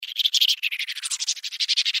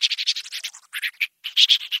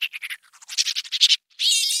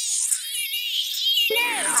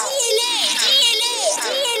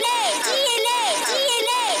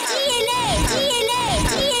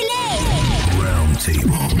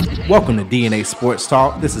Roundtable. Welcome to DNA Sports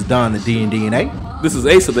Talk. This is Don, the D and DNA. This is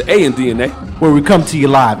Ace of the A and DNA. Where we come to you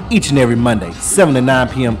live each and every Monday, 7 to 9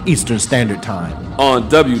 p.m. Eastern Standard Time. On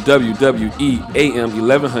WWWE AM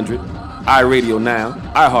 1100, iRadio Now,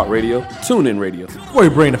 iHeartRadio, TuneIn Radio. Where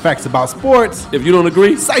we bring the facts about sports. If you don't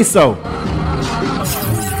agree, say so. Tell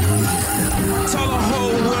the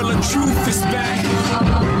whole world the truth is back.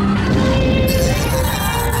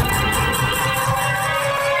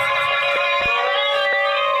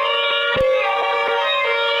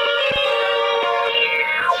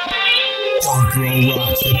 Throw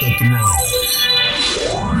rocks at the throne.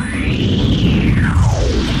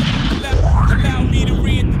 Allow me to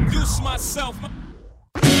reintroduce myself.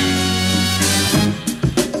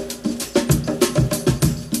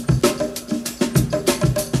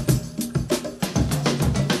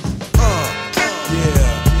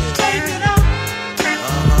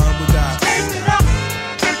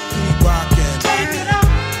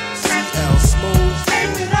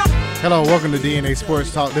 Hello, welcome to DNA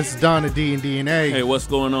Sports Talk. This is Don, the D and DNA. Hey, what's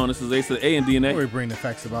going on? This is Ace of the A and DNA. We bring the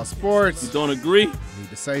facts about sports. You don't agree? Need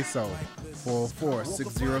to say so.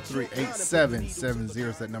 404-603-8770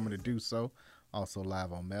 is that number to do so. Also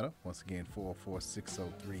live on Meta. Once again,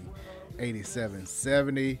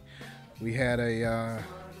 404-603-8770. We had a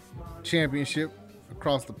championship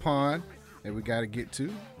across the pond that we got to get to,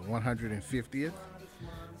 the 150th.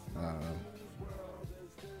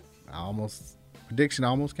 Prediction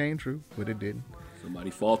almost came true, but it didn't.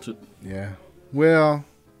 Somebody faltered. Yeah. Well,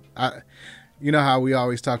 you know how we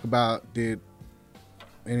always talk about and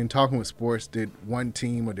in talking with sports, did one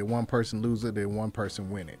team or did one person lose it, did one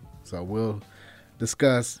person win it? So we'll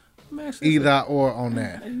discuss either or on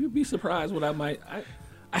that. You'd be surprised what I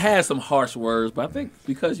had some harsh words, but I think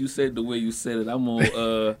because you said the way you said it, I'm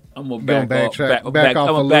gonna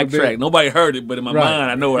backtrack. Nobody heard it, but in my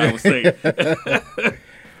mind, I know what I was saying.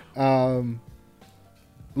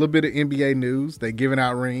 A little bit of NBA news. They giving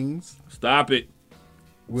out rings. Stop it.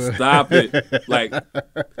 Stop it. Like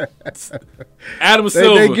Adam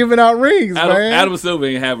Silver. They giving out rings, man. Adam Silver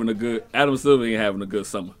ain't having a good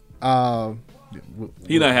summer.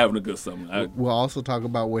 He's not having a good summer. We'll also talk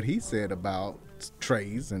about what he said about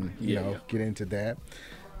trays and get into that.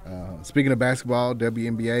 Speaking of basketball,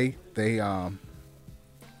 WNBA, they of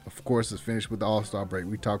course is finished with the All-Star break.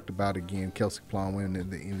 We talked about again Kelsey Plum winning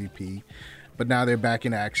the MVP. But now they're back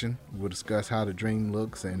in action. We'll discuss how the dream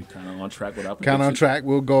looks and kind of on track with our predictions. Kind of on track.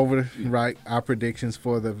 We'll go over our predictions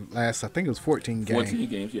for the last, I think it was 14 games. 14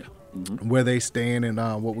 games, yeah. Mm-hmm. Where they stand and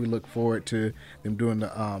what we look forward to them doing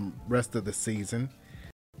the rest of the season.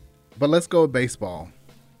 But let's go with baseball.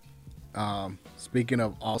 Speaking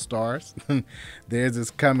of All-Stars, theirs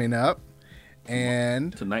is coming up.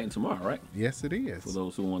 And tonight and tomorrow, right? Yes, it is. For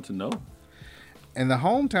those who want to know. And the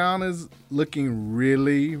hometown is looking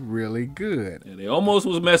really, really good. Yeah, they almost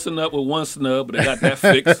was messing up with one snub, but they got that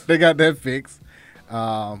fixed.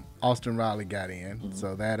 Austin Riley got in. Mm-hmm.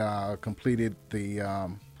 So that completed the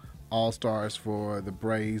All-Stars for the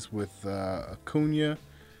Braves with Acuna,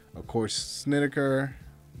 of course, Snedeker.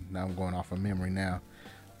 Now I'm going off of memory now.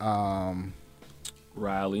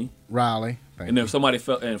 Riley. And then somebody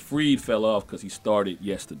Freed fell off because he started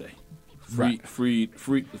yesterday. Freed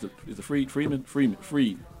starting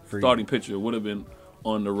pitcher would have been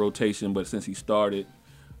on the rotation, but since he started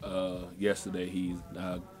yesterday, he's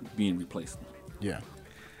being replaced. Yeah.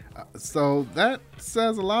 So that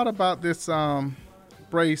says a lot about this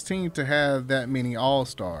Braves team to have that many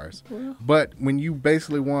All-Stars. Well, but when you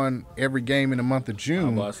basically won every game in the month of June,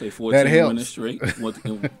 I'm about to say 14 winners straight.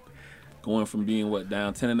 Going from being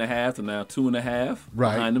down 10.5 to now 2.5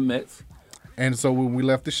 behind the Mets. And so when we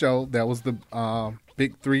left the show, that was the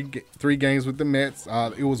big three games with the Mets.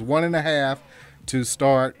 It was 1.5 to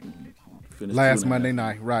start last Monday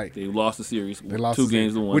night. Right. They lost the series. They lost 2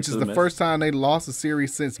 games to 1. Which is the first time they lost a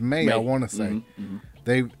series since May. I want to say.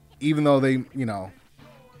 Mm-hmm. Even though they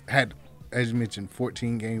had, as you mentioned,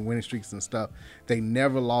 14-game winning streaks and stuff, they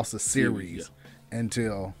never lost a series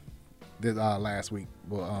until last week.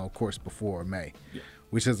 Well, of course, before May,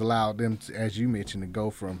 which has allowed them, as you mentioned, to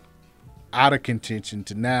go from out of contention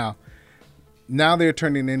to now they're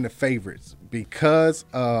turning into favorites because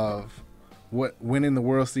of winning the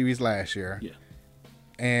World Series last year. Yeah.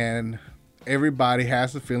 And everybody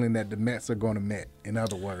has the feeling that the Mets are going to Met, in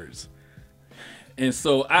other words. And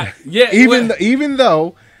so even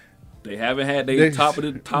though they haven't had their top of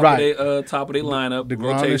their lineup.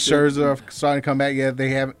 DeGrom and Scherzer are starting to come back. Yeah,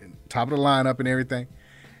 they have top of the lineup and everything.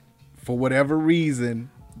 For whatever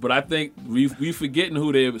reason. But I think we forgetting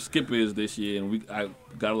who their skipper is this year, and I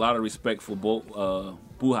got a lot of respect for both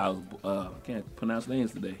Buchholz. I can't pronounce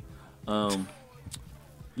names today.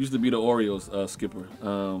 Used to be the Orioles skipper.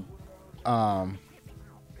 I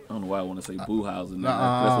don't know why I want to say Buhausen.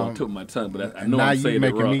 That's what took my tongue, but I know I'm saying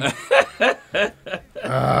it wrong.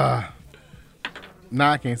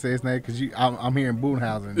 Nah, I can't say his name because I'm hearing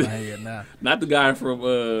Budenhausen in my head now. Not the guy from.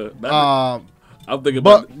 I'm thinking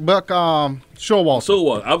about Buck Showalter.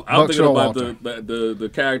 Showalter. I'm thinking about Showalter. the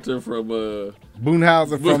character from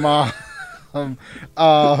Budenhausen from.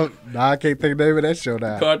 I can't think of the name of that show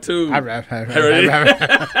now. Cartoon.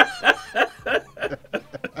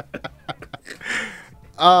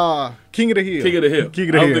 King of the Hill. King of the Hill. King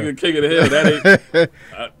of the I'm Hill. thinking King of the Hill. That ain't.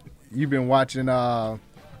 You've been watching. What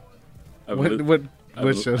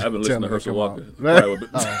show? I've been listening to Herschel Walker. Oh,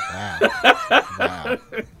 wow. Wow.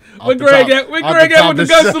 Where Greg at? Where Greg at with the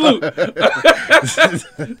gun salute?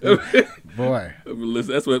 Boy.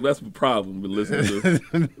 That's the problem. Been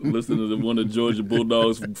listening to one of Georgia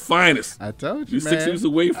Bulldogs' finest. I told you, You're man. 6 years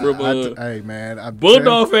away from. Hey, man.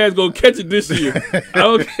 Bulldog fans gonna catch it this year. I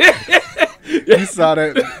don't care. You saw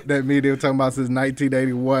that media they were talking about since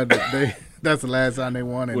 1981. That's the last time they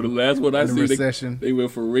won it. Well, the last one I see, recession. They went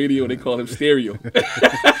for radio. They call him stereo.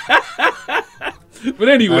 But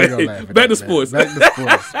anyway, back to sports. Back to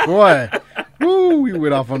sports. Boy, woo, we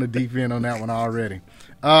went off on the deep end on that one already.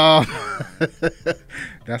 That's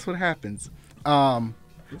what happens.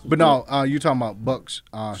 But no, you're talking about Buck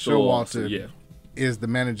Showalter is the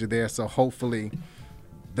manager there, so hopefully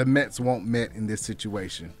the Mets won't met in this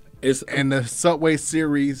situation. And the Subway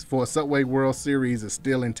Series for Subway World Series is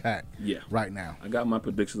still intact right now. I got my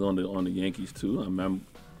predictions on the Yankees, too. I'm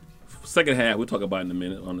second half, we'll talk about in a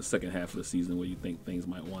minute, on the second half of the season where you think things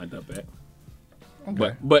might wind up at.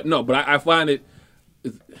 Okay. But I find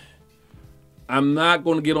I'm not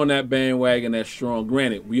going to get on that bandwagon that strong.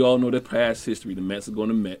 Granted, we all know the past history. The Mets are going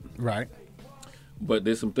to Met. Right. But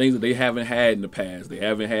there's some things that they haven't had in the past. They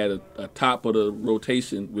haven't had a top of the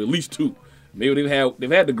rotation with at least two. Maybe they've had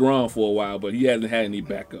DeGrom for a while, but he hasn't had any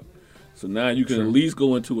backup. So now you can at least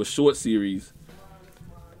go into a short series,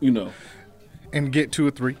 and get 2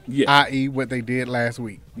 or 3, i.e. what they did last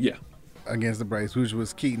week. Yeah. Against the Braves, which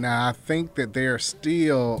was key. Now, I think that they're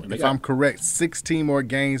still, if I'm correct, 16 more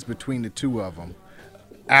games between the two of them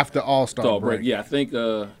after All-Star break. Yeah, I think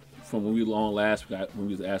from when we were on last week, when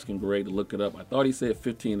we was asking Greg to look it up, I thought he said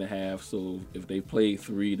 15 and a half. So if they play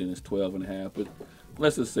 3, then it's 12 and a half. But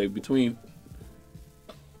let's just say between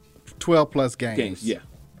 12 plus games. Yeah.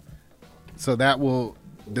 So that will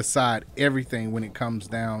decide everything when it comes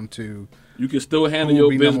down to. You can still handle your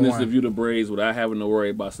business if you're the Braves without having to worry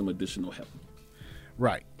about some additional help.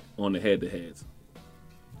 Right. On the head-to-heads.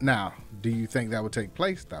 Now, do you think that would take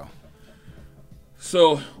place, though?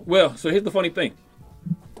 So here's the funny thing.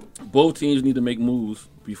 Both teams need to make moves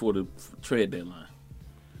before the trade deadline.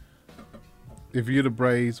 If you're the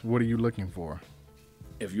Braves, what are you looking for?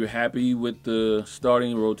 If you're happy with the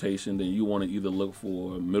starting rotation, then you want to either look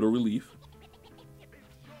for middle relief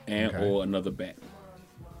or another bat.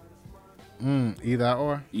 Either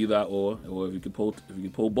or if you could pull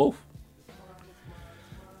both.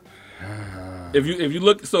 If you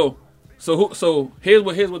look so here's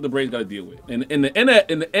what the Braves got to deal with. And the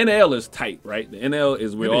NL is tight, right? The NL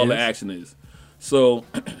is where all the action is. So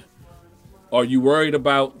are you worried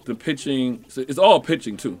about the pitching? So it's all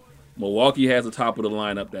pitching too. Milwaukee has the top of the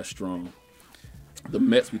lineup that's strong. The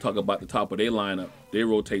Mets, we talk about the top of their lineup. Their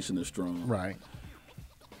rotation is strong. Right.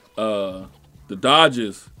 The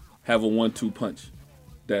Dodgers have a 1-2 punch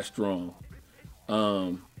that's strong.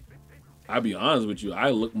 I'll be honest with you.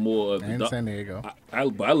 I look more of San Diego. I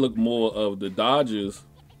look more of the Dodgers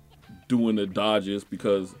doing the Dodgers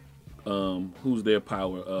because who's their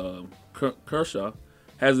power? Kershaw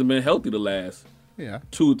hasn't been healthy the last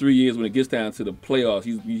 2 or 3 years. When it gets down to the playoffs,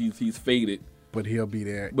 he's faded. But he'll be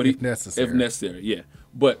there if necessary. If necessary, yeah.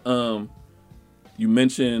 But you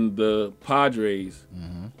mentioned the Padres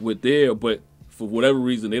with but for whatever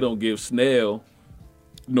reason they don't give Snell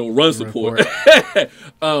no run support.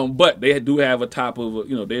 But they do have a top of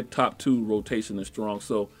their top 2 rotation is strong.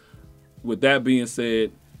 So with that being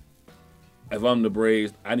said, if I'm the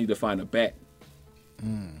Braves, I need to find a bat.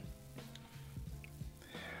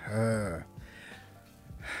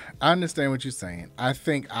 I understand what you're saying. I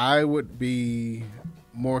think I would be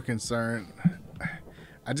more concerned.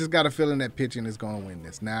 I just got a feeling that pitching is going to win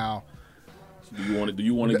this. Now, do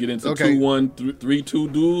you want to get into 2-1,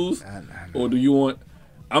 3-2 duels, or do you want?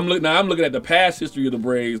 I'm looking at the past history of the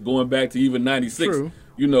Braves going back to even '96. True.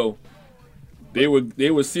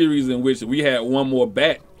 They were series in which we had one more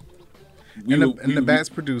bat. The bats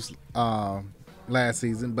produced last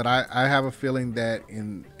season, but I have a feeling that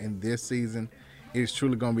in this season, it's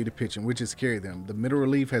truly going to be the pitching, which has carried them. The middle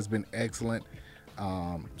relief has been excellent.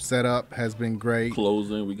 Setup has been great.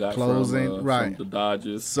 Closing, we got Closing, right. from the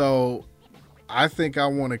Dodgers. So I think I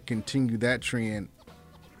want to continue that trend,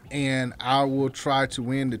 and I will try to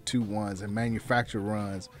win the 2-1s and manufacture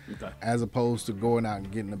runs as opposed to going out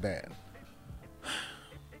and getting a bat.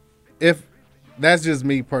 If that's just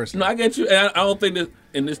me personally. No, I get you. And I don't think that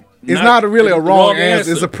in this. It's not really a wrong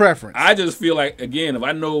answer. It's a preference. I just feel like, again, if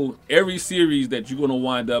I know every series that you're going to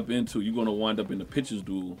wind up into, you're going to wind up in the pitcher's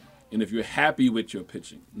duel. And if you're happy with your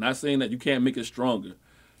pitching, not saying that you can't make it stronger,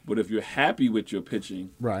 but if you're happy with your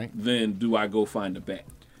pitching, right, then do I go find a bat?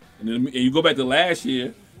 And you go back to last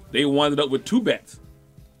year, they wound up with 2 bats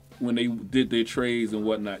when they did their trades and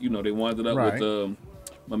whatnot. You know, they wound up with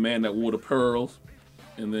my man that wore the pearls,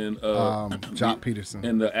 and then Jock Peterson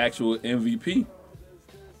and the actual MVP.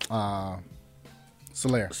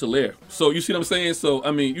 Soler. So you see what I'm saying? So,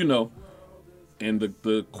 I mean, you know, and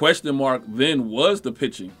the question mark then was the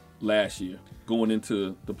pitching last year going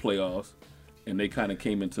into the playoffs, and they kind of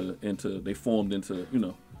came into they formed into, you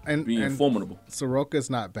know, being formidable. Soroka's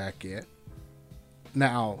not back yet.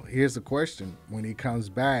 Now, here's the question. When he comes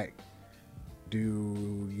back,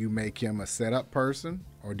 do you make him a setup person,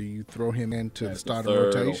 or do you throw him into the starting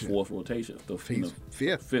rotation? Or fourth rotation. He's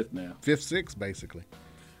fifth. Fifth now. Fifth, sixth, basically.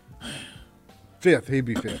 Fifth. He'd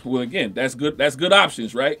be fifth. Well, again, that's good. That's good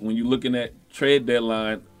options, right? When you're looking at trade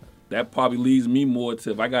deadline, that probably leads me more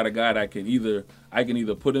to, if I got a guy that I can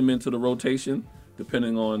either put him into the rotation,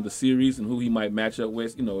 depending on the series and who he might match up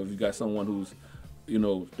with. You know, if you got someone who's, you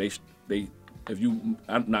know,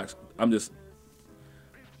 I'm just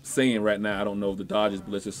saying right now, I don't know if the Dodgers,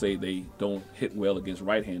 but let's just say they don't hit well against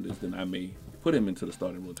right-handers, then I may put him into the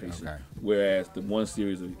starting rotation. Okay. Whereas the one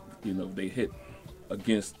series, you know, they hit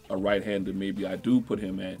against a right-hander, maybe I do put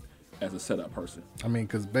him as a setup person. I mean,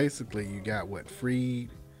 because basically you got Fried,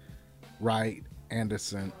 Wright,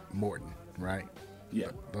 Anderson, Morton, right?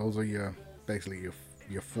 Yeah. Those are your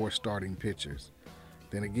 4 starting pitchers.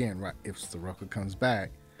 Then again, right, if Soroka comes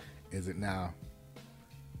back, is it now,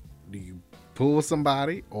 do you pull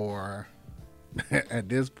somebody, or at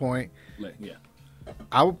this point, yeah,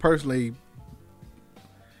 I would personally,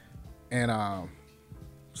 and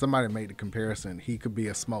somebody made the comparison, he could be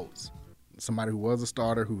a Smoltz, somebody who was a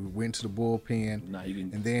starter who went to the bullpen. Nah, he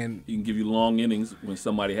can give you long innings when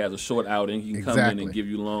somebody has a short outing. He can come in and give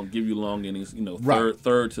you long innings. You know,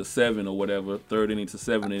 third to 7 or whatever, 3rd inning to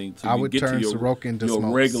 7th inning. I would turn Soroka into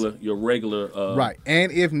Smoltz. Your regular. Right,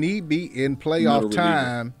 and if need be in playoff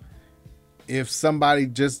time, if somebody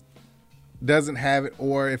just doesn't have it,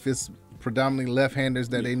 or if it's predominantly left-handers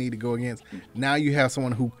that they need to go against, now you have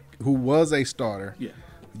someone who was a starter. Yeah.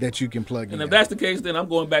 That you can plug in. And if that's the case, then I'm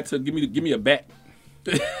going back to give me a bat.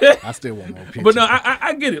 I still want more pitching. But no,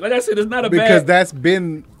 I get it. Like I said, it's not a bat. Because that's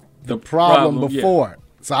been the problem before.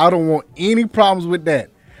 Yeah. So I don't want any problems with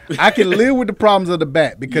that. I can live with the problems of the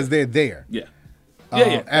bat because they're there. Yeah.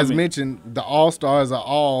 As mentioned, the All-Stars are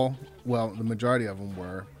all, well, the majority of them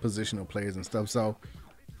were positional players and stuff. So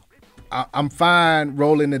I'm fine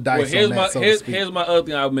rolling the dice on that, so to speak. Here's my other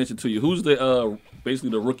thing I'll mention to you. Who's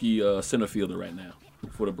basically the rookie center fielder right now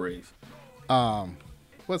for the Braves?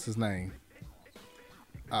 What's his name?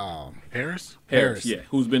 Harris, yeah,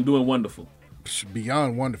 who's been doing wonderful.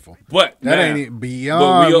 Beyond wonderful. But that ain't it.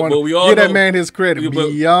 Beyond wonderful. We all give that man his credit.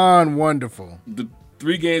 Beyond wonderful. The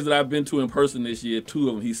 3 games that I've been to in person this year, 2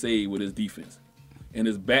 of them he saved with his defense. And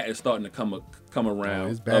his bat is starting to come around.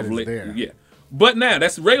 His bat is there. Yeah. But now,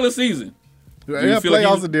 that's regular season. Yeah,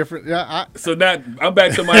 playoffs are different. Yeah. So now I'm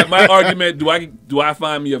back to my argument. Do I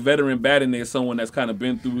find me a veteran bat in there, someone that's kind of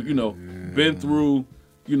been through,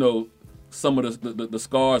 some of the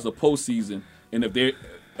scars of postseason, and if they're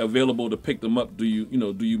available to pick them up, do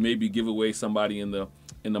you maybe give away somebody in the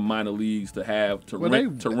minor leagues to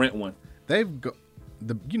rent one?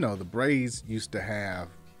 The Braves used to have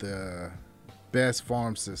the best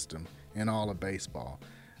farm system in all of baseball.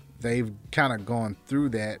 They've kind of gone through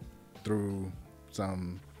that through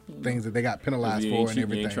some things that they got penalized for and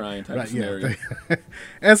everything. Scenario.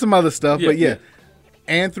 And some other stuff,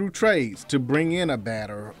 and through trades to bring in a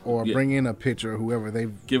batter or bring in a pitcher, whoever,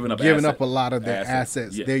 they've given up a lot of their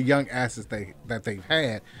assets, their young assets that they've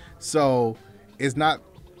had. So it's not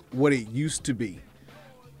what it used to be.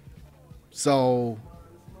 So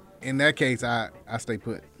in that case, I stay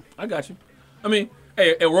put. I got you. I mean,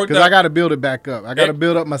 hey, it worked out. Because I got to build it back up. I got to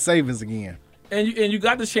build up my savings again. And you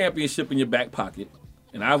got the championship in your back pocket.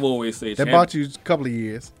 And I've always said that bought you a couple of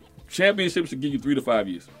years. Championship should give you 3 to 5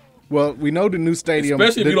 years. Well, we know the new stadium.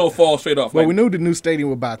 Especially if you don't fall straight off. Well, we knew the new stadium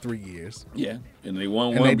was about 3 years. Yeah, and they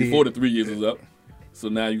won one before the 3 years was up. So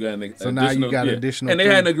now you got an additional. So now you got additional. And they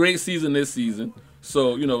had a great season this season.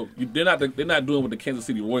 So they're not doing what the Kansas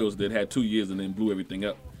City Royals did, had 2 years and then blew everything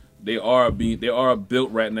up. They are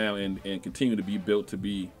built right now and continue to be built to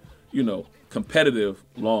be, competitive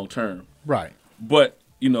long term. Right. But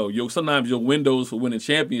sometimes your windows for winning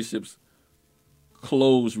championships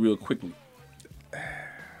close real quickly.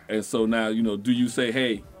 And so now, do you say,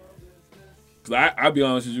 hey, because I'll be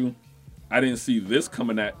honest with you, I didn't see this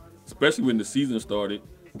coming at, especially when the season started,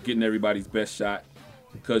 getting everybody's best shot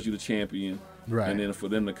because you're the champion. Right. And then for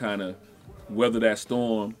them to kind of weather that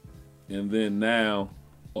storm and then now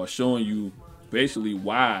are showing you basically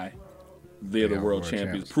why they're the world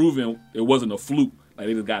champions, proving it wasn't a fluke. Like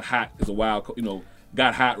they just got hot as a wild,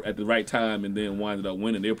 got hot at the right time and then winded up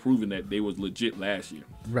winning. They're proving that they was legit last year.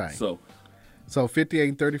 Right. So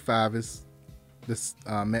 58-35 is this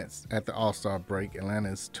Mets at the All-Star break.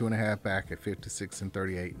 Atlanta is 2.5 back at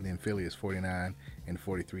 56-38, and then Philly is 49-43,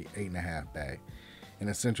 8.5 back. In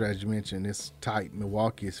the Central, as you mentioned, it's tight.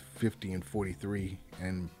 Milwaukee is 50-43,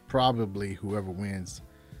 and probably whoever wins.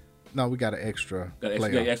 No, we got an extra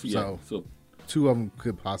playoff. So two of them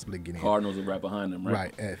could possibly get in. Cardinals are right behind them, right?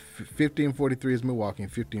 Right. At 50-43 is Milwaukee,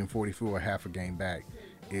 and 50-44, half a game back,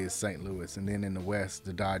 is St. Louis. And then in the West,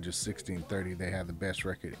 the Dodgers 60-30. They have the best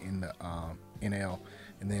record in the NL.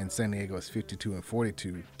 And then San Diego is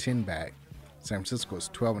 52-42, 10 back. San Francisco is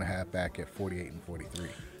 12.5 back at 48-43.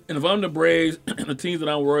 And if I'm the Braves, the teams that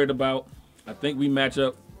I'm worried about, I think we match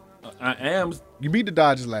up. You beat the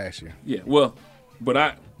Dodgers last year. Yeah. Well,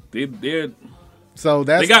 but they're. So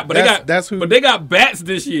that's who. But they got bats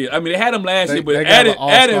this year. I mean, they had them last year, but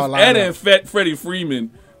adding Freddie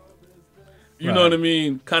Freeman, you know what I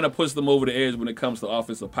mean, kind of puts them over the edge when it comes to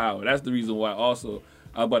offensive power. That's the reason why. Also,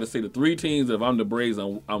 I was about to say the three teams that if I'm the Braves,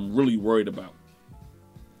 I'm really worried about: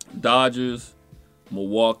 Dodgers,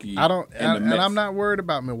 Milwaukee, and I'm not worried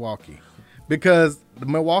about Milwaukee because the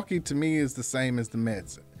Milwaukee to me is the same as the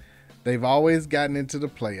Mets. They've always gotten into the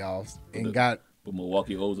playoffs and But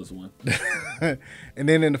Milwaukee owes us one. And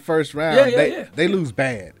then in the first round, they lose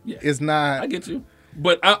bad. Yeah. It's not. I get you.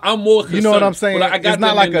 But I'm more concerned. You know what I'm saying? It's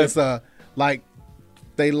not like us. Like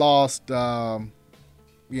they lost, 3-2,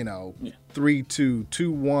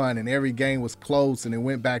 2-1, and every game was close, and it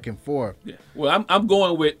went back and forth. Yeah. Well, I'm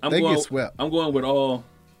going with. Get swept. I'm going with all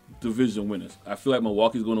division winners. I feel like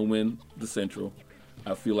Milwaukee's going to win the Central.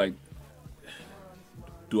 I feel like.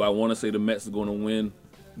 Do I want to say the Mets are going to win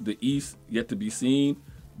the East? Yet to be seen.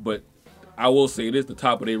 But I will say this: the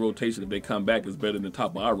top of their rotation, if they come back, is better than the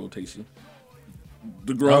top of our rotation.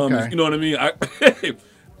 DeGrom, you know what I mean?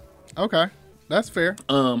 Okay, that's fair.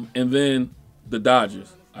 And then the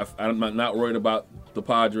Dodgers. I'm not worried about the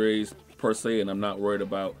Padres per se, and I'm not worried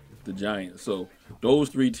about the Giants. So those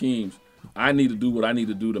three teams, I need to do what I need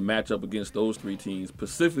to do to match up against those three teams.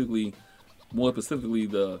 More specifically,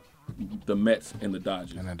 the Mets and the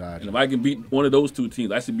Dodgers. And if I can beat one of those two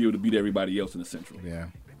teams, I should be able to beat everybody else in the Central. Yeah.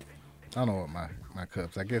 I don't know what my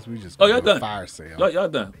Cubs. I guess we just y'all done. Fire sale. Y'all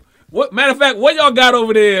done. Matter of fact, what y'all got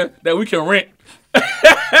over there that we can rent?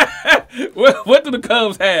 What do the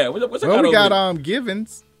Cubs have? We got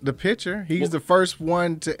Givens, the pitcher. He's the first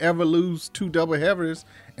one to ever lose 2 doubleheaders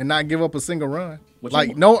and not give up a single run.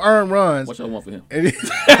 No earned runs. What y'all want for him?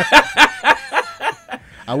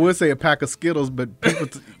 I would say a pack of Skittles, but people.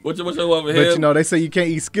 What y'all want for him? But they say you can't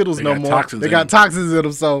eat Skittles no more. They got toxins in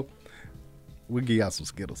them, so we'll give y'all some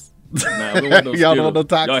Skittles. Nah, we want those y'all Skittles. don't want no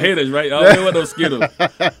toxins. Y'all haters, right? Y'all don't want those Skittles.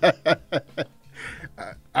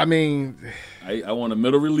 I mean, I want a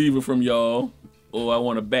middle reliever from y'all, or I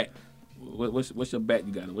want a bat. What's your bat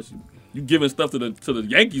you got? You giving stuff to the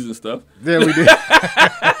Yankees and stuff? Yeah, we did.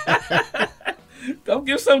 Don't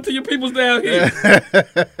give something to your peoples down here.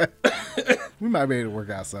 We might be able to work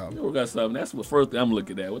out something. That's the first thing I'm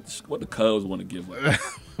looking at. What the Cubs want to give up?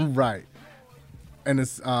 Right. And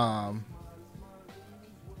it's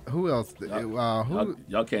who else?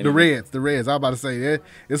 Y'all can't. The Reds. The Reds. I was about to say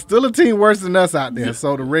it's still a team worse than us out there. Yeah.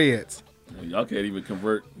 So the Reds. Y'all can't even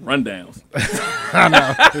convert rundowns. I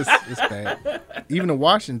know it's bad. Even the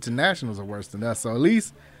Washington Nationals are worse than us. So at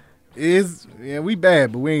least we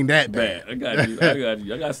bad, but we ain't that bad. I got you.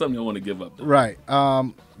 I got something I want to give up, though. Right.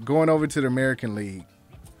 Going over to the American League.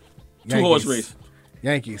 Two-horse race.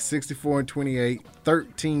 Yankees 64-28,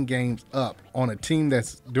 13 games up on a team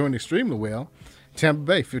that's doing extremely well. Tampa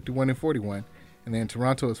Bay 51-41, and then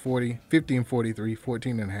Toronto is 50-43,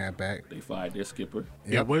 14.5 back. They fired their skipper.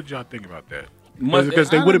 Yep. Yeah, what did y'all think about that? Because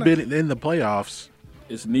they would have been in the playoffs.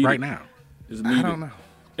 It's needed right now. It's needed. I don't know.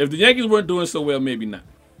 If the Yankees weren't doing so well, maybe not.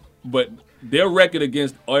 But their record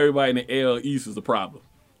against everybody in the AL East is a problem.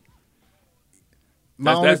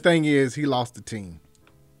 My only thing is he lost the team.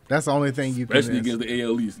 That's the only thing you can. Especially against the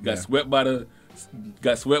AL East. Got swept by the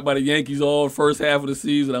got swept by the Yankees all first half of the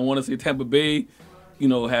season. I want to see Tampa Bay, they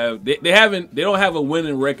don't have a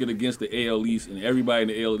winning record against the AL East, and everybody in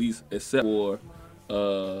the AL East except for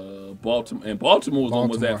Baltimore, and Baltimore's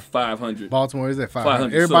almost at 500. Baltimore is at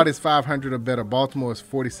 500. Everybody's 500 or better. Baltimore is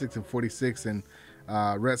 46-46, and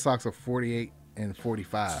Red Sox are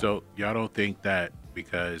 48-45. So y'all don't think that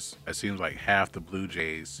because it seems like half the Blue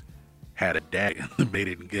Jays had a day and they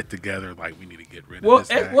didn't get together, like we need to get rid of this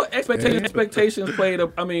guy. Well, expectations played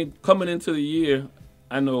up. I mean, coming into the year,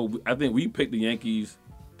 I think we picked the Yankees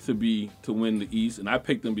to win the East, and I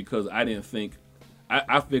picked them because I didn't think.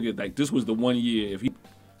 I figured like this was the one year if he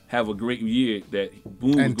have a great year that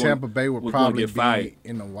Boone and Tampa Bay would probably get fired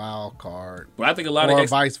in the wild card. But I think a lot or of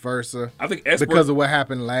vice versa. I think because of what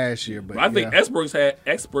happened last year. But I think experts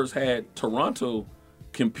had Toronto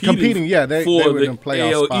competing they for were the in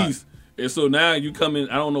playoff AL spot. East. And so now you come in.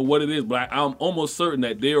 I don't know what it is, but I'm almost certain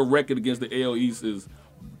that their record against the AL East is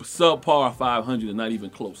subpar 500 and not even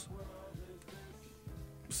close.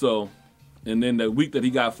 So. And then the week that he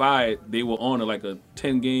got fired, they were on like a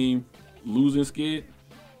 10-game losing skid.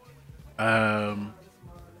 Right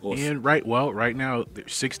now they're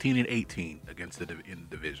 16-18 against in the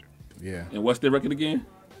division. Yeah. And what's their record again?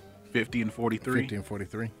 50-43.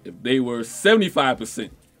 50-43. If they were 75%,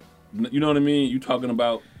 you know what I mean? You're talking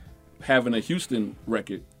about having a Houston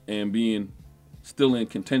record and being still in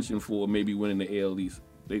contention for maybe winning the AL East.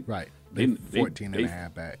 They 14 and a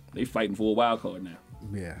half back. They fighting for a wild card now.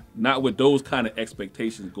 Yeah. Not with those kind of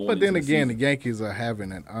expectations going. But then again, the Yankees are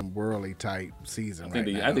having an unworldly type season I think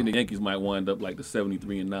the Yankees might wind up like the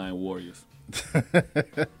 73-9 Warriors.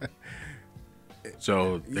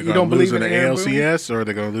 So they're going to lose in the ALCS or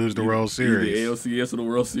they're going to lose the World Series? The ALCS or the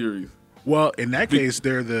World Series. Well, in that case,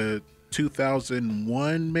 they're the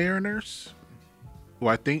 2001 Mariners, who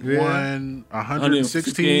I think won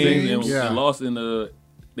 116 games. And lost in the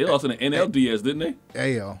NLDS, didn't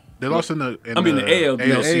they? AL. They lost in the ALCS. Oh,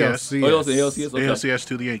 they lost in the ALCS. Okay. ALCS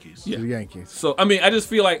to the Yankees. Yeah. To the Yankees. So, I mean, I just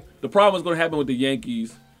feel like the problem that's going to happen with the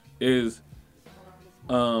Yankees is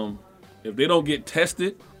if they don't get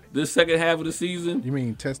tested this second half of the season. You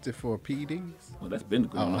mean tested for PEDs? Well, that's been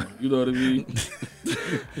going on. You know what I mean?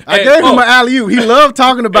 I gave him an alley-oop. He loved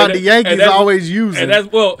talking about the Yankees always using.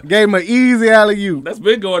 Gave him an easy alley-oop. That's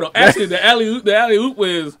been going on. Actually, the alley-oop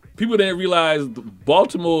was people didn't realize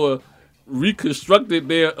Baltimore reconstructed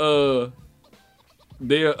their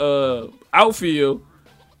outfield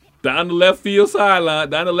down the left field sideline,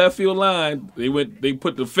 down the left field line. They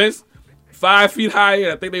put the fence 5 feet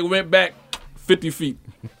higher. I think they went back 50 feet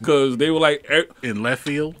because they were like in left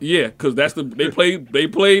field. Yeah, because they played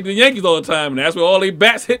the Yankees all the time, and that's where all their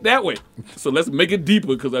bats hit that way. So let's make it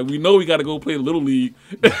deeper because we know we got to go play the Little League.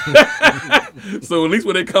 So at least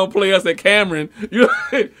when they come play us at Cameron,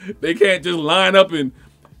 they can't just line up and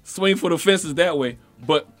swing for the fences that way.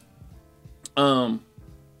 But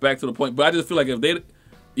back to the point. But I just feel like if they,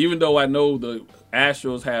 even though I know the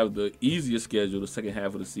Astros have the easiest schedule the second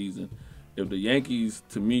half of the season, if the Yankees,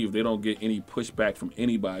 to me, if they don't get any pushback from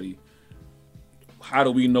anybody, how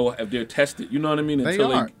do we know if they're tested? You know what I mean? They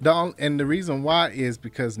are. And the reason why is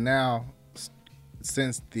because now,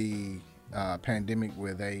 since the pandemic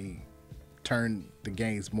where they turned the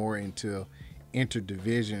games more into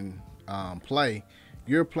interdivision play,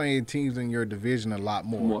 you're playing teams in your division a lot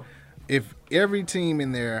more. If every team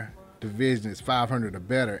in their division is 500 or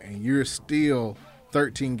better and you're still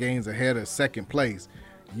 13 games ahead of second place,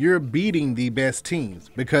 you're beating the best teams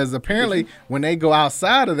because apparently when they go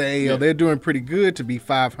outside of the AL, they're doing pretty good to be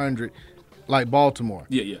 500 like Baltimore.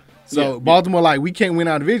 Yeah. So Baltimore, like, we can't win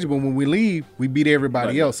our division, but when we leave, we beat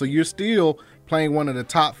everybody else. So you're still playing one of the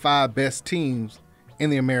top 5 best teams in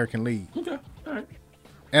the American League. Okay, all right.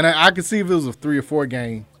 And I could see if it was a 3 or 4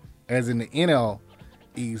 game as in the NL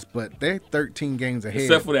East, but they're 13 games ahead.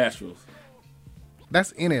 Except for the Astros.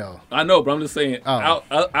 That's NL. I know, but I'm just saying,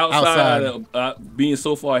 outside of being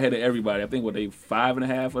so far ahead of everybody, I think they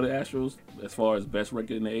 5.5 of the Astros as far as best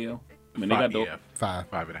record in the AL. I mean, they got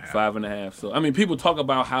 5.5. 5.5. So, I mean, people talk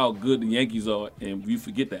about how good the Yankees are, and we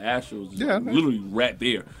forget the Astros is literally right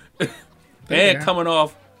there. and coming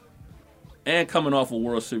off of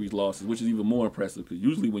World Series losses, which is even more impressive because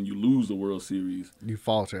usually when you lose the World Series, you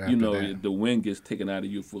falter after that. The wind gets taken out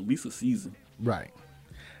of you for at least a season. Right.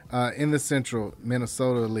 In the Central,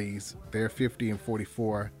 Minnesota leads. They're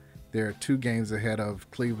 50-44. They're 2 games ahead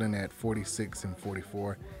of Cleveland at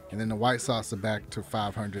 46-44. And then the White Sox are back to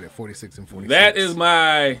 500 at 46-46. That is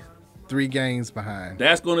my 3 games behind.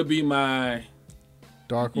 That's going to be my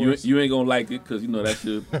dark horse. You ain't going to like it because,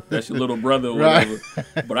 that's your little brother or whatever.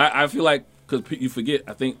 Right. But I feel like, because you forget,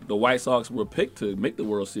 I think the White Sox were picked to make the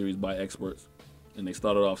World Series by experts. and they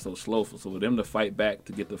started off so slow. So for them to fight back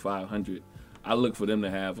to get to 500, I look for them to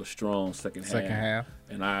have a strong second half.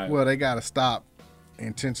 And well, they got to stop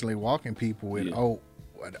intentionally walking people with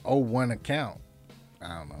 0-1 account.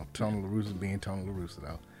 I don't know. Tony La Russa being Tony La Russa,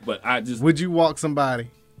 though. But I just would you walk somebody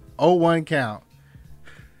 0-1 count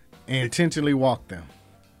and intentionally walk them?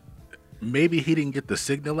 Maybe he didn't get the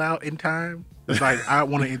signal out in time. It's like, I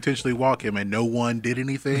want to intentionally walk him, and no one did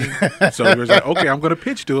anything. So he was like, okay, I'm going to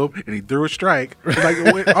pitch to him, and he threw a strike. It's like,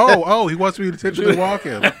 he wants me to intentionally walk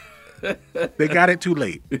him. They got it too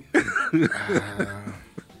late. Did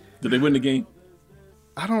they win the game?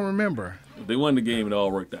 I don't remember. If they won the game, it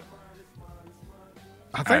all worked out.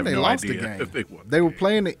 I think they lost the idea game. They were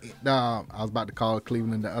playing I was about to call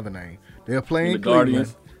Cleveland the other name. They were playing the Cleveland.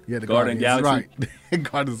 Guardians. Yeah, the Guardian Guardians. Galaxy. Right.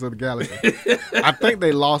 Guardians of the Galaxy. I think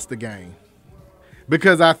they lost the game.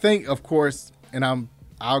 Because I think, of course, and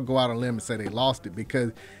I'll go out on a limb and say they lost it,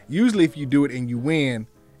 because usually if you do it and you win,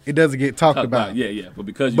 it doesn't get talked about. Yeah. But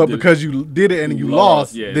because you did it and you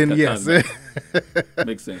lost, then yes.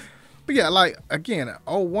 Makes sense. But yeah, like, again,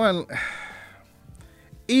 0-1,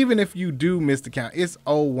 even if you do miss the count, it's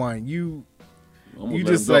 0-1. You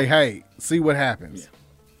just say, hey, see what happens. Yeah.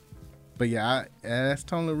 But yeah, that's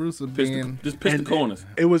Tony La Russa being just pitch the corners.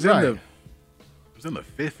 It was in the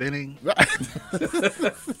fifth inning.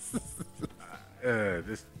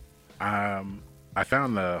 I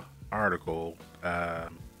found the article.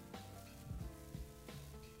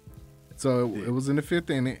 So it was in the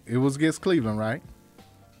fifth inning. It was against Cleveland, right?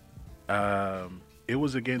 It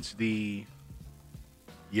was against it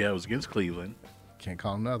was against Cleveland. Can't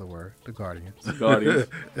call another word. The Guardians.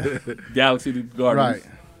 Galaxy, the Guardians.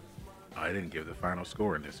 Right. I didn't give the final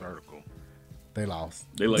score in this article. They lost.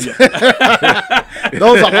 Yeah.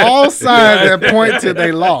 Those are all signs that point to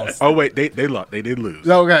they lost. Oh wait, they lost. They did lose.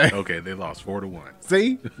 Okay. Okay, they lost 4-1.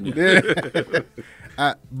 See?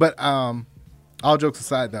 But all jokes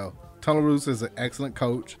aside, though, Tony La Russa is an excellent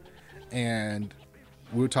coach, and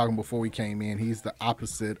we were talking before we came in. He's the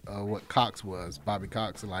opposite of what Cox was, Bobby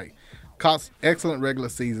Cox. Like, Cox, excellent regular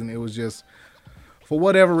season. It was just, for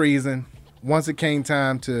whatever reason, once it came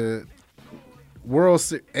time to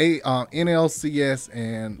NLCS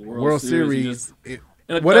and World Series, it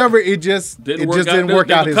just didn't work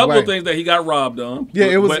out his way. A couple of things that he got robbed on. Yeah,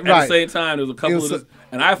 it was but right. At the same time, there was a couple of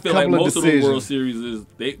and I feel like most of the World Series is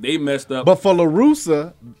they messed up. But for La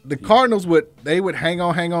Russa, the Cardinals would hang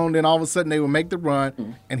on, then all of a sudden they would make the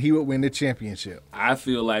run, and he would win the championship. I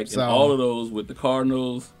feel like in all of those, with the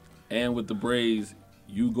Cardinals and with the Braves,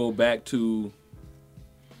 you go back to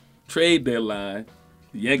trade deadline.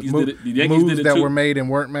 The Yankees did it. The Yankees did it that too. Were made and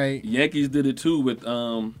weren't made. The Yankees did it too with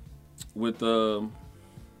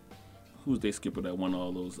who's they skipper that won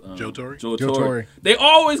all those? Joe Torre. Joe Torre. They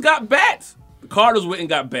always got bats. The Cardinals went and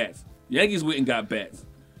got bats. The Yankees went and got bats.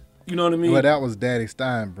 You know what I mean? Well, that was Daddy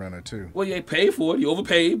Steinbrenner too. Well, yeah, he paid for it. He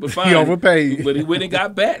overpaid, but fine. He overpaid, but he went and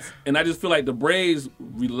got bats. And I just feel like the Braves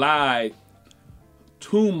relied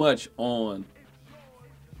too much on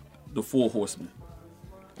the Four Horsemen.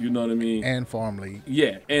 You know what I mean? And Farm League.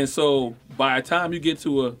 Yeah. And so by the time you get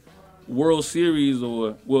to a World Series there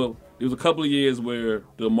was a couple of years where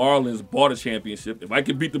the Marlins bought a championship. If I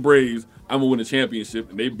could beat the Braves, I'm going to win a championship.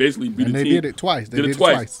 And they basically beat the team. And they did it twice. They did it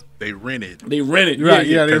twice. They rented. Right,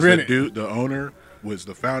 yeah, they rented. The owner was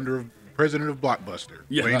the president of Blockbuster.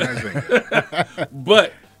 Yeah. Wayne Huizenga.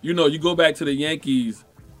 But, you go back to the Yankees,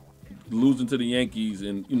 losing to the Yankees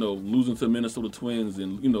and, losing to the Minnesota Twins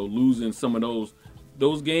and, losing some of those.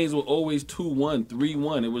 Those games were always 2-1,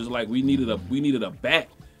 3-1. It was like we needed a bat.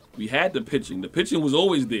 We had the pitching. The pitching was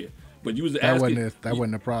always there. But you was asking that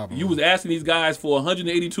wasn't a problem. You was asking these guys for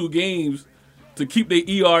 182 games to keep their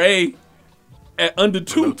ERA at under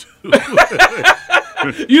 2.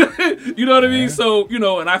 you know what I mean? So,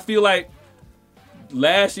 and I feel like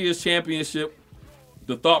last year's championship,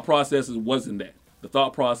 the thought process wasn't that. The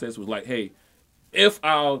thought process was like, hey, if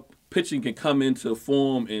our pitching can come into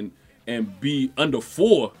form and be under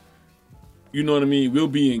 4, you know what I mean? We'll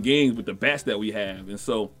be in games with the bats that we have. And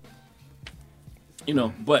so,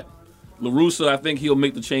 but La Russa, I think he'll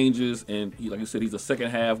make the changes. And like I said, he's a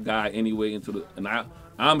second half guy anyway. And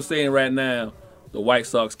I'm saying right now, the White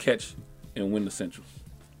Sox catch and win the Central.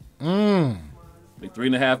 They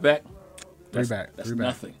 3.5 back. That's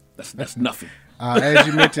nothing. That's nothing. As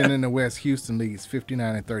you mentioned in the West, Houston leads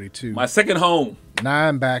 59-32. My second home.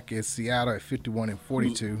 9 back is Seattle at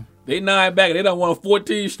 51-42. They 9 back. They done won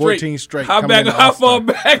 14 straight. 14 straight. How far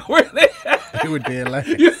back were they? They were dead last.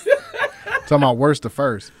 Talking about worst to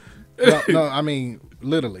first. No, I mean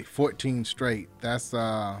literally 14 straight. That's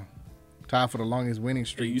to tied for the longest winning You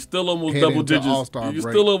streak still almost heading double into digits. All-Star You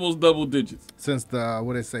break. still almost double digits. since the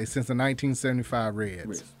 1975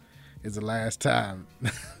 Reds is the last time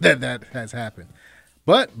that has happened.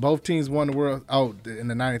 But both teams won the world. Oh, in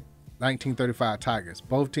the 1935 Tigers,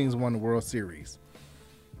 both teams won the World Series.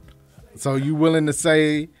 So you willing to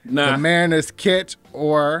say Nah. the Mariners catch,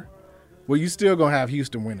 or well, you still gonna have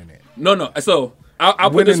Houston winning it? No. So I'll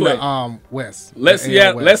put it this way. The West. Let the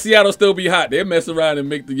AL West. Seattle still be hot. They mess around and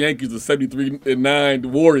make the Yankees the 73-9 the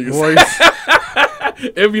Warriors.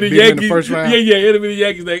 It'll be the Beat them in the Yankees. first round? Yeah. It'll be the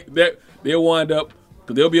Yankees. They'll wind up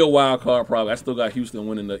because there'll be a wild card probably. I still got Houston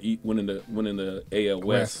winning the AL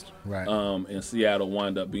West. Right. And Seattle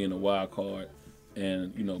wind up being a wild card,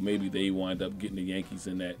 and maybe they wind up getting the Yankees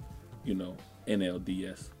in that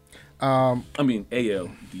NLDS.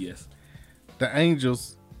 ALDS. The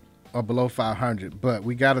Angels are below 500, but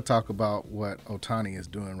we got to talk about what Ohtani is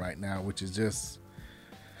doing right now, which is just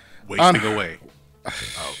Wasting away.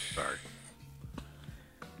 Oh, sorry.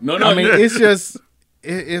 No. I mean, it's just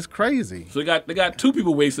it's crazy. So they got two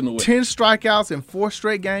people wasting away. 10 strikeouts in 4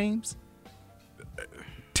 straight games.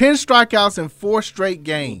 10 strikeouts in 4 straight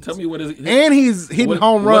games. Tell me what is it? And he's hitting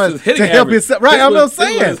home what's runs his hitting to help average? himself. Right, I'm not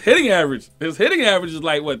saying. His hitting average. His hitting average is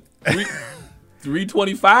like what?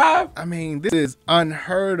 325? I mean, this is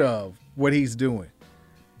unheard of what he's doing.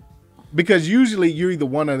 Because usually you're either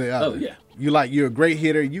one or the other. Oh, yeah. You're a great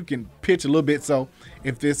hitter. You can pitch a little bit. So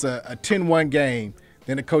if it's a 10-1 game,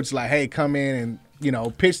 then the coach is like, hey, come in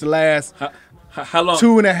and pitch the last How long?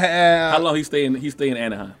 2.5. How long he stay in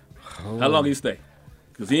Anaheim? How long he stay?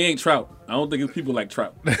 Because he ain't Trout. I don't think it's people like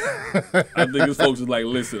Trout. I think it's folks is like,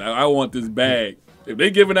 listen, I want this bag. If they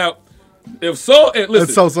giving out, if Soto, Soto, if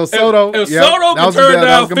Soto yep, can turn that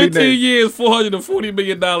down was gonna be 15 next. years, $440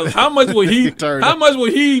 million, how much will he? How much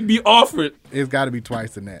will he be offered It's got to be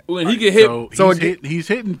twice in that. when he get hit? So he's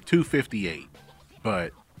hitting 258,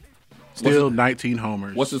 but still 19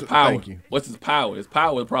 homers. What's his power? Thank you. What's his power? His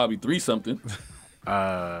power is probably 3-something.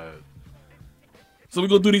 So we're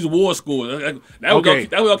gonna do these war scores. That Okay.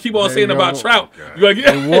 we're gonna keep on There saying you about go. Trout. Okay. You gotta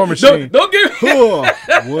get The war machine. Don't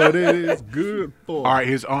get What it is good for. All right,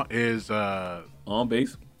 his on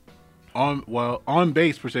base. on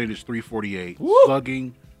base percentage is 348, Woo.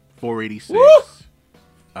 slugging 486,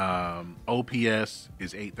 Woo. OPS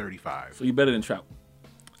is 835. So you better than Trout.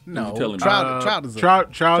 No, you telling me? Trout is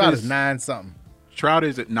Trout is 9-something. Trout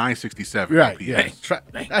is at 967 Right, OPS.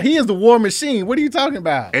 yeah. He is the war machine. What are you talking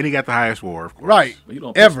about? And he got the highest WAR, of course. Right, But you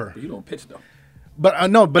don't pitch, ever. But you don't pitch though.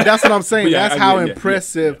 But no, but that's what I'm saying. Yeah, That's I how get that.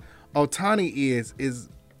 impressive Ohtani is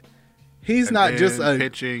he's And not just then a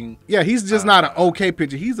pitching. yeah, he's just not an okay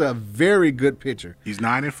pitcher. He's a very good pitcher. He's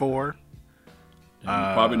 9-4.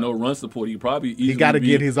 Probably no run support. He probably He got to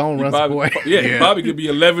get his own run support. Yeah, he probably could be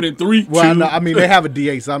 11-3. Well, I mean they have a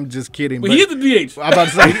DH, so I'm just kidding. But But he's the DH. I'm about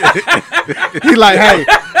to say he's like, hey,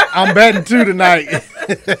 I'm batting 2 tonight. Like,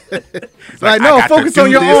 I no, got to focus do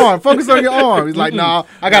on your this. arm. Focus on your arm. He's like, no,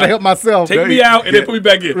 I gotta help myself. Take me out and then put me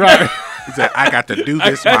back in. Right, He said, I got to do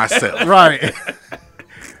this myself. right.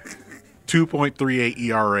 2.38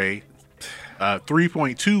 ERA,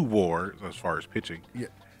 3.2 WAR as far as pitching,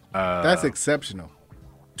 That's exceptional.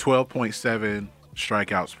 12.7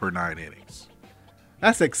 strikeouts per 9 innings.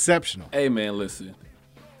 That's exceptional. Hey man, listen.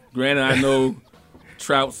 Granted, I know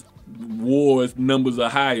Trout's WAR's numbers are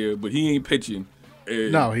higher, but he ain't pitching.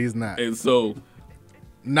 And, No, he's not. And so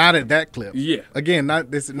Not at that clip. Yeah. Again, not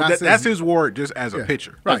this. Not since, That's his WAR just as a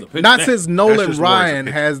pitcher. right. as a pitcher. Not since Nolan just more as a Ryan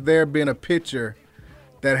pitcher. has there been a pitcher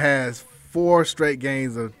that has 4 straight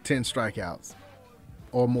games of 10 strikeouts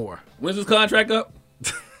or more. when's his contract up?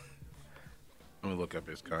 Let me look up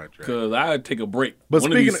his contract. Because I would take a break. But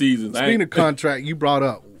One of these seasons. I speaking ain't- of contract, you brought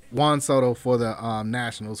up Juan Soto for the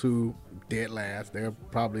Nationals, who dead last. They're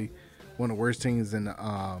probably one of the worst teams in the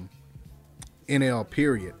NL.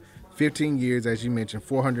 Period. 15 years, as you mentioned,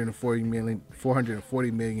 $440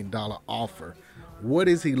 million offer. What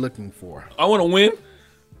is he looking for? I want to win.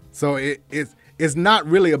 So it's not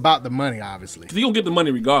really about the money, obviously. Because he going to get the money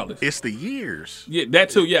regardless. It's the years. Yeah, that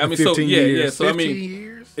too. Yeah, I mean, so 15 yeah, years. yeah. So I 15 mean,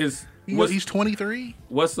 years. is He's 23.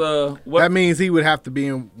 what That means he would have to be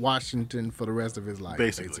in Washington for the rest of his life,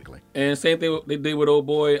 Basically. and same thing they did with old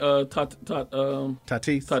boy Tatis.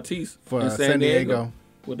 Tatis For in San Diego.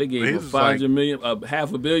 What they gave His him is like- $500 million,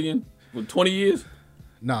 $500 million for 20 years.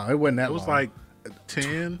 No, it wasn't that It was long. like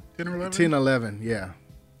 10 or 11. 10, 11, yeah.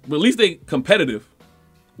 But at least they competitive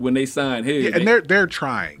when they signed his. Yeah, and they're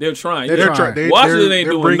trying. they're trying. They're Yeah. trying. Washington ain't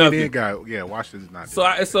doing bringing nothing. in guy. Yeah, Washington's not.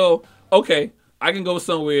 So okay, I can go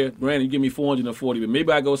somewhere. Granted, you give me $440, but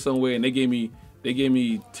maybe I go somewhere and they gave me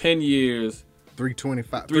 10 years,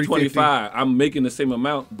 325. 325. I'm making the same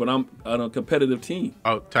amount, but I'm on a competitive team.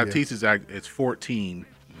 Oh, Tatis is it's 14.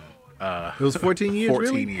 It was 14 years.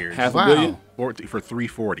 14 really? years. Half Wow. a billion? 14 for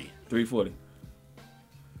 340. 340.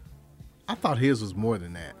 I thought his was more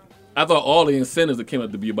than that. I thought all the incentives that came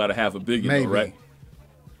up to be about $500 million, Maybe. though, right?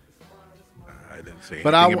 I didn't say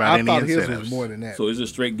But anything about I any thought his incentives. was more than that. So it's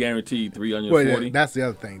just straight guaranteed Well, 340. that's the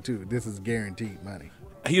other thing too. This is guaranteed money.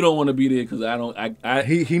 He don't want to be there because I don't.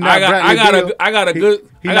 He not Bradley Beal. I got a He- good.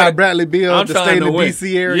 he I not got- Bradley Beal I'm to trying stay in the win.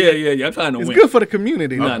 DC area. Yeah. I'm trying to It's win. good for the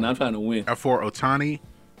community. Nah, though. nah, I'm trying to win. For Ohtani,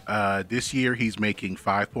 this year he's making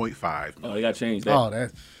 5.5. Oh, they got to change that. Oh,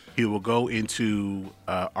 that's He will go into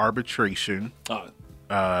arbitration,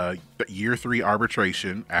 year 3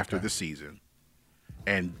 arbitration after the season,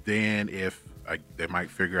 and then if they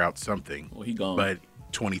might figure out something. Well, he gone. But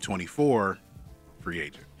 2024 free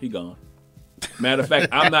agent. He gone. Matter of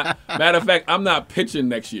fact, I'm not pitching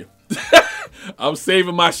next year. I'm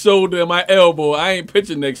saving my shoulder and my elbow. I ain't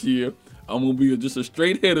pitching next year. I'm gonna be just a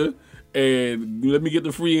straight hitter, and let me get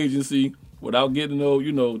the free agency without getting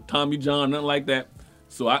no, Tommy John, nothing like that.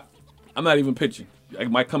 So I'm not even pitching. I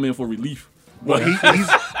might come in for relief. Well,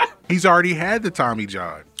 he's already had the Tommy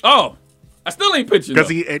John. Oh, I still ain't pitching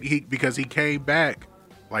because he came back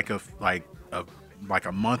like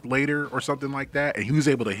a month later or something like that, and he was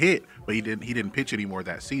able to hit, but he didn't pitch anymore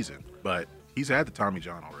that season. But he's had the Tommy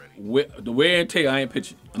John already. The wear and tear, I ain't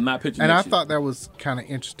pitching. I'm not pitching. And I next year. thought that was kind of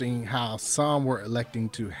interesting how some were electing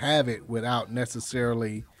to have it without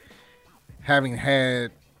necessarily having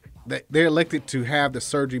had. They're elected to have the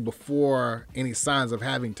surgery before any signs of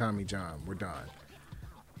having Tommy John were done.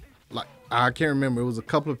 Like I can't remember, it was a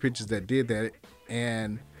couple of pitchers that did that,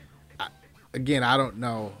 and I don't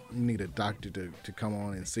know. You need a doctor to come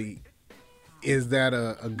on and see. Is that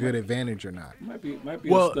a good advantage or not? Might be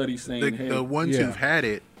a study saying the ones Yeah.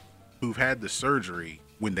 who've had the surgery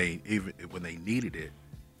when they needed it,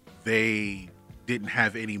 they didn't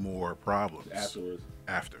have any more problems afterwards.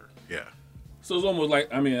 Yeah. So it's almost like,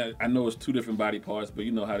 I know it's two different body parts, but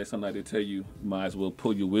you know how sometimes they tell you might as well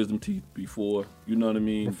pull your wisdom teeth before, you know what I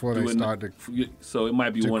mean? Before they start to. So it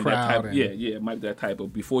might be one of that crowd type. and- Yeah, it might be that type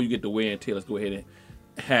of before you get the wear and tear, let's go ahead and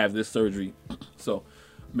have this surgery. So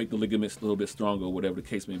make the ligaments a little bit stronger, or whatever the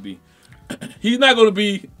case may be. He's not going to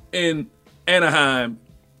be in Anaheim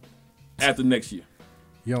after next year.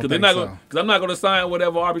 You don't Because think so? I'm not going to sign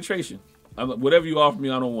whatever arbitration. Whatever you offer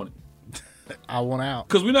me, I don't want it. I want out.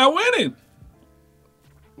 Because we're not winning.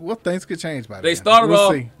 Well, things could change by then. They started We'll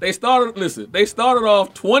off. see. They started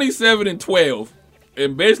off 27-12,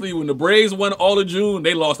 and basically when the Braves won all of June,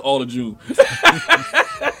 they lost all of June.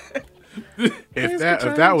 If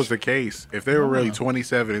that was the case, if they were really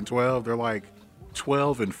 27-12, they're like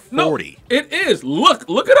 12-40. No, it is. Look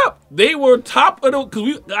it up. They were top of the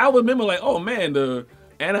because I remember like, oh man, the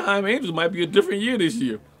Anaheim Angels might be a different year this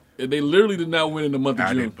year. And they literally did not win in the month of I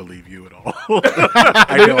June. didn't believe you at all.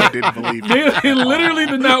 I know I didn't believe you. They literally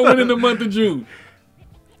did not win in the month of June.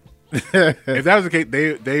 If that was the case,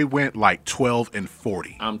 they went like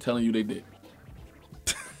 12-40. I'm telling you, they did.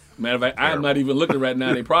 Matter of fact, I'm not even looking right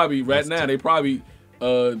now. They probably 2-10,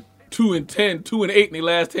 2-8 in their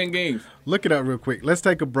last 10 games. Look it up real quick. Let's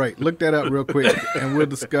take a break. Look that up real quick, and we'll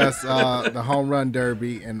discuss the Home Run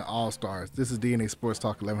Derby and the All-Stars. This is DNA Sports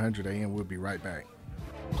Talk 1100 AM. We'll be right back.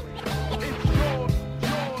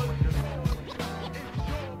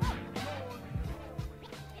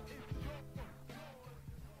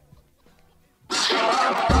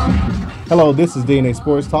 Hello, this is DNA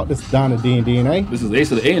Sports Talk. This is Donna D and DNA. This is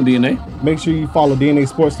Ace of the A and DNA. Make sure you follow DNA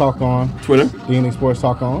Sports Talk on Twitter, DNA Sports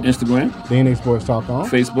Talk on Instagram, DNA Sports Talk on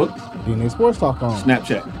Facebook, DNA Sports Talk on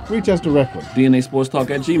Snapchat. Reach us directly. DNA Sports Talk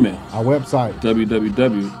at Gmail. Our website.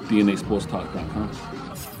 www.dnasportstalk.com.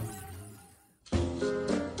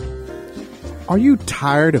 Are you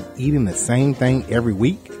tired of eating the same thing every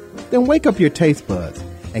week? Then wake up your taste buds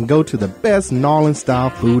and go to the best New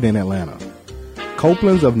Orleans-style food in Atlanta.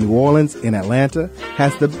 Copeland's of New Orleans in Atlanta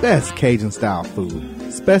has the best Cajun-style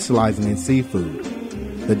food, specializing in seafood.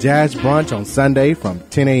 The Jazz Brunch on Sunday from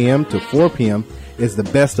 10 a.m. to 4 p.m. is the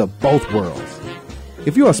best of both worlds.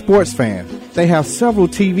 If you're a sports fan, they have several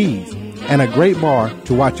TVs and a great bar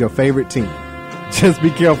to watch your favorite team. Just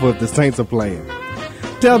be careful if the Saints are playing.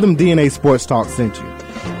 Tell them DNA Sports Talk sent you.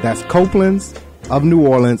 That's Copeland's of New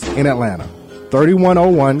Orleans in Atlanta.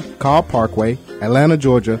 3101 Carl Parkway, Atlanta,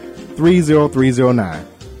 Georgia, 30309.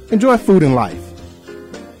 Enjoy food and life.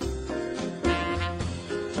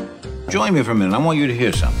 Join me for a minute. I want you to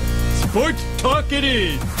hear something. Sports Talk it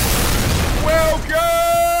is.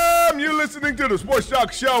 Welcome! You listening to the Sports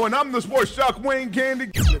Shock Show, and I'm the Sports Shock Wayne Candy.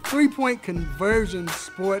 The 3-Point Conversion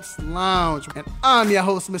Sports Lounge. And I'm your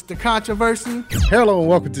host, Mr. Controversy. Hello and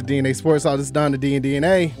welcome to DNA Sports Talk. This is Don the D and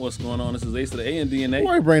DNA. What's going on? This is Ace of the A and DNA.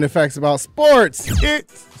 Where we bring the facts about sports.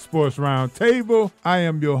 It's Sports Roundtable. I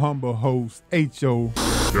am your humble host, H.O.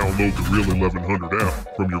 Download the Real 1100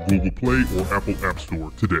 app from your Google Play or Apple App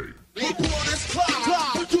Store today.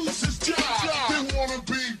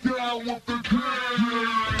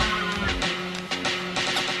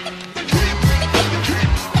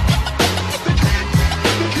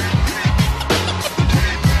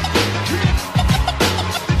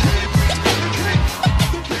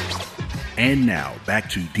 And now, back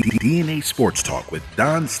to DNA Sports Talk with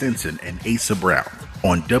Don Stinson and Asa Brown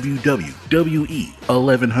on WWE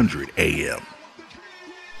 1100 AM.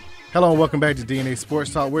 Hello and welcome back to DNA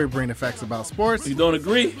Sports Talk. Where we bring the facts about sports. If you don't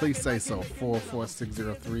agree, please say so.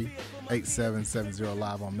 44603-8770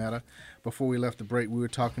 live on Meta. Before we left the break, we were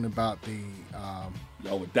talking about the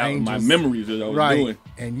y'all were doubting my memories that I was doing.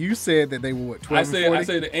 And you said that they were what, 12 and 40? I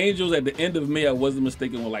said the Angels at the end of May, I wasn't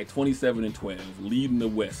mistaken, were like 27-12, leading the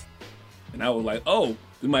West. And I was like, oh,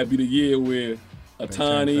 this might be the year where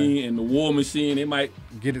Ohtani and the War Machine, they might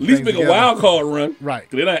at least make a wild card run. Right.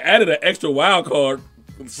 They done added an extra wild card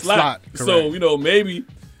slot. So, maybe.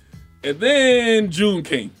 And then June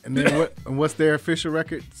came. And then what's their official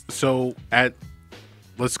record? So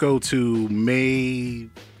let's go to May.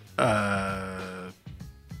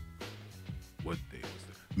 What day was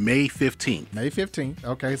it? May 15th. May 15th.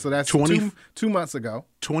 Okay, so that's 2 months ago.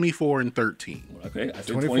 24-13. Okay, I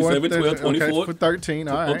said 27-12, 24. Okay, for 13.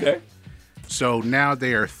 All right. Okay. So now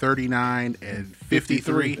they are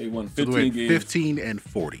 39-53. They won 15 games.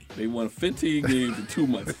 15-40. They won 15 games in 2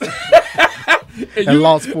 months. and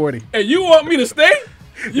lost 40. And you want me to stay?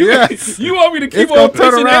 Yes. You want me to keep it's on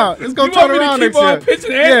turn pitching? Around. It's going to turn around next year. You want me to keep on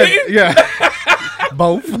pitching and hitting? Yeah.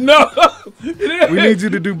 Both. No. We need you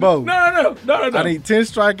to do both. No. I need 10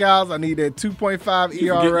 strikeouts. I need that 2.5 ERA.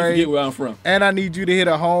 You forget where I'm from. And I need you to hit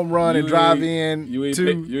a home run and drive in. You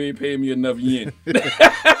ain't paying me enough yen.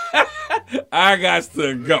 I got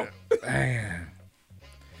to go. Man.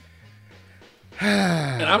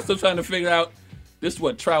 And I'm still trying to figure out, this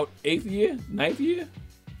what, Trout 8th year? 9th year?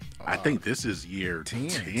 I think this is year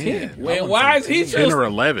 10. Well, why is he 10 or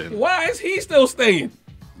 11? Why is he still staying?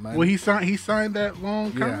 Well, he signed that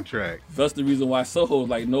long contract. That's the reason why Soho was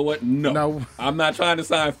like, know what? No. I'm not trying to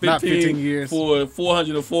sign 15 years for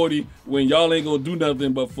 440 when y'all ain't going to do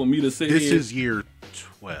nothing but for me to sit here. This is year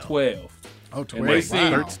 12. 12. Oh,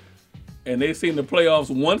 12. And they've seen the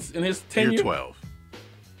playoffs once in his tenure? Year 12.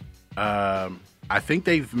 I think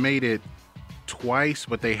they've made it twice,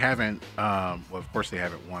 but they haven't, of course they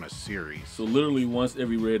haven't won a series. So literally once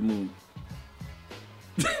every red moon.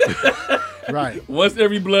 Right. Once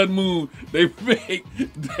every blood moon, they make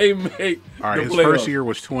All right, his playoffs. first year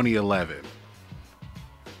was 2011.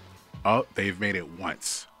 Oh, they've made it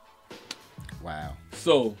once. Wow.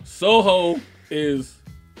 So Soho is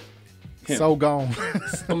him. So gone.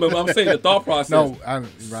 I'm saying the thought process. No,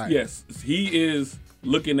 right. Yes, he is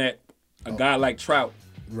looking at a guy like Trout.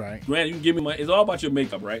 Right. Granted, you can give me money. It's all about your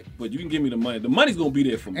makeup, right? But you can give me the money. The money's gonna be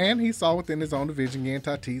there for me. And he saw within his own division getting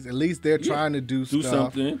Tatis. At least they're trying to do stuff.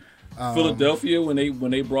 Something. Philadelphia, when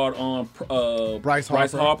they brought on Bryce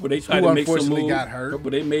Harper, they tried to make some moves. Got hurt,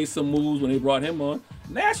 but they made some moves when they brought him on.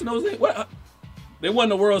 Nationals, they won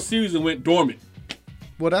the World Series and went dormant.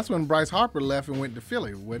 Well, that's when Bryce Harper left and went to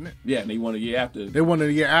Philly, wasn't it? Yeah, and they won a year after. They won a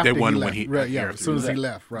year after. They won he when left. he right, yeah, as soon as he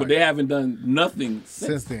left. Right. But they haven't done nothing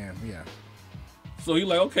since then. Yeah. So he's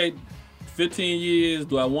like, okay, 15 years.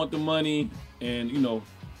 Do I want the money? And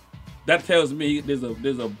that tells me there's a.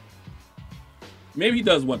 Maybe he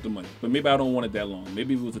does want the money, but maybe I don't want it that long.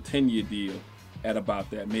 Maybe if it was a 10-year deal at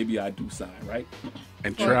about that, maybe I do sign, right?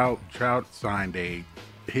 And Trout signed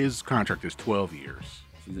his contract is 12 years.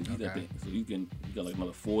 So he got like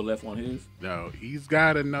another 4 left on his? No, he's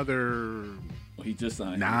got another. Well, he just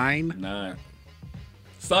signed 9.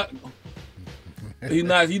 He's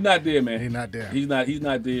not there, man. He's not there. He's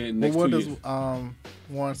not there. Next what 2 does years.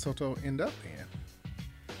 Warren Soto end up in?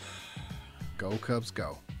 Go Cubs,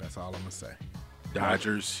 go. That's all I'm gonna say.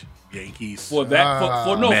 Dodgers, Yankees, for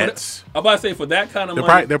that, Mets. I'm about to say for that kind of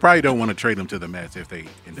money, they probably don't want to trade him to the Mets if they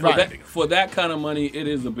end up trading him. For that kind of money, it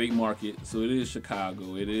is a big market. So it is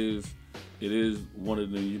Chicago. It is one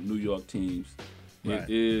of the New York teams. Right. It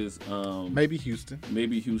is maybe Houston,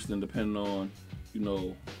 depending on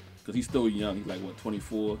because he's still young. He's like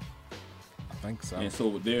 24. I think so. And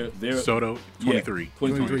so they're Soto 23.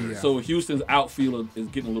 23. Yeah. So Houston's outfield is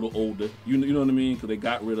getting a little older. You know what I mean? Because they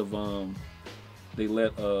got rid of they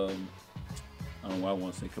let I don't know why I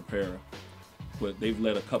want to say Cabrera. but they've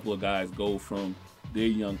let a couple of guys go from their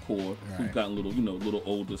young core who've gotten a little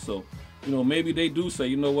older. So, maybe they do say,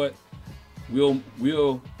 you know what, we'll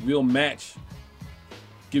match,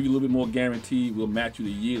 give you a little bit more guaranteed. We'll match you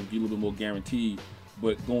the year, give you a little bit more guaranteed.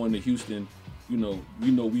 But going to Houston, we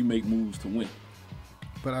know we make moves to win.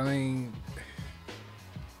 But I mean,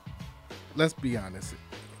 let's be honest.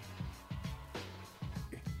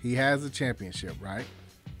 He has a championship, right,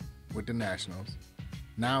 with the Nationals.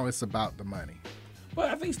 Now it's about the money. But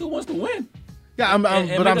I think he still wants to win. Yeah, I'm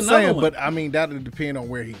saying, but I mean that'll depend on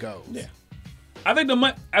where he goes. Yeah, I think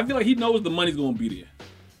I feel like he knows the money's going to be there.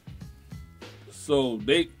 So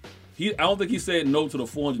I don't think he said no to the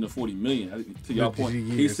 $440 million. To your point,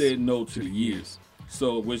 he said no to the years.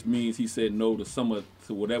 So, which means he said no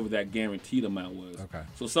to whatever that guaranteed amount was. Okay.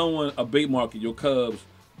 So a bait market, your Cubs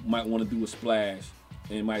might want to do a splash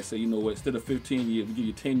and might say, you know what, instead of 15 years, we give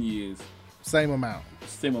you 10 years. Same amount.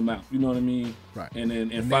 You know what I mean? Right. And then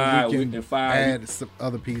in five, we can add some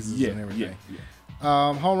other pieces and everything.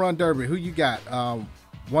 Yeah. Home run derby. Who you got?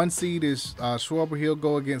 One seed is Schwarber. He'll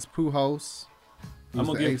go against Pujols. I'm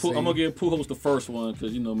gonna give Pujols the first one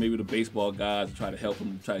because maybe the baseball guys try to help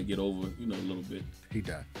him try to get over a little bit. He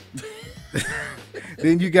done.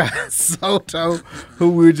 Then you got Soto,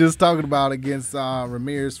 who we were just talking about, against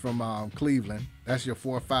Ramirez from Cleveland. That's your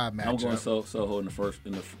 4-5 matchup. I'm going Soto in the first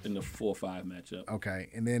in the 4-5 matchup. Okay,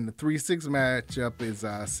 and then the 3-6 matchup is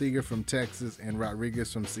Seager from Texas and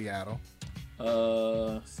Rodriguez from Seattle.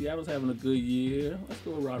 Seattle's having a good year. Let's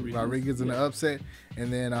go with Rodriguez. Rodriguez in the upset.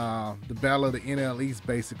 And then the battle of the NL East,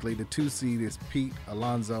 basically, the 2 seed is Pete,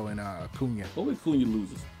 Alonso, and Acuna. What if Acuna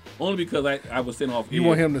loses? Only because I was sitting off. You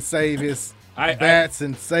want him to save his bats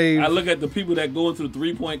and save. I look at the people that go into the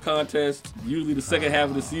 3-point contest. Usually the second half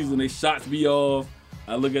of the season, they shots be off.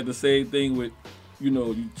 I look at the same thing with,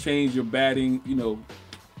 you change your batting. Hit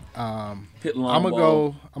long I'm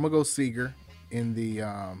ball. gonna go Seager in the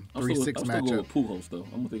 3-6 matchup. I'm still going with Pujols though.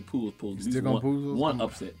 I'm gonna think Pujols pulls still going Pujols? One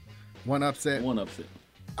upset. One upset. One upset.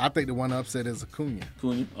 I think the one upset is Acuna.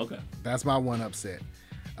 Okay. That's my one upset.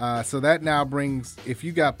 So that now brings, if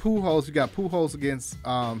you got Pujols against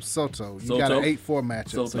Soto. You got an 8-4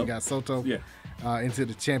 matchup. So you got Soto into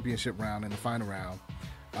the championship round and the final round.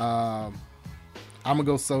 I'm going to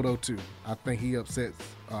go Soto too. I think he upsets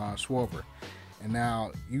Schwarber. And now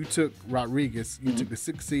you took Rodriguez. You took the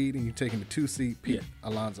 6 seed and you're taking the 2 seed, Pete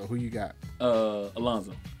Alonso. Who you got?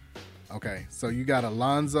 Alonso. Okay, so you got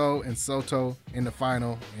Alonso and Soto in the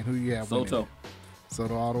final. And who you have Soto. winning?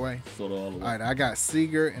 Soto all the way? Soto all the way. All right, I got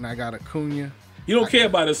Seager and I got Acuna. You don't care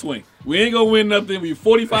about the swing. We ain't going to win nothing. We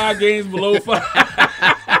 45 games below 5.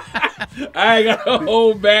 I ain't got to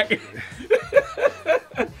hold back.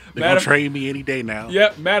 They're going to trade me any day now.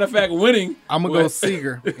 Yep. Matter of fact, winning. I'm going to go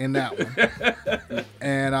Seager in that one.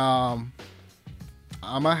 And I'm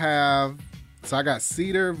going to have, so I got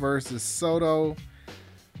Cedar versus Soto.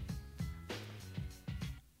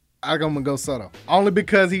 I'm going to go Soto. Only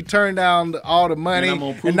because he turned down all the money, and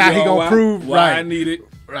now he's going to prove why I need it.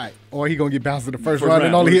 Right. Or he going to get bounced in the first round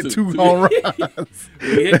and only hit 2 home runs.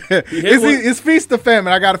 It's feast or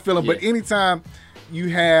famine, I got a feeling. Yeah. But anytime you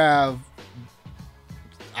have,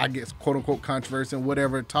 I guess, quote-unquote controversy and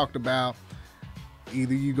whatever talked about,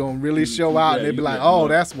 either you going to really show out and they be like, oh,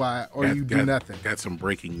 that's why, or you do nothing. Got some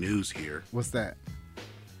breaking news here. What's that?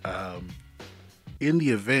 In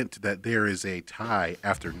the event that there is a tie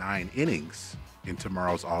after 9 innings in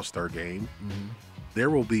tomorrow's All-Star game,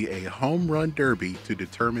 there will be a home run derby to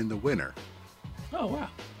determine the winner. Oh, wow.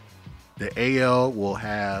 The AL will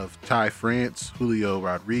have Ty France, Julio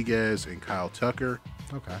Rodriguez, and Kyle Tucker.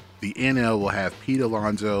 Okay. The NL will have Pete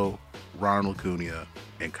Alonso, Ronald Acuna,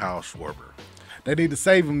 and Kyle Schwarber. They need to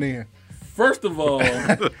save him then. First of all,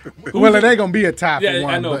 well, it ain't gonna be a tie for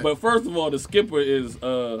one. I know, but first of all, the skipper is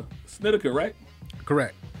Snedeker, right?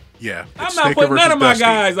 Correct. Yeah. I'm not putting none of my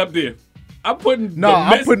guys up there. I'm putting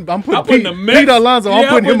I'm putting the Mets. Pete Alonso. I'm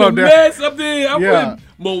putting him up there. Mets up there. I'm putting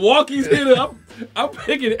Milwaukee's hitter. I'm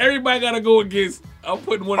picking everybody got to go against. I'm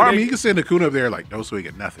putting one. I mean, you can send Acuna up there like no swing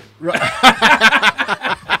at nothing. Right.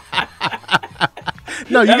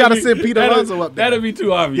 No, you got to send Pete Alonso up there. That'd be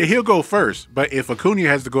too obvious. Yeah, he'll go first. But if Acuna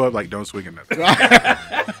has to go up, like don't swing at nothing.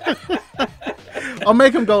 I'll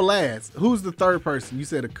make him go last. Who's the third person? You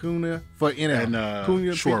said Acuna for NL. And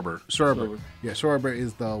Schwarber. Schwarber. Yeah, Schwarber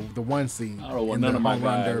is the 1 seed. I don't want none of my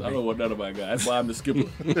guys. Derby. I don't want none of my guys. That's why I'm the skipper.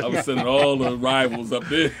 I'm sending all the rivals up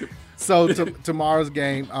there. So tomorrow's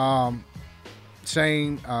game,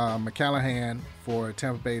 Shane McClanahan for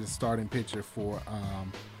Tampa Bay, the starting pitcher for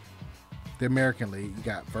the American League. You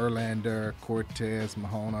got Verlander, Cortez,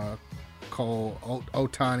 Mahona, Cole,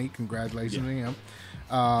 Ohtani. Congratulations to him.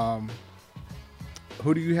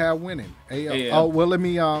 Who do you have winning? AL. AL. Oh, well, let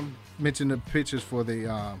me mention the pitchers for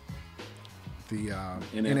the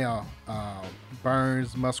NL.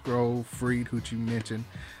 Burns, Musgrove, Fried, who you mentioned.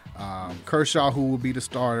 Kershaw, who will be the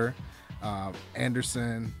starter.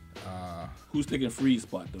 Anderson. Who's taking Fried's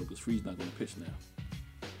spot, though? Because Fried's not going to pitch now.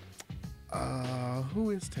 Who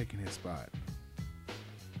is taking his spot?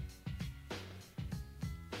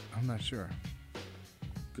 I'm not sure.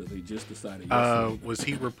 Because they just decided yesterday. Was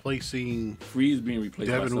he replacing Fried's being replaced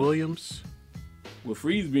by Devin someone. Williams? Well,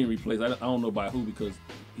 Fried's being replaced. I don't know by who, because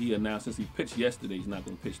he announced since he pitched yesterday, he's not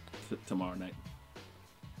going to pitch tomorrow night.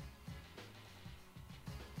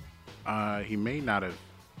 He may not have.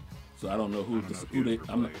 So I don't know who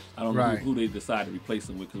they decided to replace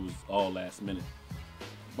him with, because it was all last minute.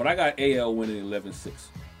 But I got AL winning 11-6.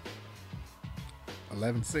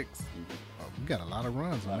 11-6. Oh, we got a lot of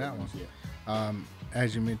runs on that one. Yeah.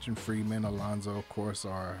 As you mentioned, Freeman, Alonso, of course,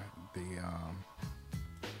 are the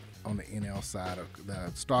on the NL side. The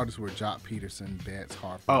starters were Jock Peterson, Betts,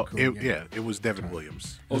 Harper. Oh, Cunha. it was Devin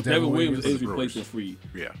Williams. Oh, Devin Williams is replacing Fried.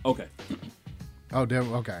 Yeah. Okay. Oh,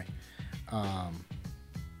 Devin. Okay.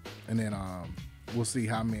 And then we'll see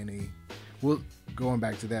how many. Going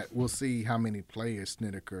back to that, we'll see how many players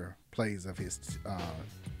Snedeker plays of his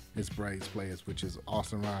Braves players, which is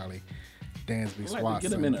Austin Riley, Dansby Swanson,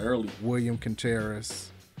 get him in early. William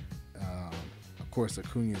Contreras, of course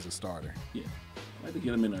Acuna is a starter. Yeah, I like to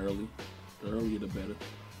get him in early. The earlier the better.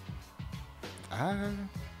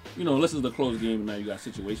 Unless it's a close game and now you got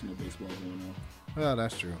situational baseball going on. Well,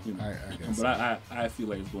 that's true. I guess. But I feel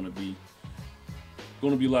like it's going to be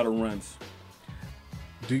a lot of runs.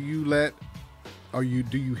 Do you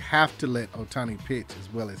have to let Ohtani pitch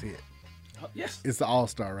as well as hit? Yes. It's the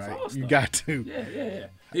All-Star, right? All-Star. You got to. Yeah.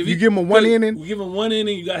 If you give him one inning. You give him one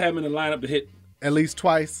inning, you got to have him in the lineup to hit. At least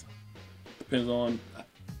twice. Depends on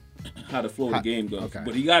how the flow of the game goes. Okay.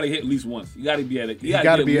 But he got to hit at least once. You got to be at it. He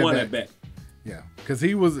got to be one at at bat. Yeah, because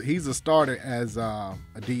he's a starter as a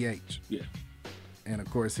DH. Yeah. And of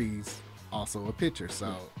course he's also a pitcher.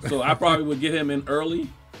 So I probably would get him in early,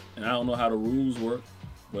 and I don't know how the rules work,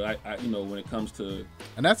 but I when it comes to.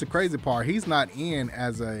 And that's the crazy part. He's not in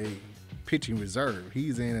as a pitching reserve.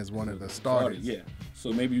 He's in as one of the starters. Yeah.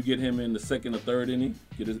 So maybe you get him in the second or third inning,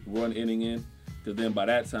 get his one inning in, because then by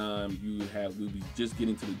that time we'll be just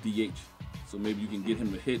getting to the DH. So maybe you can get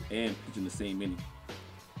him to hit and pitch in the same inning.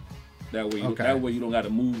 That way you don't got to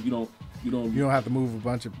move. You don't have to move a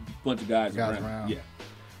bunch of guys around. Yeah.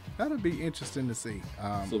 That'll be interesting to see.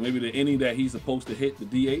 So maybe the inning that he's supposed to hit, the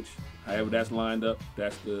DH, however that's lined up,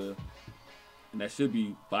 and that should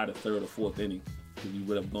be by the third or fourth inning, because you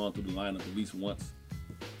would have gone through the lineup at least once.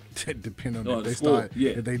 Depending on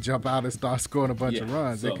if they jump out and start scoring a bunch of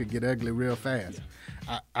runs, it could get ugly real fast.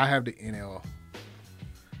 Yeah. I have the NL.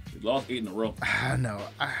 They lost 8 in a row. I know.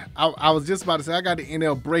 I was just about to say I got the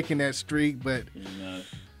NL breaking that streak, but.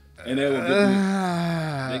 And they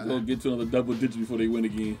go get to another double digit before they win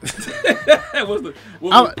again.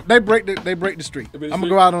 They break the streak. I'm gonna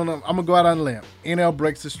go out on a limb. NL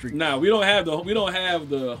breaks the streak. Nah, we don't have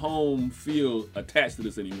the home field attached to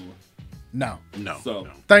this anymore. No. So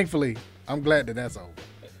thankfully, I'm glad that that's over.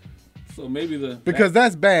 So maybe because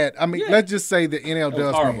that's bad. I mean, let's just say the NL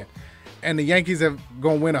does win, and the Yankees have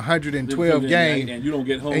gonna win 112 games, and you don't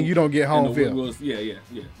get home, field. Yeah.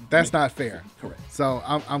 That's not fair. Correct. So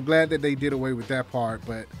I'm glad that they did away with that part,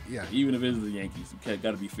 but yeah. Even if it's the Yankees, you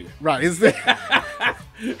got to be fair. Right. It's the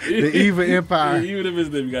evil empire. Even if it's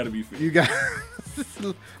them, you got to be fair. You got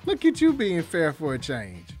look at you being fair for a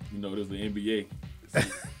change. There's the NBA.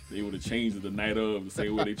 They would have changed it the night of, the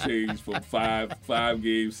same way they changed from five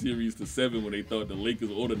game series to 7 when they thought the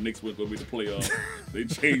Lakers or the Knicks were going to be the playoffs. They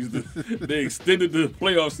changed they extended the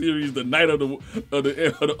playoff series the night of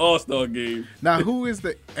the All-Star game. Now, who is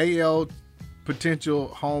the AL potential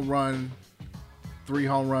home run, 3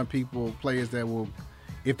 home run players that will,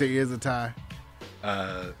 if there is a tie?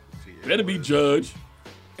 Better be Judge.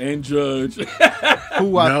 And Judge.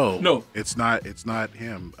 No, it's not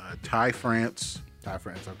him. Ty France.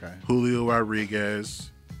 Okay. Julio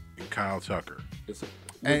Rodriguez and Kyle Tucker. It's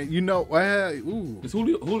Julio's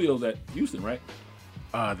at Houston, right?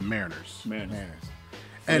 The Mariners.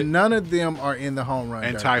 And none of them are in the home run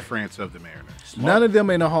derby. And Ty France of the Mariners. None of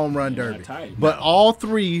them in the home run derby. But all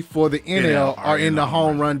 3 for the NL are in the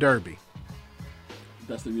home run derby.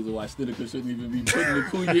 That's the reason why Snedeker shouldn't even be putting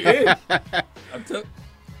Acuna in.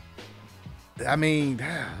 I mean,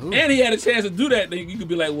 and he had a chance to do that. You could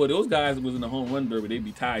be like, well, those guys was in the home run derby, they'd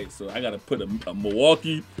be tired. So I got to put a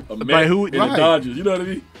Milwaukee, a Met, and the Dodgers. You know what I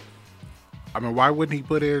mean? I mean, why wouldn't he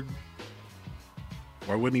put in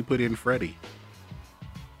Freddie?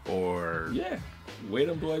 Or Weigh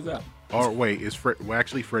them boys out. Or wait,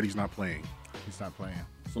 actually Freddie's not playing. He's not playing.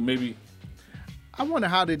 So maybe. I wonder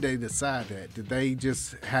how did they decide that? Did they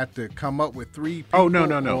just have to come up with 3 people? Oh,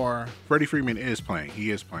 no. Or... Freddie Freeman is playing.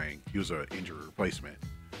 He is playing. He was an injury replacement.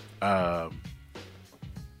 I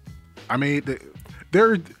mean, these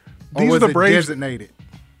are the Braves. Designated?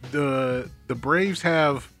 The Braves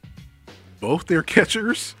have both their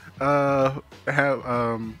catchers have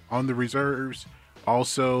on the reserves.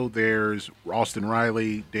 Also, there's Austin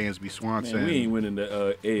Riley, Dansby Swanson. Man, we ain't winning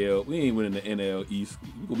the AL. We ain't winning the NL East.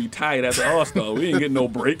 We gonna be tired after All-Star. We ain't getting no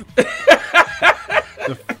break.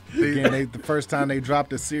 Again, the first time they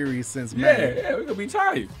dropped a series since May. Yeah, we gonna be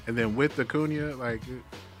tired. And then with Acuna, like,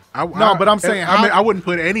 but I'm saying, I wouldn't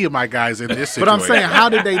put any of my guys in this situation. But I'm saying, how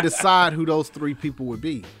did they decide who those 3 people would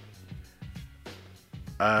be?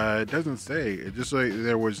 It doesn't say. It just like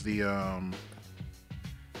there was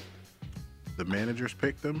the managers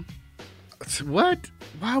picked them. What?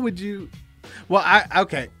 Why would you? Well, I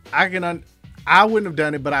wouldn't have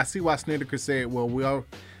done it, but I see why Snedeker said, well,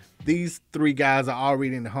 these 3 guys are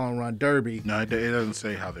already in the home run derby. No, it doesn't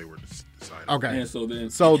say how they were decided. Okay. And so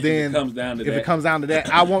then it comes down to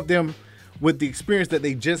that, I want them with the experience that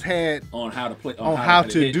they just had on how to play, on how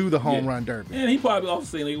to do the home run derby. And he probably also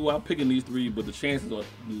saying, like, well, I'm picking these 3, but the chances are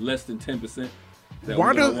less than 10%.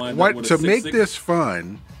 Why to make this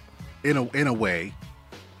fun? In a way,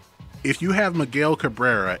 if you have Miguel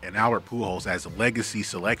Cabrera and Albert Pujols as legacy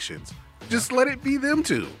selections, just let it be them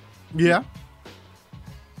 2. Yeah,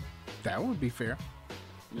 that would be fair.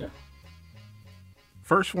 Yeah.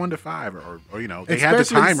 First 1 to 5, or they have the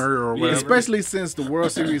timer or whatever. Especially since the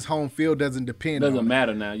World Series home field doesn't depend. Doesn't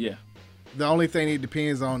matter now. Yeah. The only thing it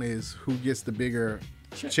depends on is who gets the bigger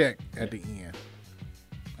check at the end.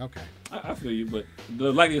 Okay. I feel you, but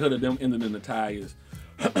the likelihood of them ending in the tie is.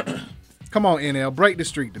 Come on, NL, break the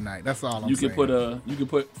streak tonight. That's all I'm saying. You can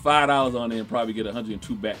put $5 on there and probably get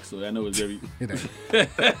 102 back. So I know it's very. It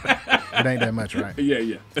ain't that much, right?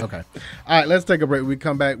 Yeah. Okay. All right, let's take a break. When we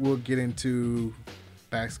come back, we'll get into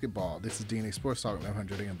basketball. This is DNA Sports Talk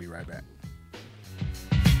 1100. They're gonna be right back.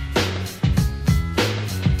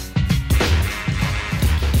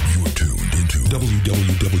 You are tuned into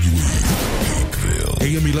WWE Peakville,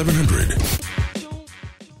 AM 1100.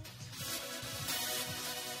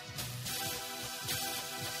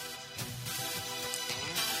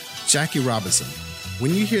 Jackie Robinson.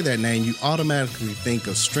 When you hear that name, you automatically think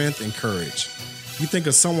of strength and courage. You think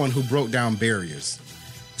of someone who broke down barriers.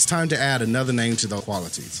 It's time to add another name to those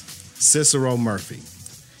qualities. Cicero Murphy.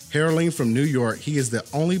 Hailing from New York, he is the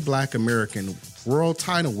only Black American world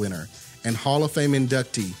title winner and Hall of Fame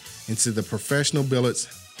inductee into the Professional Billiards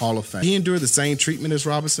Hall of Fame. He endured the same treatment as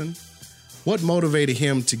Robinson. What motivated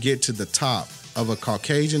him to get to the top of a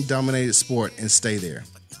Caucasian-dominated sport and stay there?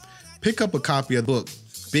 Pick up a copy of the book,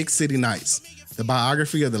 Big City Nights, the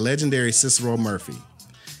biography of the legendary Cicero Murphy.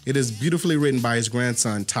 It is beautifully written by his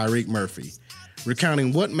grandson, Tyreek Murphy,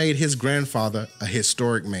 recounting what made his grandfather a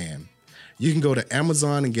historic man. You can go to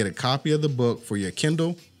Amazon and get a copy of the book for your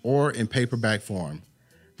Kindle or in paperback form.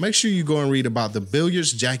 Make sure you go and read about the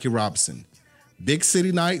billiards Jackie Robinson. Big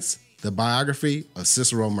City Nights, the biography of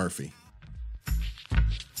Cicero Murphy.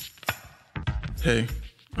 Hey,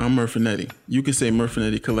 I'm Murfinetti. You could say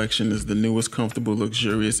Murfinetti Collection is the newest, comfortable,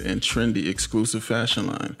 luxurious, and trendy exclusive fashion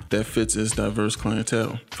line that fits its diverse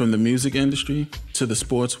clientele. From the music industry, to the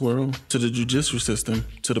sports world, to the judicial system,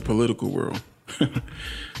 to the political world,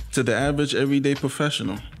 to the average everyday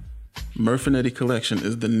professional. Murfinetti Collection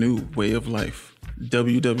is the new way of life.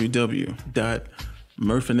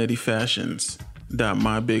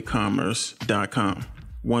 www.murfinettifashions.mybigcommerce.com.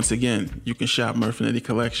 Once again, you can shop Murfinetti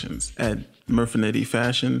Collections at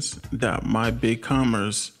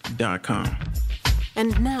murfinettifashions.mybigcommerce.com.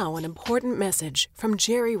 And now an important message from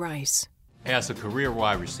Jerry Rice. As a career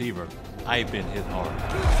wide receiver, I've been hit hard.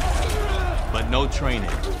 But no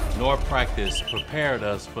training nor practice prepared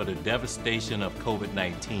us for the devastation of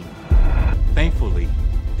COVID-19. Thankfully,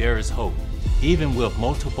 there is hope. Even with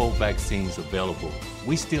multiple vaccines available,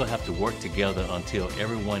 we still have to work together until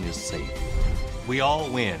everyone is safe. We all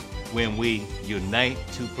win when we unite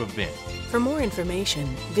to prevent. For more information,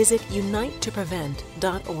 visit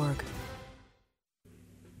unitetoprevent.org.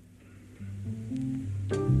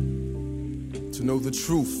 To know the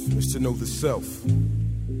truth is to know the self.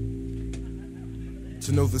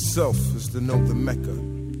 To know the self is to know the Mecca.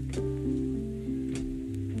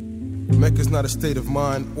 Mecca is not a state of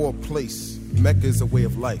mind or place. Mecca is a way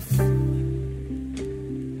of life.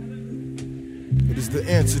 It is the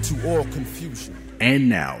answer to all confusion. And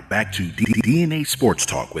now, back to DNA Sports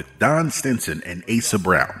Talk with Don Stinson and Asa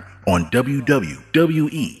Brown on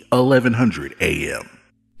WWE 1100 AM.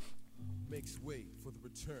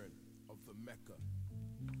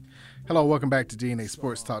 Hello, welcome back to DNA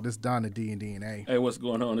Sports Talk. This is Don, the D and DNA. Hey, what's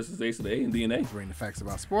going on? This is Ace of the A and DNA. Bring the facts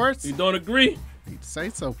about sports. You don't agree? Need to say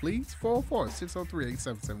so, please.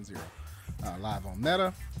 404-603-8770. Live on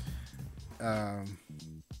Meta.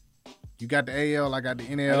 You got the AL, I got the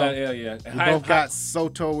NL. I got the AL, yeah. We both got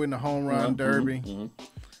Soto in the home run derby.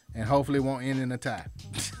 And hopefully it won't end in a tie.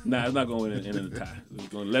 Nah, it's not going to end in a tie. It's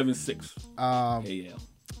going 11-6 AL.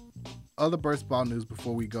 Other baseball news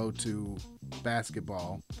before we go to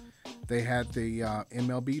basketball. They had the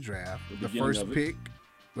MLB draft. The first pick,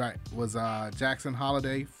 was Jackson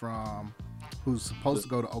Holliday who's supposed to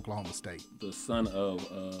go to Oklahoma State. The son of,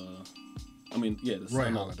 Roy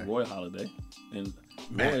Halladay. And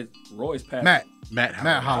Roy's passed. Matt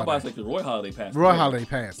Holliday. I'm about to say Roy Halladay passed. Roy Halladay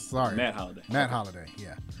passed. Sorry. Matt Holliday. Matt Holliday,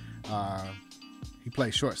 yeah. He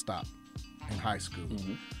played shortstop in high school.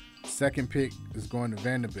 Second pick is going to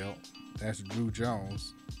Vanderbilt. That's Drew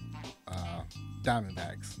Jones.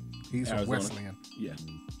 Diamondbacks. He's Arizona. From Wesleyan. Yeah.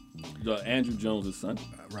 Andrew Jones' son.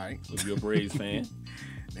 Right. So if you're a Braves fan.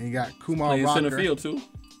 And you got Kumar Plays Rocker. center field, too.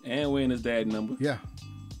 And wearing his dad's number. Yeah.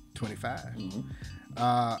 25.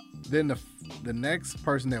 Then the next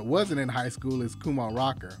person that wasn't in high school is Kumar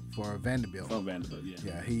Rocker for Vanderbilt. From Vanderbilt, yeah.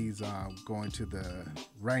 Yeah, he's going to the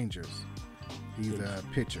Rangers. He's a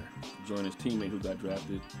pitcher. Join his teammate who got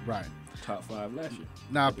drafted top 5 last year.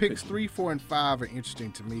 Now, picks 3, 4, and 5 are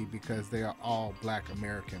interesting to me because they are all Black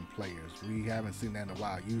American players. We haven't seen that in a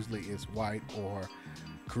while. Usually it's white or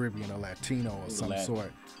Caribbean or Latino or some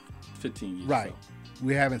sort. 15 years. Right. So.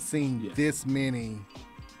 We haven't seen this many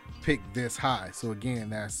pick this high. So, again,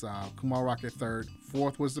 that's Kumar Rocker third.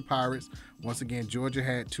 Fourth was the Pirates. Once again, Georgia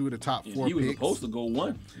had 2 of the top 4 picks. He was supposed to go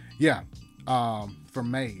 1. Yeah.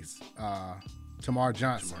 From Mays. Tamar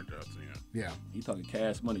Johnson. Yeah. He talking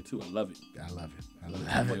cash money, too. I love it. I love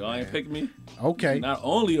it. Y'all ain't pick me? Okay. Not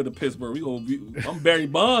only are the Pittsburgh, I'm Barry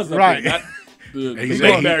Bonds. Right. Not the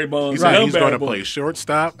Barry Bonds. He said he's going to play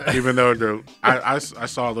shortstop, even though I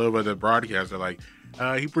saw a little bit of the broadcast. They're like,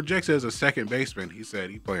 he projects as a second baseman. He said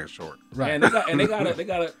he's playing short. Right. And they got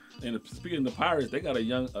a. And speaking of the Pirates, they got a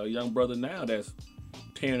young brother now that's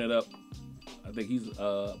tearing it up. I think he's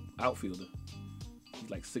outfielder. He's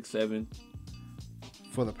like 6'7".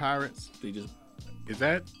 For the Pirates, they just is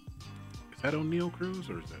that O'Neal Cruz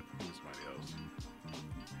or is that somebody else?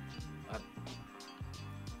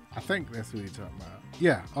 I think that's who you're talking about.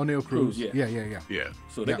 Yeah, O'Neal Cruz. Yeah.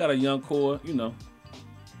 So they got a young core, Yeah,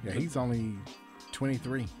 he's only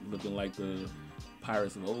 23. Looking like the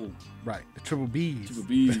Pirates of old. Right, the Triple Bs. Triple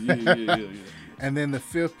Bs, yeah. And then the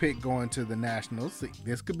 5th pick going to the Nationals.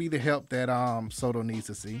 This could be the help that Soto needs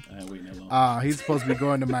to see. I ain't waiting that long. He's supposed to be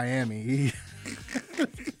going to Miami.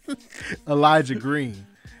 Elijah Green.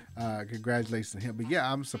 Congratulations to him. But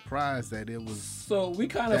yeah, I'm surprised that it was. So we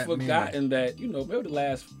kind of forgotten that, maybe the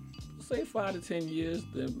last, say 5 to 10 years,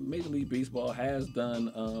 the Major League Baseball has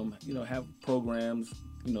done, have programs,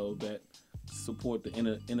 that support the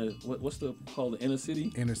inner what's the called the inner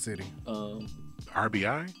city? Inner city.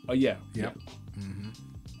 RBI? Oh yeah. Yep. Yeah.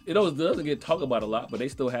 It always doesn't get talked about a lot, but they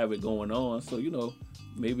still have it going on. So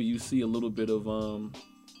maybe you see a little bit of a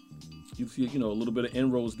little bit of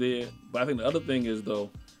inroads there. But I think the other thing is though,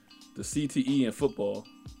 the CTE in football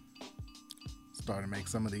starting to make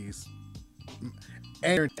some of these.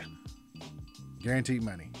 And guaranteed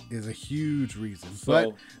money is a huge reason. So,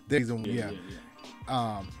 but there's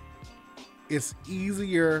it's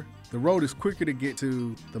easier. The road is quicker to get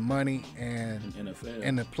to the money and NFL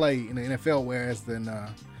and the play in the NFL, whereas than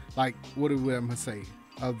what do I'm gonna say?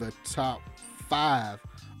 Of the top 5,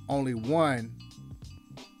 only 1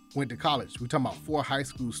 went to college. We're talking about 4 high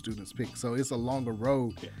school students picked, so it's a longer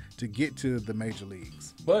road to get to the major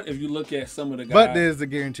leagues. But if you look at some of the guys, but there's the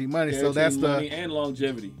guaranteed money, so that's money the and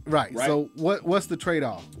longevity, right? So what's the trade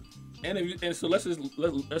off? And so let's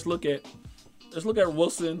look at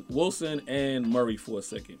Wilson and Murray for a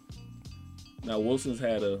second. Now Wilson's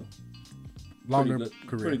had a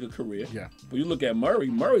pretty good career. Yeah. But you look at Murray.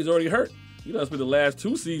 Murray's already hurt. He done spent the last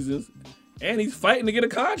 2 seasons, and he's fighting to get a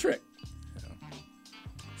contract. Yeah.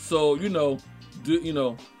 So in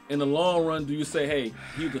the long run, do you say, hey,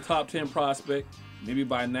 he's the top 10 prospect? Maybe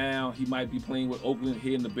by now he might be playing with Oakland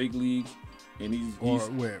here in the big leagues, and he's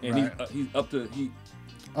up to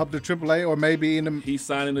AAA, or maybe he's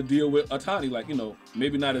signing a deal with Ohtani.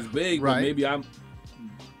 Maybe not as big, but maybe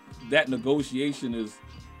that negotiation is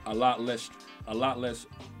a lot less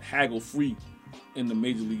haggle free in the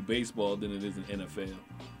Major League Baseball than it is in NFL.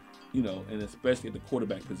 And especially at the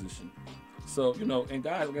quarterback position. So and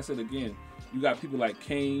guys, like I said again, you got people like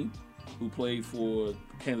Kane, who played for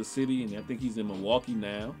Kansas City, and I think he's in Milwaukee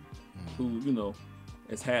now, who, you know,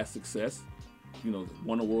 has had success, you know,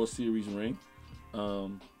 won a World Series ring.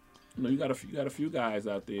 You know, you got a few guys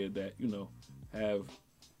out there that, you know, have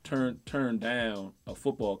turned down a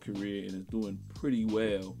football career and is doing pretty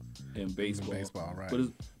well in baseball. Right.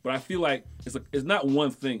 But I feel like it's not one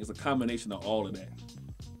thing, it's a combination of all of that.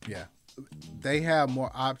 Yeah. They have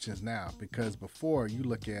more options now, because before, you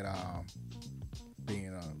look at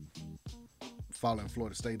being following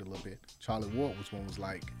Florida State a little bit, Charlie Ward was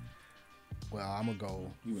like, well, I'm gonna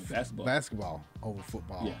go basketball over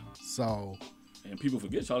football. Yeah. So, and people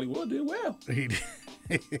forget Charlie Ward did well. He did.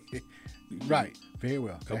 Right, very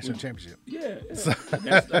well. National championship. Yeah. So.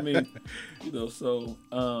 I mean, you know, so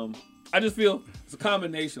I just feel it's a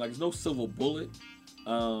combination. Like, there's no silver bullet.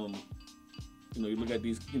 You know, you look at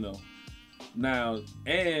these, you know, now,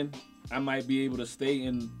 and I might be able to stay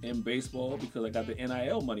in baseball because I got the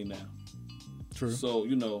NIL money now. True. So,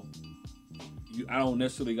 you know, I don't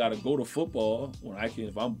necessarily got to go to football when I can.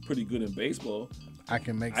 If I'm pretty good in baseball, I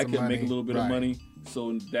can make make a little bit of money.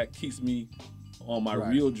 So that keeps me on my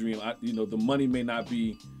real dream. You know, the money may not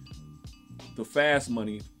be the fast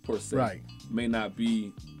money per se. Right. May not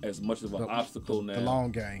be as much of an obstacle now. The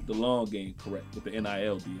long game. The long game, correct, with the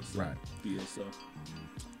NIL deal. So, so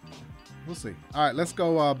we'll see. All right, let's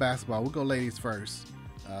go basketball. We'll go ladies first.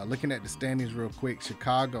 Looking at the standings real quick,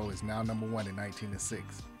 Chicago is now number 1 at 19-6.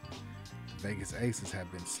 Vegas Aces have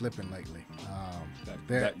been slipping lately.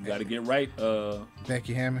 Got to get right.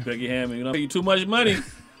 Becky Hammond. You know, pay you too much money.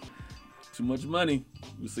 Too much money.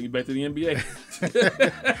 We'll send you back to the NBA.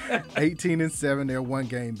 18-7, they're 1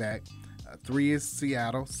 game back. 3 is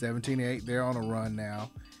Seattle, 17-8. They're on a run now.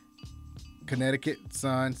 Connecticut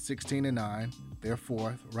Sun, 16-9. They're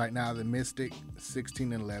 4th. Right now, the Mystic,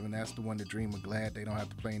 16-11. That's the one the Dream are glad they don't have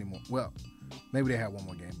to play anymore. Well, maybe they have one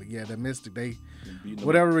more game. But yeah, the Mystic, they,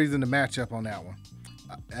 whatever reason, the matchup on that one.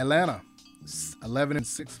 Atlanta, 11 in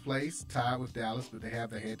 6th place, tied with Dallas, but they have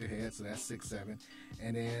the head-to-head, so that's 6-7.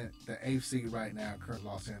 And then the 8th seed right now, current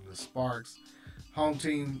Los Angeles Sparks. Home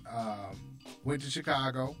team went to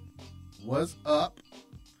Chicago, was up,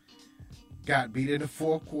 got beat in the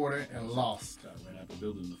 4th quarter, and lost. Ran out the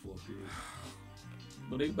building in the 4th period.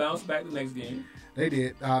 But they bounced back the next game. They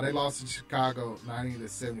did. They lost to Chicago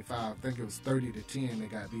 90-75. I think it was 30-10. They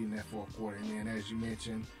got beat in that 4th quarter. And then, as you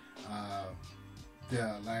mentioned,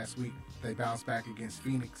 last week they bounced back against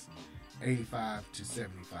Phoenix, 85-75.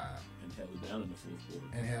 And held it down in the 4th quarter.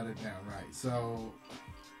 And held it down, right. So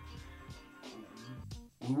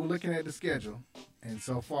we were looking at the schedule, and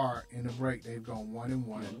so far in the break they've gone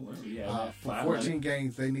 1-1. For 14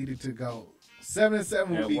 games, they needed to go 7-7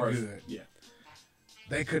 would be good. Yeah.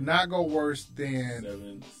 They could not go worse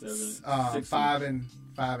than 5-9.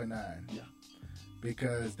 Yeah.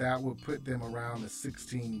 Because that would put them around the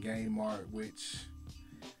 16-game mark, which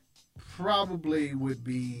probably would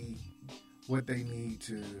be what they need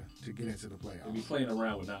to get into the playoffs. They'd be playing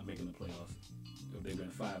around with not making the playoffs if they've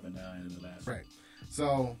been 5-9 in the last. Right.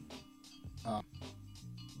 So,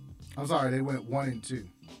 I'm sorry, they went 1-2.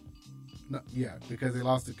 No, yeah, because they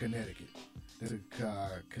lost to Connecticut. There's a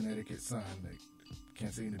Connecticut Sun. They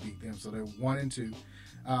can't seem to beat them, so they're 1-2.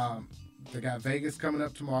 They got Vegas coming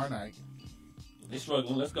up tomorrow night. They're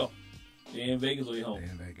struggling. Let's go. They're in Vegas or they're home? They're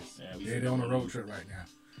in Vegas. Yeah, they're on a road trip right now.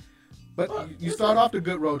 But you start off the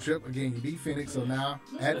good road trip. Again, you beat Phoenix, so now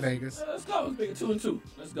at Vegas. Let's go. Let's make it 2-2.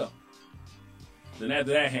 Let's go. Then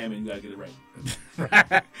after that, Hammond, you got to get it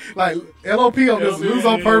right. Like, LOP on this, lose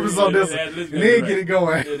on purpose on this, and then get it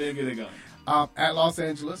going. Yeah, then get it going. At Los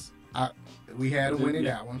Angeles, we had a win in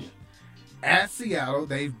that one. Yeah. At Seattle,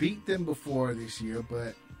 they've beat them before this year,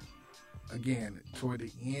 but again, toward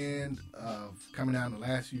the end of coming down the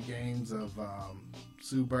last few games of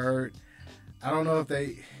Sue Bird, I don't know if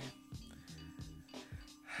they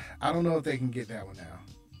can get that one now.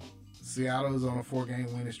 Seattle is on a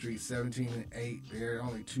 4-game winning streak, 17-8. They're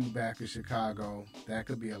only 2 back of Chicago. That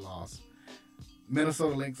could be a loss.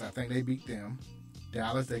 Minnesota Lynx, I think they beat them.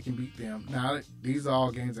 Dallas, they can beat them. Now, these are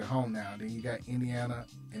all games at home now. Then you got Indiana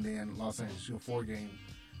and then Los Angeles. 4-game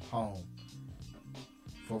home.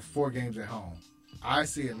 For 4 games at home. I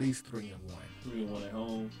see at least 3-1. 3-1 at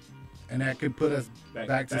home. And that could put us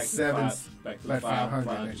back to 7, back to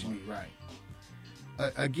 500 that you need, right.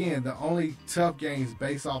 Again, the only tough games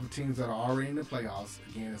based off of teams that are already in the playoffs,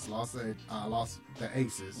 again, it's lost the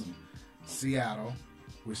Aces, Seattle,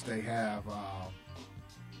 which they have,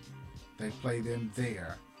 they play them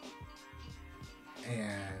there,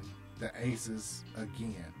 and the Aces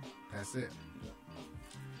again. That's it.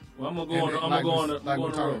 Well, I'm gonna go on. Like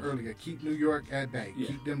we talked earlier, keep New York at bay. Yeah.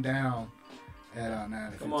 Keep them down at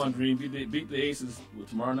 9. Come on, Dream. Beat the Aces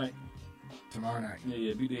tomorrow night. Tomorrow night.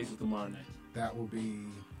 Yeah. Beat the Aces tomorrow night. That will be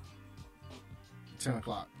 10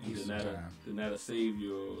 o'clock Eastern time. Then that'll save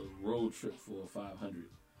your road trip for 500,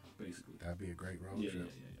 basically. That'd be a great road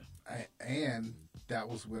trip. Yeah. And that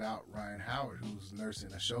was without Ryan Howard, who's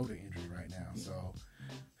nursing a shoulder injury right now. So,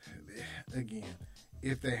 again,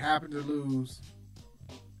 if they happen to lose,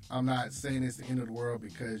 I'm not saying it's the end of the world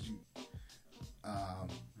because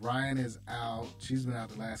Ryan is out. She's been out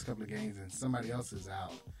the last couple of games, and somebody else is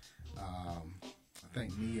out. I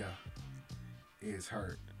think Nia is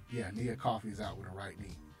hurt. Yeah, Nia Coffey is out with a right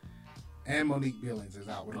knee, and Monique Billings is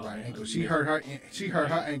out with a right ankle. She hurt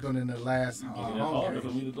her ankle in the last home game. For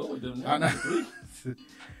me to go with them. I know.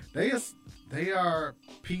 They are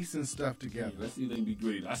piecing stuff together. Yeah, let's see if they can be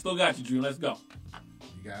gritty. I still got you, Dream. Let's go.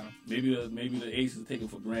 You got them. Maybe the Aces take it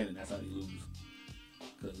for granted. That's how they lose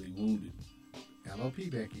because they wounded. LOP,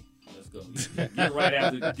 Becky. Let's go.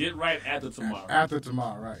 Get right after tomorrow. After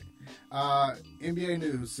tomorrow, right. NBA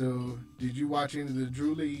news. So, did you watch any of the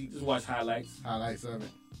Drew League? Just watch highlights. Highlights of it.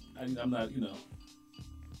 I'm not,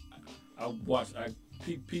 I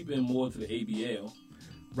peep in more to the ABL.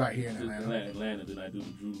 Right here in Atlanta. Than I do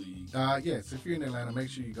the Drew League. Yes, if you're in Atlanta, make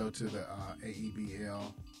sure you go to the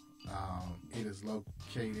AEBL. It is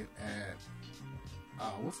located at,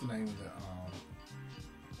 what's the name of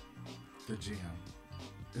the gym?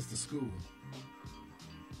 It's the school.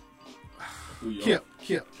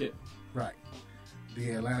 KIP. Right.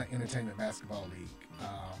 The Atlanta Entertainment Basketball League.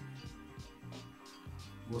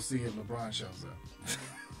 We'll see if LeBron shows up.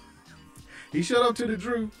 He showed up to the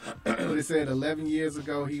Drew. They said 11 years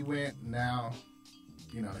ago he went. Now,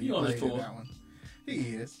 he played in that one. He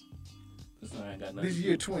is. This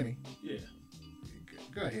year 20. Yeah.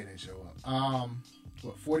 Go ahead and show up.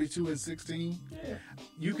 42 and 16? Yeah.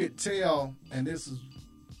 You could tell, and this is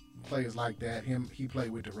players like that. He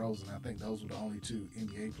played with DeRozan. I think those were the only two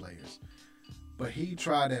NBA players. But he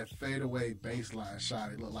tried that fadeaway baseline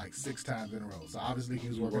shot. It looked like 6 times in a row. So obviously he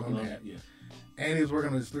was working on that. Yeah. And he was working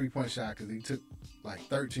on his 3-point shot because he took like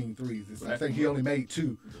 13 threes. I think he only made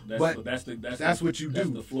 2. That's what you do. That's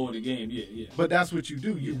the floor of the game. Yeah. But that's what you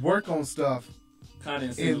do. You work on stuff kind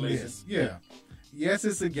of in this. Yeah. Yes,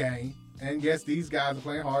 it's a game. And yes, these guys are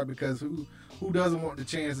playing hard because who doesn't want the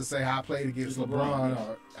chance to say, I played against LeBron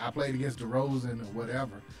or I played against DeRozan or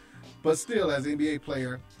whatever. But still, as an NBA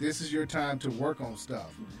player, this is your time to work on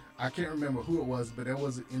stuff. I can't remember who it was, but there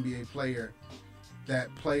was an NBA player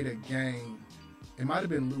that played a game. It might have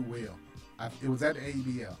been Lou Will. It was at the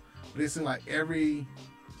AEBL. But it seemed like every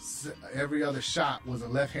other shot was a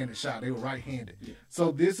left-handed shot. They were right-handed. Yeah.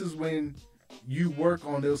 So this is when you work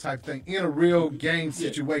on those type of things in a real game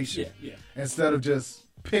situation instead of just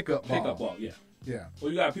pick-up ball. Pick-up ball, yeah. Yeah.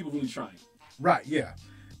 Well, you got people really trying. Right, yeah.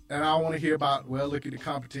 And I want to hear about, look at the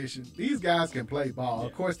competition. These guys can play ball. Yeah.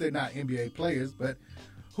 Of course, they're not NBA players, but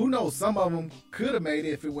who knows? Some of them could have made it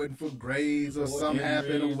if it wasn't for grades or something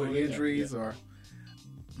happened with injuries or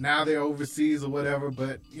now they're overseas or whatever.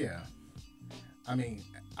 But, yeah. I mean,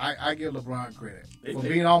 I give LeBron credit for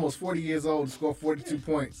being almost 40 years old to score 42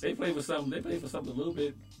 points. They play for something. They play for something a little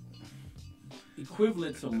bit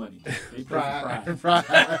equivalent to money. They play for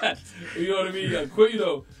pride. You know what I mean?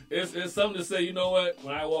 It's something to say, you know what?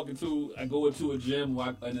 When I go into a gym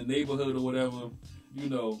in the neighborhood or whatever,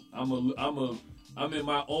 I'm in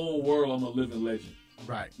my own world. I'm a living legend.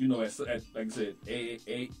 Right. Like I said,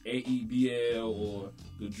 AEBL or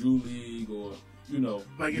the Drew League or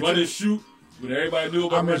run and shoot. When everybody knew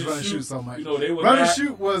about run and shoot so much. They were run and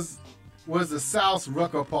shoot was the South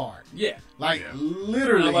Rucker Park. Yeah.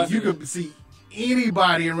 Literally, you could see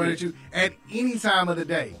anybody in run and shoot at any time of the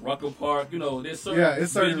day. Rucker Park, there's certain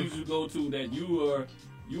venues you go to that you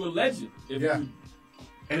a legend.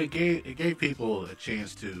 And it gave people a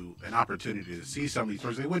chance an opportunity to see some of these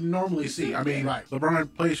person they wouldn't normally see. I mean,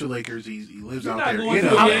 LeBron plays for Lakers. He lives out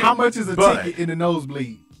there. How much is a ticket in the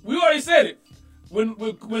nosebleed? We already said it. When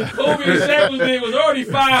Kobe and Shaq was there, it was already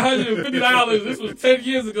 $550. This was 10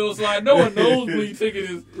 years ago, so I know a nosebleed ticket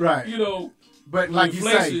is right. But like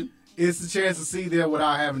inflation. You say, it's a chance to see there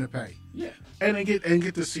without having to pay. Yeah, and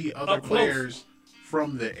get to see other players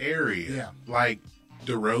from the area. Yeah, like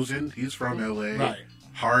DeRozan, he's from LA. Right.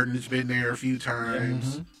 Harden's been there a few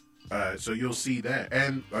times. Mm-hmm. So you'll see that.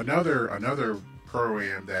 And another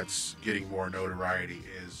pro-am that's getting more notoriety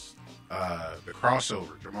is the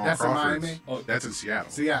crossover. Jamal That's Crawford. in Miami? That's in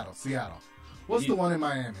Seattle. Seattle. What's the one in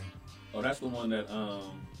Miami? Oh, that's the one that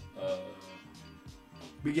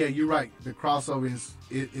But yeah, you're right. The crossover is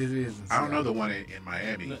in Seattle. I don't know the one in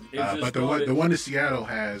Miami, but the one in Seattle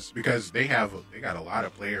has, because they got a lot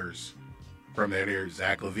of players from that area.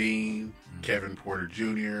 Zach LaVine, Kevin Porter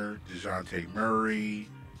Jr., DeJounte Murray,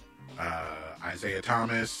 Isaiah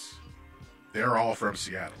Thomas. They're all from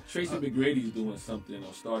Seattle. Tracy McGrady's doing something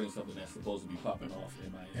or starting something that's supposed to be popping off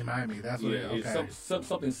in Miami. In Miami, that's what it's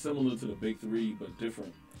something similar to the Big Three, but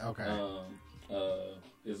different. Okay.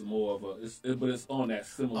 It's more of but it's on that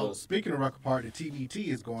similar. Oh, speaking of Rucker Park, the TBT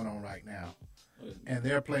is going on right now, and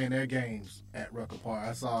they're playing their games at Rucker Park.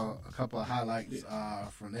 I saw a couple of highlights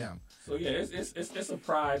from them. So yeah, it's a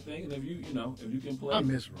pride thing, and if you can play, I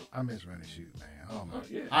miss run and shoot, man. Oh my.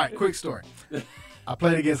 Yeah. All right, quick story. I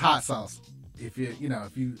played against Hot Sauce. I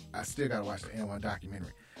still gotta watch the N1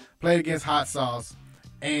 documentary. Played against Hot Sauce,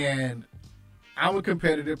 and I'm a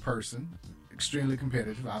competitive person, extremely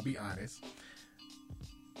competitive. I'll be honest.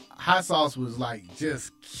 Hot Sauce was like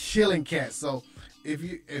just killing cats. So if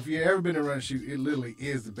you ever been to run and shoot, it literally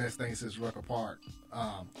is the best thing since Rucker Park.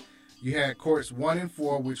 You had courts 1 and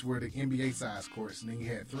 4, which were the NBA size courts, and then you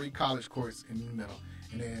had 3 college courts in the middle,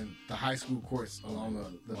 and then the high school courts along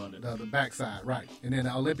the backside, right? And then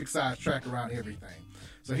the Olympic size track around everything.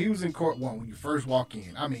 So he was in court 1 when you first walk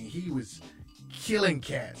in. I mean, he was killing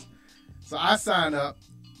cats. So I signed up.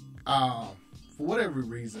 For whatever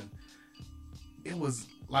reason, it was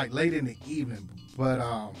like late in the evening, but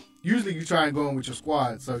usually you try and go in with your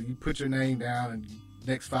squad, so you put your name down and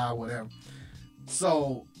next 5, whatever.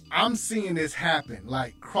 So I'm seeing this happen,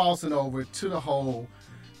 like crossing over to the hole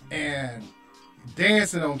and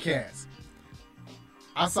dancing on cats.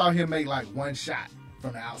 I saw him make like 1 shot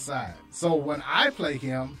from the outside. So when I play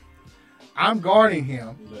him, I'm guarding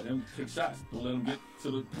him. Let him kick shots. Don't let him get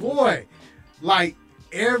to the boy. Like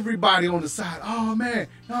everybody on the side. Oh man,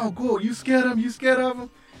 no, cool. You scared of him? You scared of him?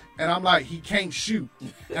 And I'm like, he can't shoot.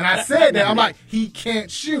 And I said that. I'm like, he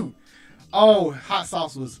can't shoot. Oh, Hot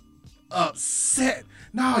Sauce was upset.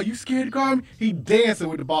 No, you scared to guard me? He dancing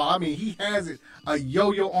with the ball. I mean, he has it a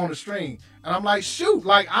yo-yo on the string. And I'm like, shoot.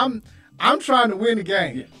 Like, I'm trying to win the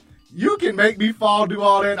game. Yeah. You can make me fall, do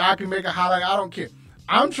all that. I can make a highlight. I don't care.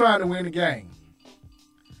 I'm trying to win the game.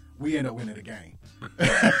 We end up winning the game.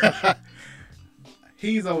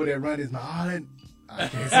 He's over there running his mouth. I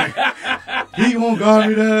can't say. He won't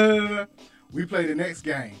guard me. We play the next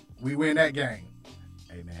game. We win that game.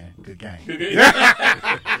 Hey, man, good game.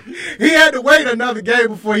 He had to wait another game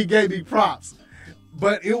before he gave me props.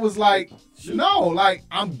 But it was like, no, like,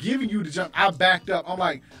 I'm giving you the jump. I backed up. I'm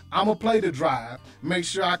like, I'm going to play the drive, make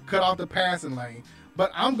sure I cut off the passing lane.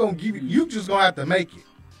 But I'm going to give you just going to have to make it.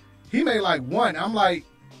 He made like 1. I'm like,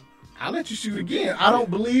 I'll let you shoot again. I don't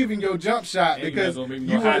believe in your jump shot because you want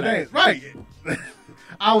to dance. Right.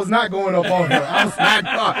 I was not going up on him. I was not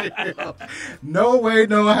guarding him. No way,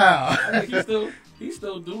 no how. I think he's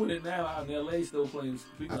still doing it now out in L.A., still playing.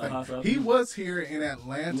 He was here in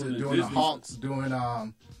Atlanta doing the Hawks, doing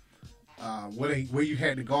where you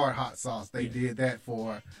had to guard Hot Sauce. They did that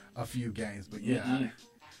for a few games. But yeah,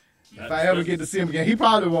 if I ever get to see him again, he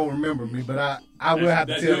probably won't remember me, but I will have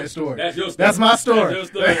to tell that story. That's your story. That's my story.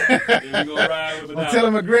 That's your story. I'm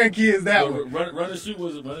telling my grandkids that so one. Run and shoot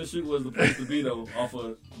was the place to be though, off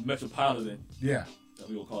of Metropolitan. Yeah.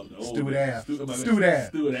 We gonna call it the Stewart Ave.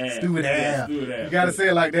 Stewart Ave. You gotta say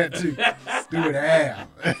it like that too. Stewart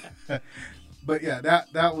Ave. But yeah,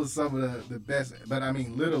 that was some of the best. But I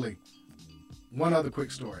mean, literally, one other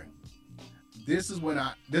quick story. This is when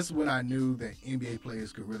I knew that NBA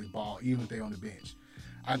players could really ball, even if they on the bench.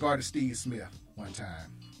 I guarded Steve Smith one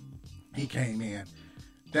time. He came in.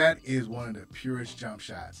 That is one of the purest jump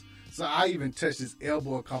shots. So I even touched his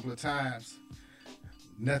elbow a couple of times.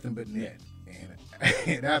 Nothing but net.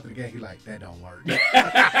 And after the game, he like, that don't work.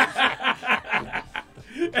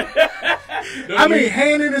 I mean,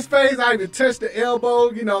 hand in his face. I even touched the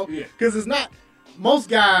elbow, because it's not most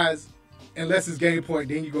guys. Unless it's game point,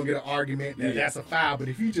 then you're going to get an argument that that's a foul. But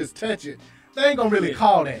if you just touch it, they ain't going to really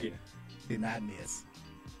call that. Did not miss.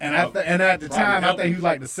 And at the time, I think he was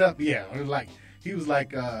like the 7th. Yeah, it was like he was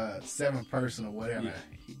like 7th person or whatever.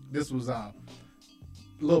 Yeah. This was a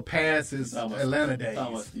little past his Atlanta days.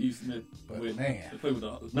 Steve Smith. But man, play with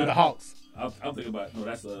the Hawks. I'm thinking about, I'm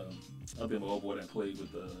thinking about old boy that played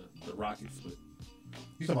with the Rockets. But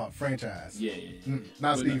you talking about franchise? Yeah.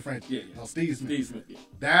 Not Steve Franchise. Yeah. No, Steve Smith. Steve Smith. Yeah.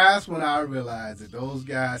 That's when I realized that those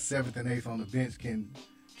guys 7th and 8th on the bench can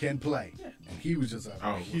play, and he was just a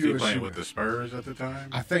was he playing with the Spurs at the time?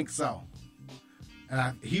 I think so.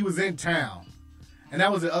 And he was in town, and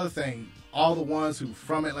that was the other thing. All the ones who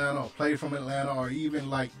from Atlanta or played from Atlanta or even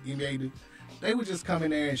like NBA, they would just come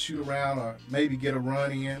in there and shoot around or maybe get a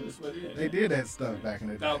run in. They did that stuff back in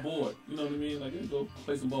the day. Got bored, you know what I mean? Like, let's go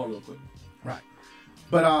play some ball real quick. Right.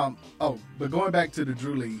 But but going back to the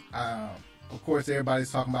Drew League, of course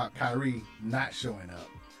everybody's talking about Kyrie not showing up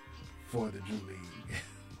for the Drew League.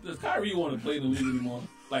 Does Kyrie want to play in the league anymore?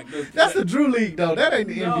 Like that's the Drew League though. That ain't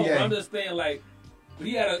the no, NBA. I'm just saying, like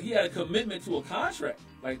he had a commitment to a contract.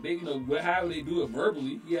 Like they, however they do it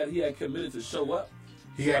verbally, he had committed to show up.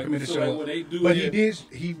 He had committed to show up. When they do but it,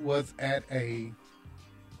 he was at a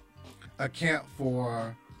camp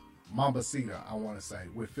for Mambasita, I want to say,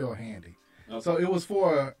 with Phil Handy. Okay. So it was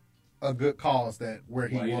for a good cause where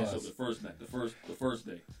he was. So the first night, the first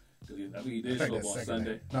day. I think he did show up on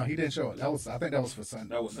Sunday. Day. No, he didn't show up. I think that was for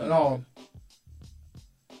Sunday. That was Sunday. No,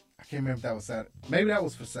 I can't remember if that was Saturday. Maybe that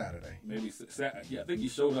was for Saturday. Maybe yeah. I think he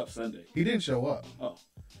showed up Sunday. He didn't show up. Oh,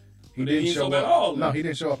 he didn't show up at all. No, he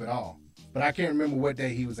didn't show up at all. But I can't remember what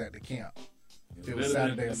day he was at the camp. If it was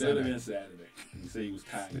Saturday or Sunday. It been Saturday. He said he was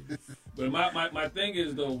tired. But my thing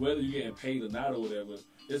is though, whether you're getting paid or not or whatever,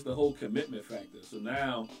 it's the whole commitment factor. So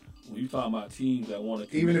now when you talking about teams that want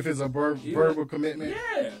to, even if it's a verbal commitment,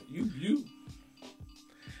 yeah, you.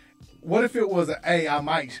 What if it was I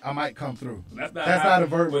might come through? That's not a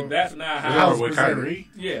verbal. But that's not how with Kyrie.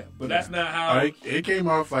 Yeah, but that's not how it came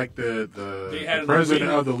off. Like the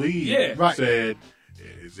president of the league said,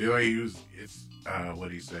 what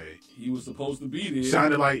did he say? He was supposed to be there.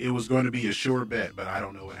 Sounded like it was going to be a sure bet, but I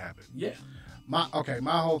don't know what happened. Yeah. My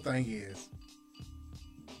whole thing is,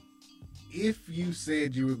 if you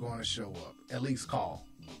said you were going to show up, at least call.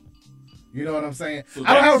 You know what I'm saying? So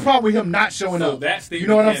I don't have a problem with him not showing up. That statement you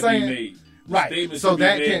know what I'm can't saying? Be made. Right. So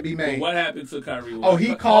that can't be made. But what happened to Kyrie? Oh,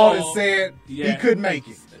 he called and said he couldn't make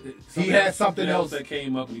it. He had something else that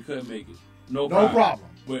came up and he couldn't make it. No problem.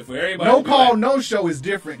 But for everybody, no call, no show is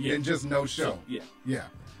different than just no show. So, yeah.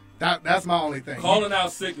 That's my only thing. Calling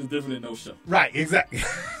out sick is different than no show. Right. Exactly.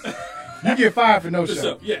 You get fired for no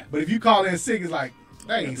show. Yeah. But if you call in sick, it's like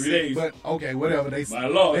they ain't 3 sick. days. But okay, whatever they say. By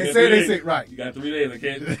law, they say they sick. Right. You got 3 days. I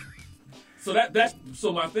can't. So that's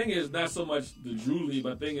my thing is not so much the Drew League.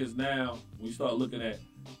 My thing is now when you start looking at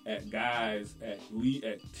guys at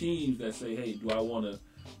teams that say, hey, do I want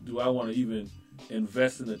to even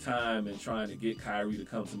invest in the time and trying to get Kyrie to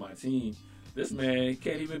come to my team? This man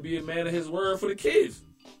can't even be a man of his word for the kids.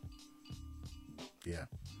 Yeah.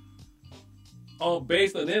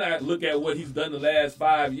 Based on then I look at what he's done the last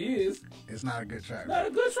 5 years. It's not a good track record. Not a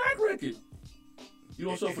good track record. You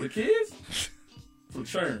don't show for the kids? For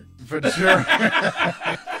churn. For the churn.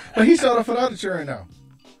 But he showed up for the other churn, though.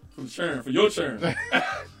 For the churn. For your churn.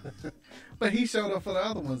 But he showed up for the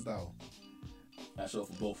other ones, though. I showed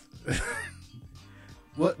for both.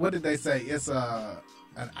 What did they say? It's an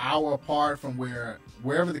hour apart from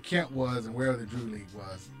wherever the Kent was and wherever the Drew League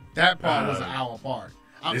was. That part was an hour apart.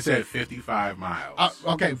 They said 55 miles.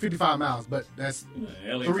 Okay, 55 miles, but that's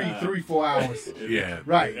 3-4 hours. Yeah.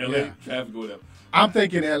 Right. LA traffic or whatever. I'm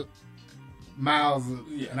thinking miles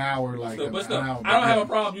an hour, like an hour. I don't have a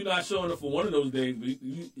problem you not showing up for one of those days.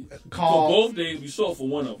 But call for both days, we show up for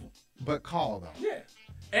one of them. But call them. Yeah,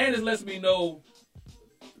 and it lets me know.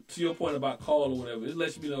 To your point about call or whatever, it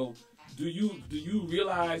lets me know. Do you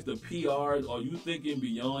realize the PR? Are you thinking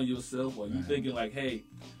beyond yourself? Or are you thinking like, hey,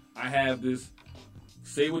 I have this.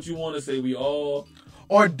 Say what you want to say. We all.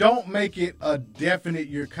 Or don't make it a definite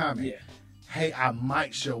you're coming. Yeah. Hey, I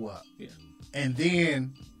might show up. Yeah. And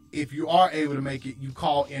then if you are able to make it, you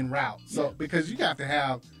call en route. So because you have to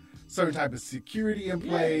have certain type of security in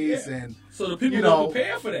place and so the people don't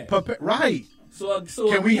prepare for that. Right. So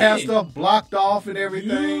can we have stuff blocked off and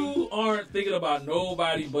everything? You aren't thinking about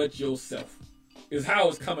nobody but yourself. Is how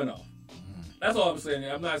it's coming off. That's all I'm saying.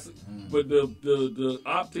 I'm not, but the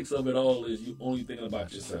optics of it all is you only thinking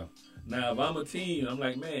about yourself. Now, if I'm a team, I'm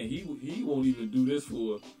like, man, he won't even do this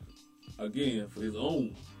for his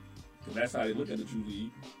own. Because that's how they look at the Drew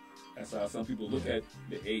League. That's how some people look at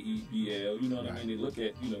the AEBL. You know what I mean? They look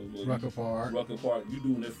at Rucker Park. You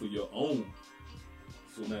doing it for your own.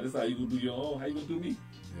 So now this is how you gonna do your own. How you gonna do me?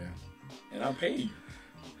 Yeah. And I'm paying you.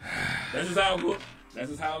 That's just how it looks. That's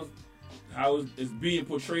just how it's being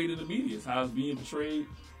portrayed in the media. It's how it's being portrayed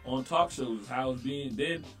on talk shows. It's how it's being.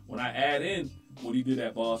 Then when I add in what he did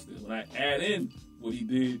at Boston, when I add in what he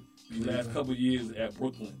did these last couple of years at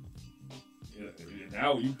Brooklyn,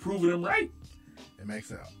 now you proving him right. It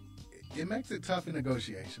makes it tough in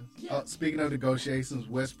negotiations. Yeah. Speaking of negotiations,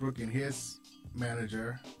 Westbrook and his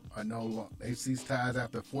manager are no longer. They ceased ties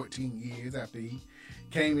after 14 years after he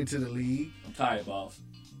came into the league. I'm tired, boss.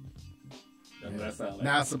 That's what that sounds like.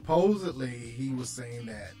 Now, supposedly, he was saying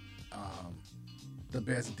that the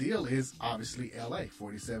best deal is obviously LA,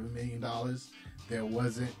 $47 million. There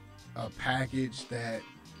wasn't a package that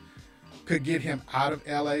could get him out of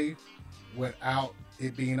LA without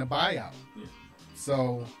it being a buyout. Yeah.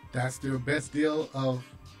 So that's their best deal of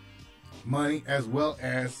money as well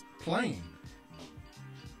as playing.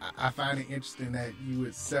 I find it interesting that you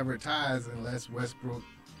would sever ties unless Westbrook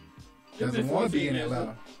doesn't want to be in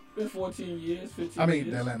Atlanta. It's been 14 years, 15 years. I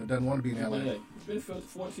mean, Atlanta doesn't want to be in LA. Yeah, it's been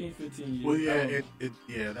 14, 15 years. Well, yeah,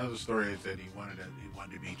 that was a story that he wanted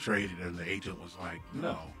to be traded, and the agent was like,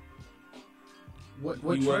 no. What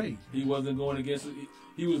trade? He wasn't going against.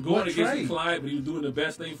 He was going against his client, but he was doing the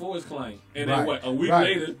best thing for his client. And then a week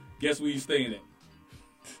later, guess where he's staying at?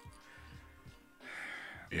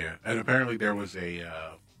 Yeah, and apparently there was a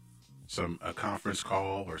conference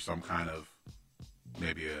call or some kind of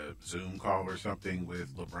maybe a Zoom call or something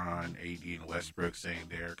with LeBron, AD, and Westbrook saying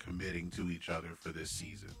they're committing to each other for this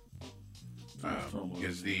season.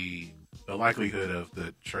 Is the likelihood of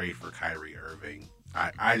the trade for Kyrie Irving?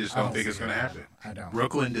 I just don't think it's going to happen. I don't.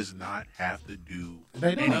 Brooklyn does not have to do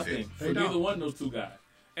anything for neither one of those two guys.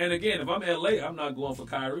 And again, if I'm LA, I'm not going for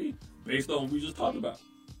Kyrie based on what we just talked about.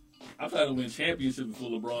 I'm trying to win championships before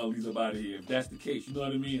LeBron leaves up out of here. If that's the case, you know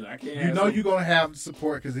what I mean? I can't. You know you're going to have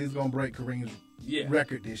support because he's going to break Kareem's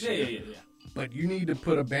record this year. Yeah. But you need to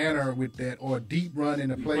put a banner with that or a deep run in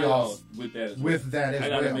the playoffs with that as well. I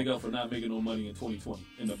got to make up for not making no money in 2020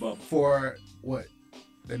 in the bubble. For what?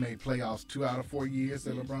 They made playoffs 2 out of 4 years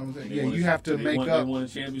that LeBron was there. Yeah, you have to make up. They won a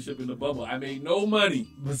championship in the bubble. I made no money.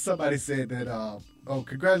 But somebody said that,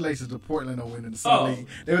 congratulations to Portland on winning the Summer League.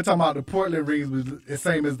 They were talking about the Portland rings was the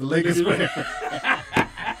same as the Lakers ring.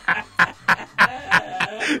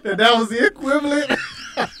 And that was the equivalent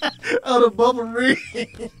of the bubble ring.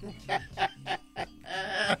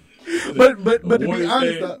 But to be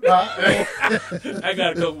honest, I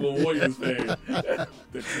got a couple of Warriors fans.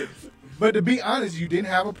 But to be honest, you didn't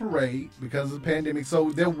have a parade because of the pandemic,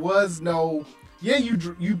 so there was no. Yeah,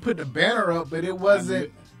 you put the banner up, but it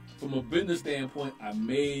wasn't. From a business standpoint, I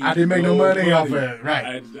didn't make no money off of it,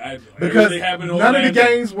 right? Because none of the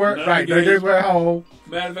games were right. The games were at home.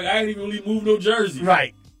 Matter of fact, I didn't even really move no jerseys.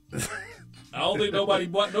 Right. I don't think nobody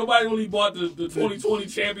really bought the 2020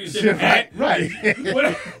 championship hat. Right.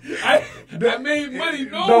 I made money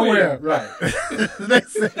nowhere. Right. They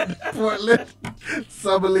said Portland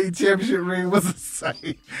Summer League championship ring was the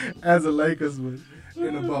same as the Lakers was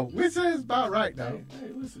in the bubble, which is about right though. Hey,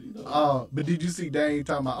 listen, but did you see Dane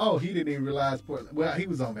talking about? He didn't even realize Portland. Well, he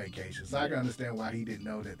was on vacation, so I can understand why he didn't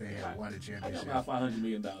know that they had won a championship. I got about $500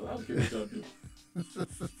 million. I don't care what y'all do.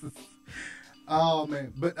 Oh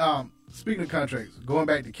man! But speaking of contracts, going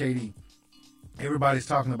back to KD, everybody's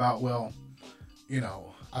talking about. Well,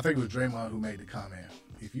 I think it was Draymond who made the comment.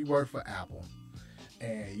 If you work for Apple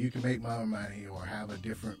and you can make more money or have a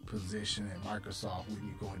different position at Microsoft, when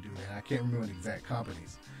you go and do that, I can't remember the exact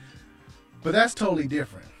companies, but that's totally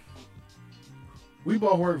different. We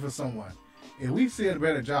both work for someone. If we see a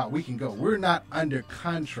better job, we can go. We're not under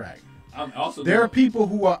contract. There are people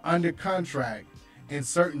who are under contract in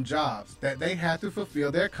certain jobs that they have to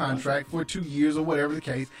fulfill their contract for 2 years or whatever the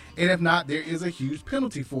case, and if not, there is a huge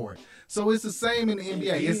penalty for it. So it's the same in the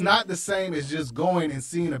NBA. It's not the same as just going and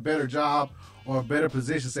seeing a better job or a better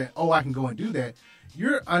position saying, I can go and do that.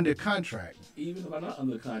 You're under contract. Even if I'm not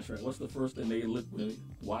under contract, what's the first thing they look at?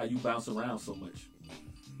 Why you bounce around so much?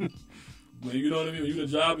 When you know what I mean? When you're in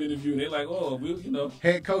a job interview, and they're like,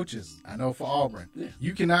 Head coaches, I know for Auburn,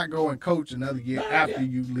 you cannot go and coach another year after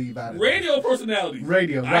you leave out of radio personalities.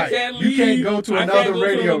 Radio, right. I can't leave. You can't go to another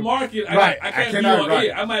radio. To the market. Right. I can't be on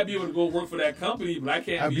air. I might be able to go work for that company, but I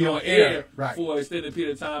can't be on air for an extended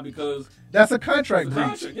period of time because that's a contract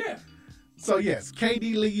breach. Yeah. So, yes,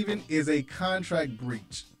 KD leaving is a contract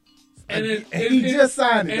breach. And he just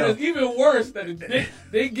signed it. And it's even worse that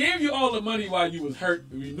they gave you all the money while you was hurt.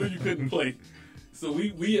 We knew you couldn't play. So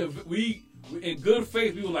we in good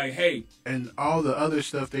faith, we were like, hey. And all the other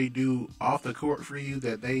stuff they do off the court for you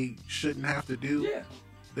that they shouldn't have to do. Yeah.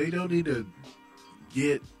 They don't need to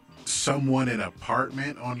get someone an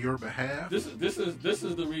apartment on your behalf. This is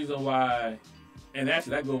the reason why. And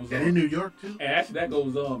actually that goes on. And in New York too. And actually that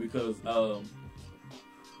goes on because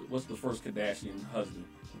what's the first Kardashian husband?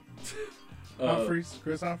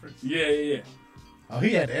 Chris Humphries. Yeah. Oh,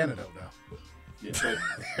 he had the antidote though.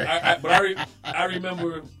 Yeah, but I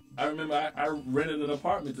remember I rented an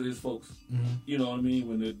apartment to his folks. Mm-hmm. You know what I mean?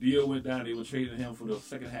 When the deal went down, they were trading him for the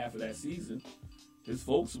second half of that season. His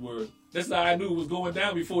folks were. That's how I knew it was going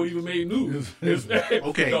down before it even made news.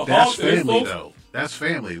 Okay, that's family though. That's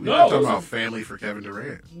family. We're not talking about family for Kevin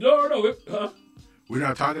Durant. No. We're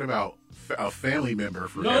not talking about a family member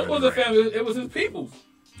for Kevin Durant. No, it wasn't family. It was his people's.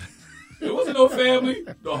 It wasn't no family.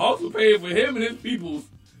 The Hawks were paying for him and his people's.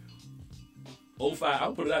 05.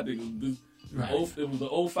 I'll put it out there. It was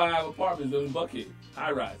the 05 apartments in Buckhead,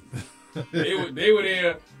 high rises. They were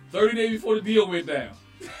there 30 days before the deal went down.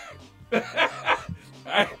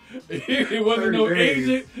 It wasn't no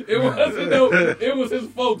agent. It wasn't no. It was his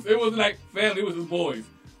folks. It wasn't like family. It was his boys.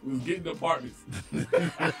 We was getting apartments. And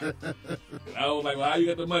I was like, well, how you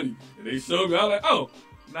got the money? And they showed me. I was like, oh,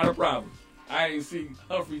 not a problem. I ain't seen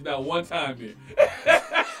Humphreys not one time there.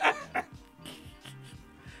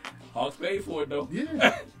 Hawks paid for it, though.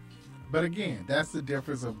 Yeah. But again, that's the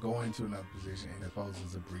difference of going to another position and opposed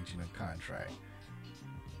to breaching a contract.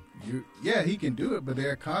 He can do it, but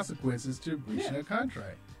there are consequences to breaching a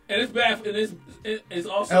contract. And it's bad. And it's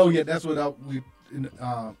also. Oh yeah, that's what in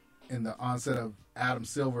the onset of Adam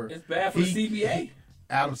Silver. It's bad for the CBA.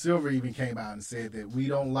 Adam Silver even came out and said that we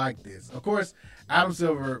don't like this. Of course, Adam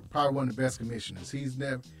Silver probably one of the best commissioners. He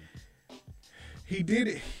did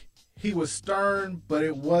it. He was stern, but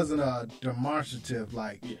it wasn't a demonstrative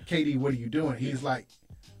like, KD, what are you doing? He's like,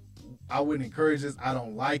 I wouldn't encourage this. I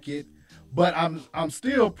don't like it. But I'm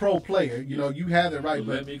still pro player. You know, you have it right,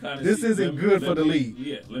 but this isn't good for the league.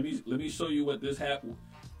 Yeah, let me show you what this happened.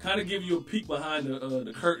 Kind of give you a peek behind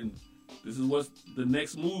the curtain. This is what's the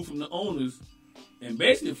next move from the owners. And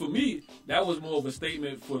basically, for me, that was more of a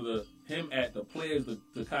statement for the players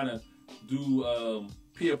to kind of do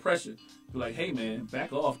peer pressure. Be like, hey man,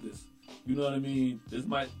 back off this. You know what I mean? This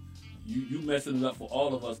might you messing it up for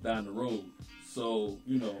all of us down the road. So,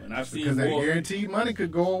 you know, and I've seen because that more guaranteed money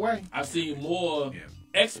could go away. I've seen more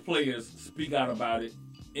ex-players speak out about it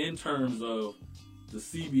in terms of the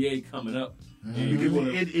CBA coming up. And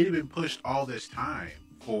it had been pushed all this time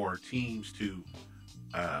for teams to,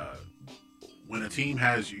 when a team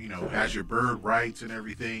has your bird rights and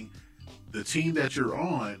everything, the team that you're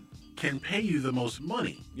on can pay you the most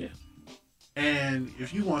money. Yeah. And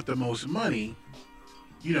if you want the most money,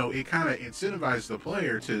 you know, it kind of incentivizes the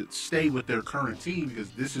player to stay with their current team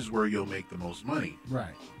because this is where you'll make the most money.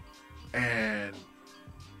 Right. And,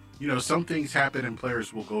 you know, some things happen and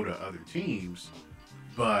players will go to other teams,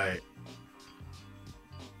 but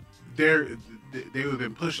they have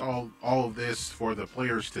been pushed all of this for the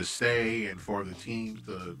players to stay and for the teams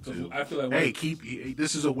to I feel like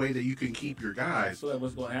this is a way that you can keep your guys. So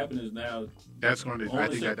what's going to happen is now that's going to I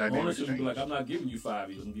think that dynamic will be like, I'm not giving you 5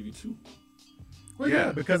 years, I'm going to give you 2. Well,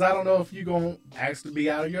 yeah, because I don't know if you're going to actually be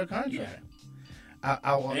out of your contract. And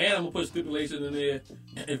I'm going to put stipulations in there.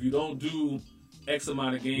 If you don't do X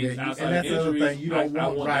amount of games outside of injuries, you don't I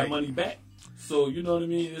want that money back. So, you know what I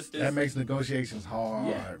mean? That makes negotiations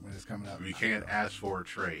hard when it's coming up. You can't ask for a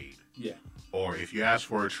trade. Yeah. Or if you ask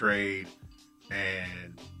for a trade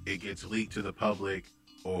and it gets leaked to the public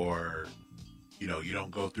or, you know, you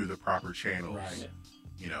don't go through the proper channels,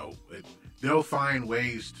 you know, they'll find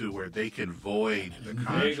ways to where they can void the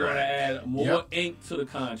contract. They're going to add more ink to the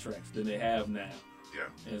contracts than they have now.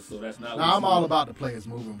 Yeah. And so that's not now, I'm all about the players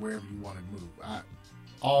moving wherever you want to move.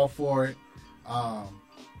 All for it.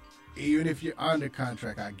 Even if you're under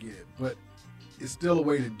contract, I get it. But it's still a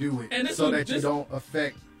way to do it so that you don't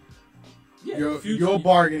affect your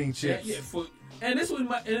bargaining chips. And this was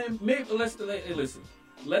maybe listen.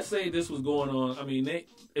 Let's say this was going on. I mean,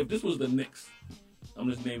 if this was the Knicks, I'm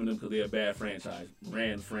just naming them because they're a bad franchise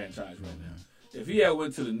right now. If he had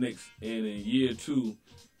went to the Knicks and in year 2,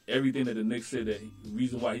 everything that the Knicks said that the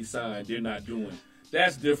reason why he signed, they're not doing.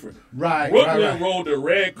 That's different. Right. Brooklyn rolled the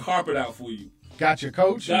red carpet out for you. Got your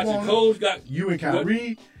coach. Got you and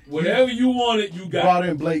Kyrie. Whatever you wanted, you got. Brought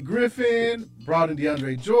in Blake Griffin. Brought in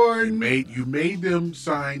DeAndre Jordan. You made them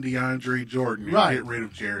sign DeAndre Jordan and get rid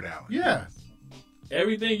of Jared Allen. Yeah.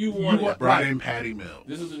 Everything you wanted. Brought in Patty Mills.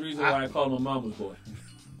 This is the reason why I call him a mama's boy.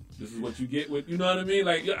 This is what you get with, you know what I mean?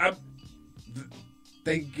 Like,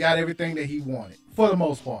 they got everything that he wanted for the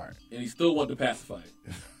most part, and he still wanted to pacify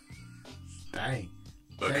it. Dang.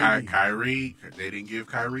 But Kyrie, they didn't give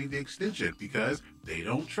Kyrie the extension because they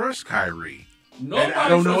don't trust Kyrie. And I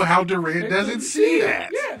don't know how Durant doesn't see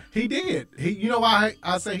that. Yeah, he did. You know why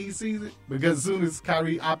I say he sees it? Because as soon as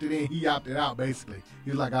Kyrie opted in, he opted out. Basically,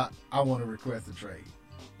 he was like, "I want to request a trade."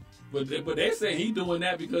 But they say he doing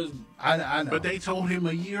that because I know. But they told him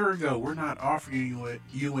a year ago, "We're not offering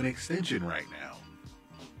you an extension right now.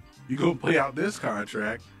 You go play out this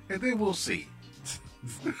contract, and then we'll see."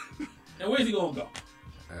 And where's he gonna go?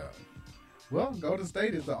 Well, Golden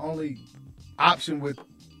State is the only option with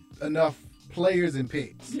enough players and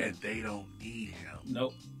picks. And they don't need him.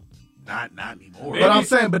 Nope. Not anymore. But I'm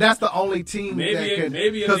saying, but that's the only team that can.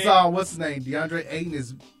 Because what's his name? DeAndre Ayton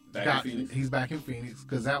is back in Phoenix. He's back in Phoenix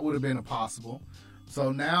because that would have been impossible.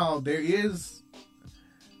 So now there is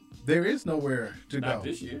nowhere to go. Not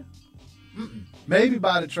this year. Maybe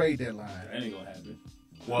by the trade deadline. That ain't gonna happen.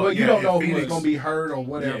 Well, you don't know who's going to be hurt or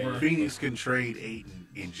whatever. Yeah, Phoenix can trade Ayton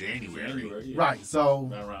in January. Right, so...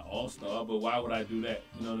 Not around All-Star, but why would I do that?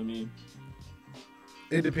 You know what I mean?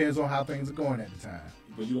 It depends on how things are going at the time.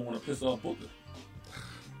 But you don't want to piss off Booker.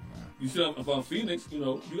 You see, if I'm Phoenix,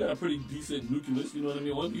 you got a pretty decent nucleus. You know what I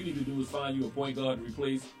mean? All you need to do is find you a point guard to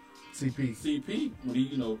replace CP when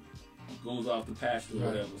he, goes off the pasture or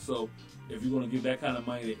whatever. So if you're going to give that kind of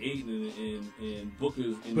money to Ayton and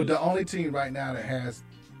Booker's, the only team right now that has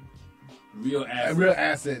real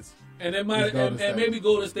assets, and they might, and maybe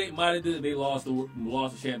Golden State might have did it. They lost the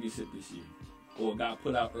championship this year, or got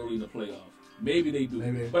put out early in the playoffs. Maybe they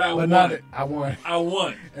do, but I won. I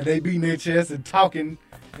won, and they beating their chest and talking.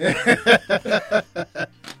 And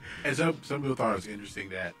some people thought it was interesting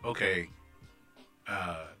that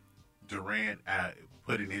Durant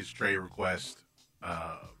put in his trade request,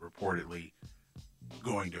 reportedly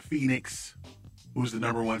going to Phoenix, who's the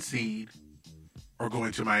number 1 seed, or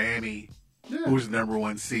going to Miami, who's the number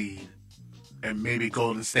 1 seed, and maybe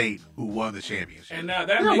Golden State, who won the championship. And now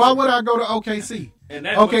that why would I go to OKC? And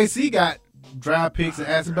OKC got draft picks and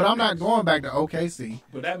assets, but I'm not going back to OKC.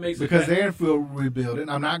 But that makes because they're in full rebuilding.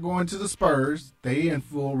 I'm not going to the Spurs. They in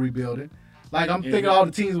full rebuilding. Like I'm thinking all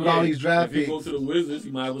the teams with all these draft picks. If you go to the Wizards,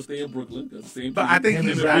 you might as well stay in Brooklyn. That's the same. But I think him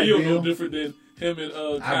he's and Beal no different than him and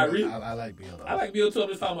Kyrie. I like Beal. I like Beal too. I'm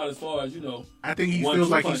just talking about as far as I think he feels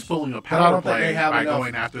like he's pulling a power play by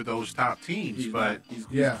going after those top teams. He's crying.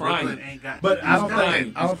 Brooklyn ain't got. But I don't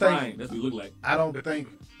think. That's what he look like. I don't think.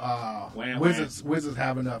 Wizards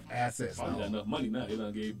have enough assets. Probably got enough money now. They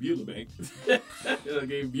done gave Beal the bank. They done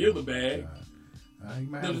gave Beal the bag.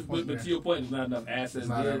 But to your point, there's not enough assets.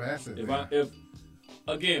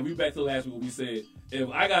 Again, we back to last week when we said if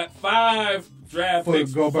I got 5 draft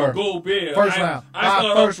picks for Gobert, first round.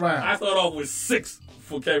 I start off with 6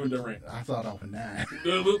 for Kevin Durant. I start off with 9.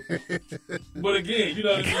 But again, you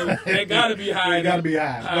know what I mean? They gotta be high. They gotta be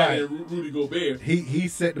high. Than Rudy Gobert. He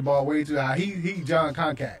set the ball way too high. He John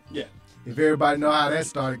Concact. Yeah. If everybody know how that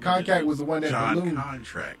started, Concact was the one that ballooned.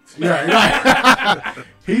 Contract. Right.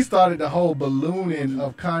 He started the whole ballooning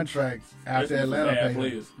of contracts after Atlanta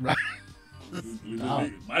paid him. Right.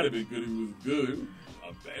 It might have been good if he was good.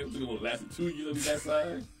 It was going to last 2 years on that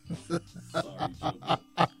side. Sorry, Joe.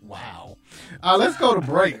 Wow. Let's go to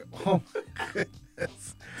break. Oh, my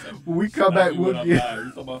goodness. When we come back, we'll get... You're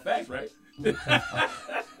talking about facts, right?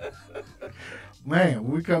 Man,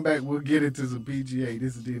 when we come back, we'll get into some PGA.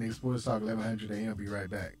 This is DNA Sports Talk, 1100 AM. Be right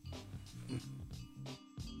back.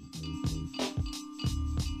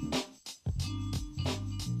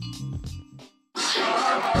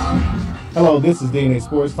 Hello, this is DNA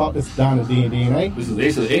Sports Talk. This is Don of DNA. This is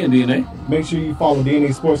Ace of A and DNA. Make sure you follow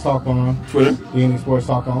DNA Sports Talk on Twitter, DNA Sports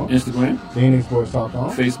Talk on Instagram, DNA Sports Talk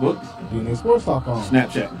on Facebook, DNA Sports Talk on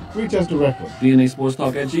Snapchat. Reach us directly. DNA Sports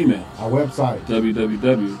Talk at Gmail. Our website,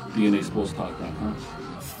 www.dnasportstalk.com.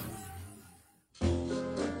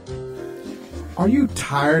 Are you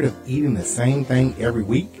tired of eating the same thing every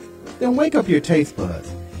week? Then wake up your taste buds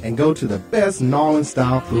and go to the best New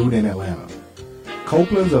Orleans-style food in Atlanta.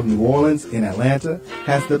 Copeland's of New Orleans in Atlanta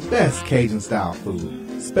has the best Cajun-style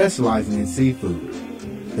food, specializing in seafood.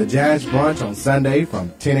 The Jazz Brunch on Sunday from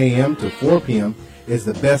 10 a.m. to 4 p.m. is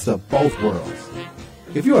the best of both worlds.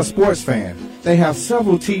 If you're a sports fan, they have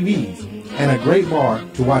several TVs and a great bar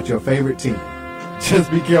to watch your favorite team. Just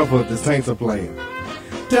be careful if the Saints are playing.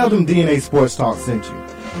 Tell them DNA Sports Talk sent you.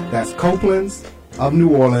 That's Copeland's of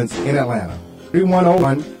New Orleans in Atlanta.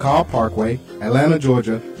 3101 Carl Parkway, Atlanta,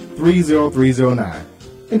 Georgia, 30309.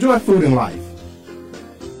 Enjoy food and life.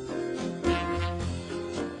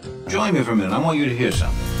 Join me for a minute. I want you to hear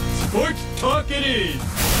something. Sports Talk it is.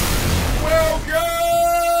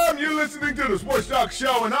 Welcome! You're listening to the Sports Talk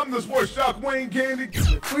Show, and I'm the Sports Talk Wayne Candy.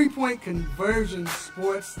 The 3-Point Conversion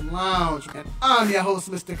Sports Lounge. And I'm your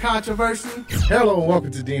host, Mr. Controversy. Hello, and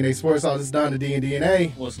welcome to DNA Sports Talk. This is Don the D and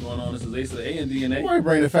DNA. What's going on? This is Ace of A and DNA. Where we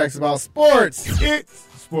bring the facts about sports. It's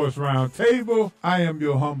Sports Roundtable. I am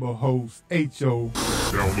your humble host, H.O.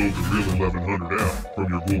 Download the Real 1100 app from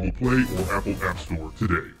your Google Play or Apple App Store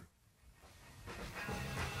today.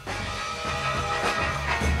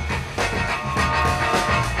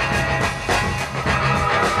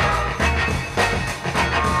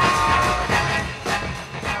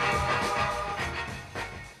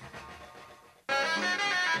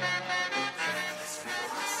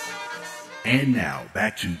 And now,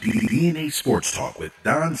 back to DNA Sports Talk with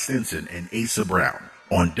Don Stinson and Asa Brown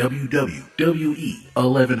on WWE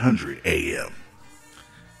 1100 AM.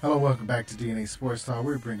 Hello, welcome back to DNA Sports Talk.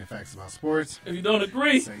 We bring the facts about sports. If you don't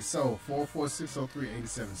agree, say so.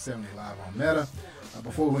 44603-8770 live on Meta.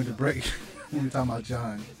 Before we went to break, we were talking about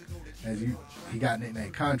John, he got in a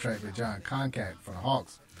contract with John Concact for the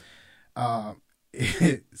Hawks.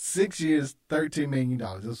 6 years, $13 million.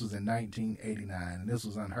 This was in 1989, and this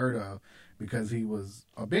was unheard of because he was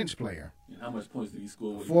a bench player. And how much points did he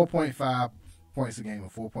score? 4.5 points a game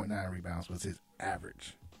and 4.9 rebounds was his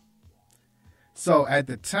average. So at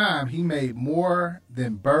the time, he made more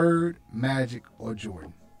than Bird, Magic, or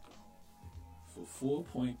Jordan. For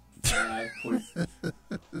 4.5 points.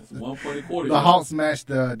 That's 1 point a quarter. The Hawks smashed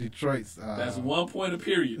Detroit's. That's 1 point a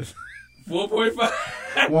period. 4.5.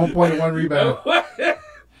 1.1 rebound.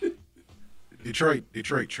 Detroit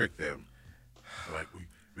tricked them. Like,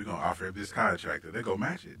 we're going to offer him this contract. They're going to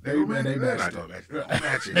match it. They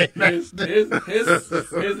matched it.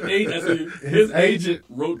 His agent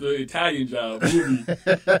wrote the Italian Job movie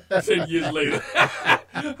 10 years later.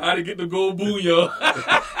 How to get the gold boon, yo.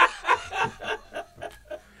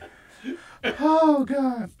 Oh,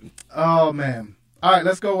 God. Oh, man. All right,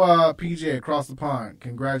 let's go PGA across the pond.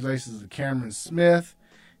 Congratulations to Cameron Smith.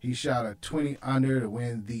 He shot a 20 under to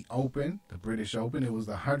win the Open, the British Open. It was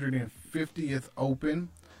the 150th Open.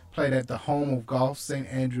 Played at the home of golf, St.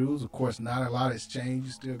 Andrews. Of course, not a lot has changed.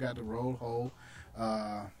 You still got the road hole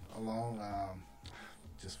along.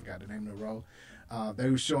 Just forgot the name of the road. They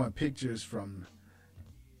were showing pictures from,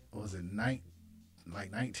 what was it,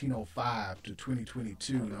 1905 to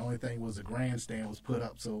 2022. The only thing was the grandstand was put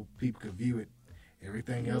up so people could view it.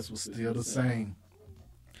 Everything else was still the same.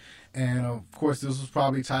 And, of course, this was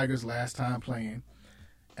probably Tiger's last time playing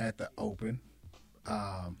at the Open.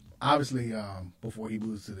 Obviously, before he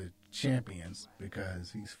moves to the Champions,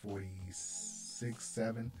 because he's 46,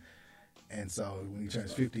 7. And so when he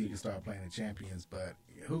turns 50, he can start playing the Champions. But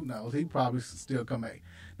who knows? He probably still come back.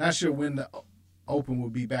 Not sure when the Open will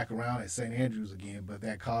be back around at St. Andrews again, but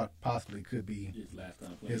that possibly could be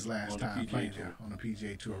his last time playing there on the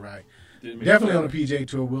PGA Tour, right? Definitely on the PGA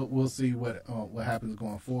Tour. We'll see what happens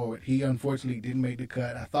going forward. He unfortunately didn't make the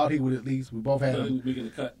cut. I thought he would at least. We both had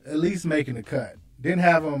him at least making the cut. Didn't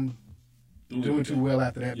have him doing too well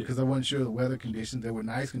after that because I wasn't sure of the weather conditions. There were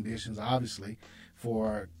nice conditions, obviously,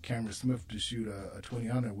 for Cameron Smith to shoot a 20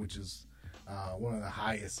 under, which is one of the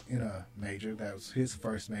highest in a major. That was his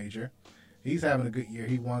first major. He's having a good year.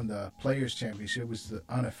 He won the Players' Championship, which is the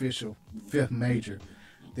unofficial 5th major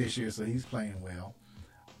this year, so he's playing well.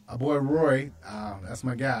 Our boy Rory, that's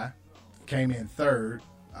my guy, came in 3rd,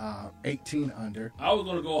 18 under. I was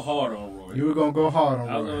going to go hard on Rory. You were going to go hard on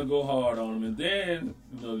Rory. I was going to go hard on him. And then,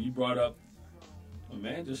 you brought up,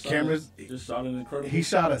 man, just shot an incredible. He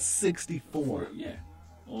shot a 64. Yeah,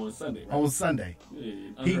 on Sunday. Right? On Sunday.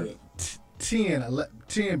 Yeah,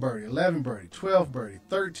 10 birdie, 11 birdie, 12 birdie,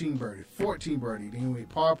 13 birdie, 14 birdie. Then he went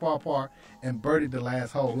par, and birdied the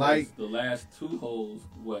last hole. Like the last 2 holes,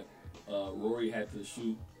 Rory had to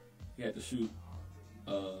shoot. He had to shoot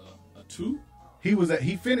a 2.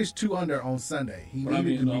 He finished 2 under on Sunday. He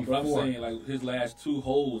needed to be 4. I'm saying like his last 2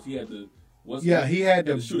 holes, he had to. He had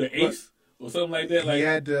to shoot an ace or something like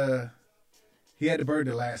that. He had to bird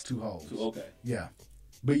the last 2 holes. Okay. Yeah,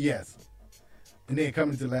 but yes. And then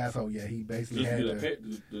coming to the last hole, he basically had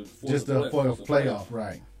just for the playoff,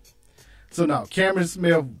 right? So now Cameron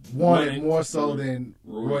Smith won it more so than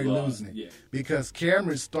Roy losing it because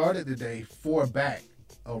Cameron started the day 4 back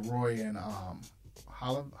of Roy and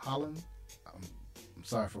Holland. I'm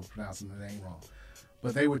sorry for pronouncing the name wrong,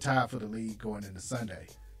 but they were tied for the lead going into Sunday.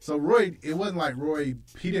 So Roy, it wasn't like Roy,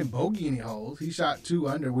 he didn't bogey any holes. He shot 2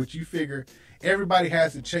 under, which you figure everybody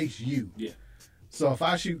has to chase you. Yeah. So if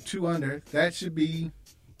I shoot 2 under, that should be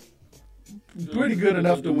pretty good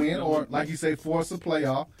enough to win, or like you say, force a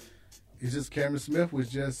playoff. It's just Cameron Smith was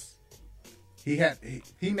just he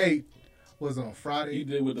made was it on Friday? He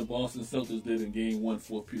did what the Boston Celtics did in Game 1,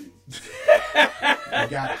 4th period. He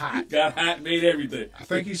got hot, made everything. I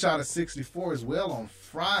think he shot a 64 as well on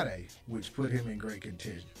Friday, which put him in great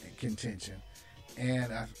contention.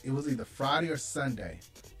 And it was either Friday or Sunday.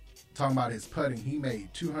 Talking about his putting, he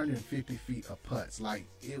made 250 feet of putts. Like,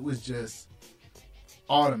 it was just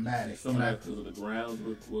automatic. Some of that because of the grounds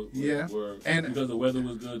were and because the weather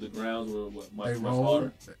was good, the grounds were much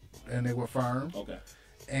harder. And they were firm. Okay.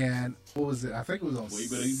 And what was it? I think it was on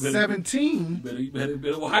 17. You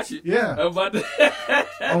better watch it. Yeah. How about that?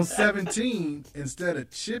 On 17, instead of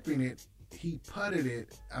chipping it, he putted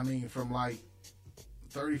it, from like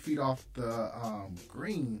 30 feet off the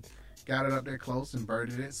green. Got it up there close and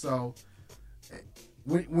birded it. So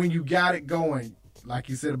when you got it going, like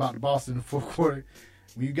you said about the Boston in the 4th quarter,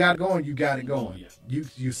 when you got it going, you got it going. Yeah.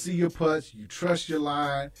 You see your putts, you trust your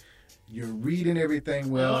line, you're reading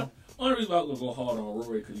everything well. Only reason I was gonna go hard on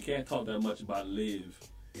Rory because you can't talk that much about Liv.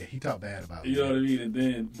 Yeah, he talked bad about it. You know what I mean? And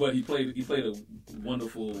then, but he played a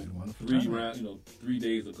wonderful 3 round, 3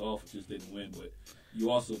 days of golf. Just didn't win. But you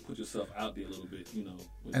also put yourself out there a little bit, you know.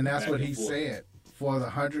 And that's what he said. For the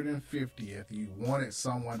 150th, you wanted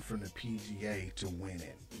someone from the PGA to win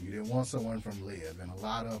it. You didn't want someone from LIV, and a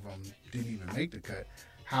lot of them didn't even make the cut.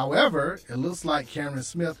 However, it looks like Cameron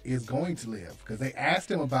Smith is going to LIV because they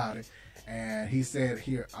asked him about it, and he said,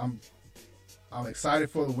 "Here, I'm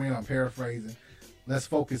excited for the win. I'm paraphrasing. Let's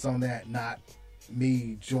focus on that, not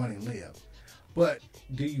me joining LIV." But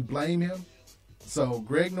do you blame him? So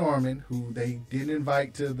Greg Norman, who they didn't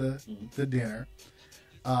invite to the dinner,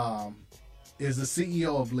 is the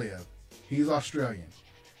CEO of LIV. He's Australian.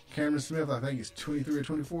 Cameron Smith, I think, is 23 or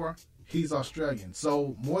 24. He's Australian.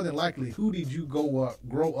 So more than likely, who did you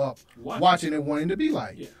grow up watching and wanting to be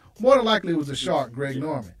like? Yeah. More than likely, it was the shark, Greg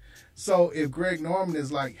Norman. So if Greg Norman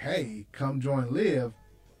is like, "Hey, come join LIV,"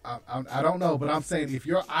 I don't know, but I'm saying if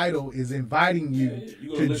your idol is inviting you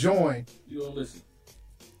to join, you're gonna listen.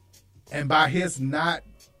 And by his not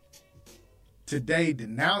today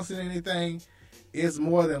denouncing anything, it's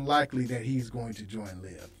more than likely that he's going to join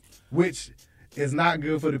LIV, which is not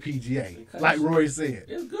good for the PGA. Like Roy said,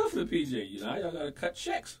 it's good for the PGA. You know, y'all gotta cut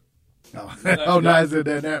checks. Oh, nice it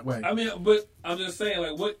that way. I mean, but I'm just saying,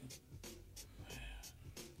 like, what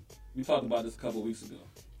we talked about this a couple of weeks ago.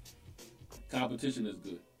 Competition is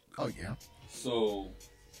good. Oh yeah. So,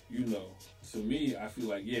 you know, to me, I feel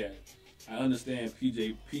like I understand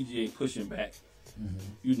PGA pushing back. Mm-hmm.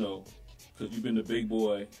 You know, because you've been the big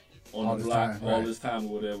boy on the block all this time or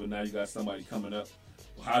whatever. Now you got somebody coming up.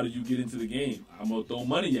 Well, how do you get into the game? I'm gonna throw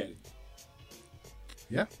money at it.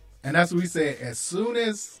 Yeah, and that's what we said. As soon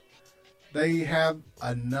as they have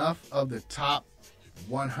enough of the top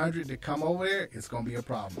 100 to come over there, it's gonna be a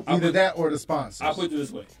problem. Either that or the sponsors. I'll put it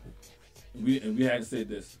this way. We had to say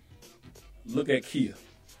this. Look at Kia.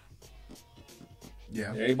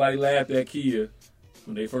 Yeah. Everybody laughed at Kia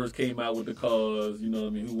when they first came out with the cars, you know what I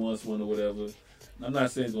mean, who wants one or whatever. I'm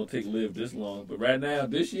not saying it's going to take LIV this long, but right now,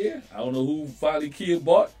 this year, I don't know who finally Kia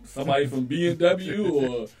bought. Somebody from BMW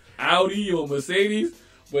or Audi or Mercedes.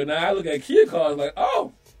 But now I look at Kia cars like,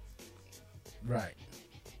 oh. Right.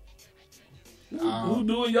 Who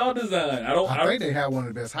doing y'all design? I think they have one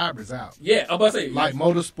of the best hybrids out. Yeah, I'm about to say. Like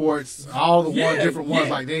Motorsports, all the different ones.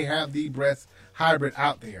 Like they have the best hybrid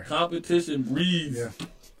out there. Competition breeds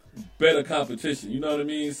better competition. You know what I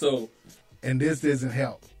mean? So, and this doesn't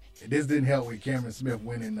help. This didn't help with Cameron Smith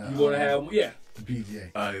winning. You want to have the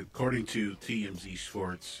PGA. According to TMZ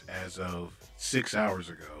Sports, as of 6 hours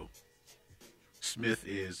ago, Smith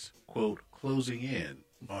is quote closing in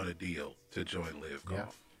on a deal to join LIV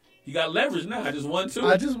Golf. You got leverage now. I just won too.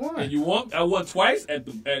 I just won. And I won twice at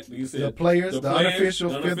you said the players, the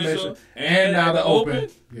unofficial fifth mission, and now the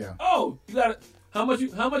open. Yeah. Oh, you got it. How much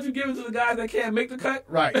you giving to the guys that can't make the cut?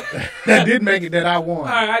 Right. That did make it that I won. All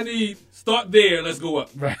right, I need start there and let's go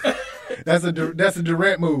up. Right. That's a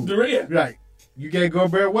direct move. Direct. Right. You gave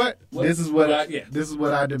Gobert what? This is what I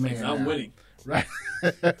demand. I'm winning. Right.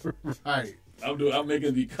 Right. I'm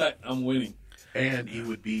making the cut. I'm winning. And he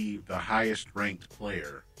would be the highest ranked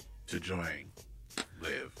player to join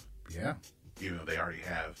LIV. Yeah. Even though they already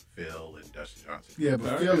have Phil and Dustin Johnson. Yeah,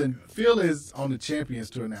 but Phil is on the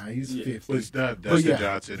Champions Tour now. He's 50. But it's Dustin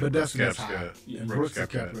Johnson, but Dustin and Brooks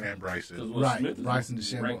Koepka and Bryson. Right, Bryson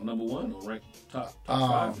DeChambeau. Ranked number one or ranked top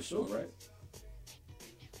 5 for sure, right?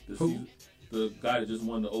 Who? The guy that just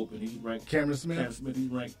won the Open. He's ranked. Cameron Smith? Cameron Smith, he's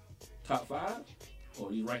ranked top 5?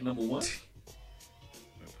 Or he's ranked number 1?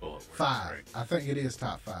 5. I think it is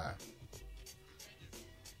top 5.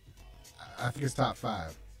 I think it's top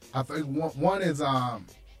 5. I think one is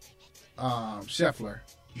Scheffler.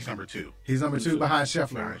 He's number 2. He's number 2 behind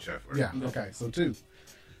Scheffler. Yeah. Okay. So 2.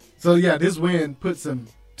 So yeah, this win puts him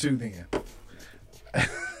 2 then.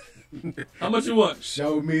 How much you want?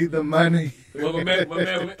 Show me the money. Well, my man,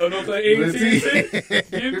 don't say AT&T.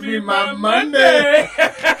 Give me my money.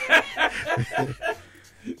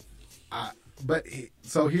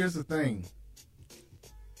 So here's the thing.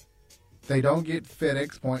 They don't get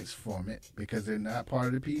FedEx points from it because they're not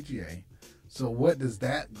part of the PGA. So what is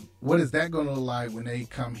that going to look like when they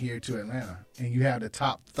come here to Atlanta and you have the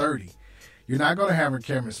top 30? You're not going to have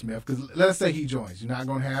Cameron Smith because let's say he joins. You're not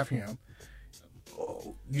going to have him.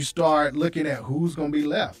 You start looking at who's going to be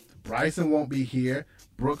left. Bryson won't be here.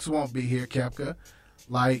 Brooks won't be here. Koepka.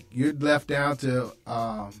 Like you're left down to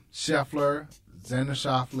Scheffler, Xander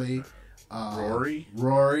Schauffele,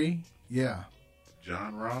 Rory. Yeah.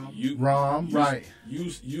 John Rahm. Right.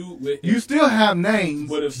 You still have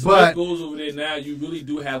names. But if Smith goes over there now, you really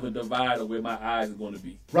do have a divide of where my eyes are going to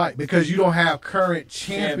be. Right, because you don't have current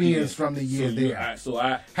champions from the year there.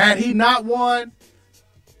 Had he not won,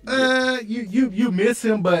 you miss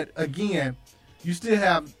him, but again, you still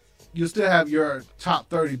have you still have your top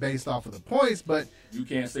 30 based off of the points, but you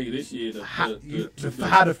can't say this year how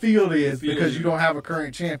the field is because you don't have a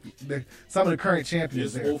current champion. Some of the current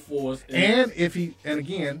champions there. And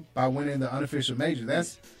again, by winning the unofficial major,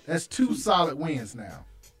 that's 2 solid wins now.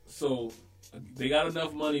 So they got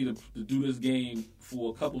enough money to do this game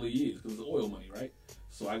for a couple of years because it's oil money, right?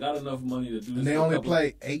 So I got enough money to do this. And they only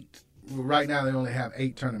play 8. Right now, they only have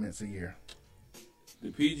 8 tournaments a year. The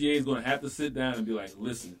PGA is going to have to sit down and be like,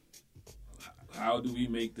 listen, how do we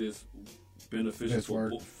make this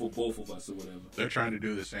beneficial for both of us or whatever? They're trying to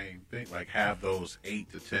do the same thing, like have those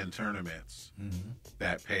 8 to 10 tournaments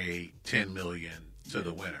that pay $10 million to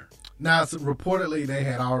the winner. Now, so reportedly, they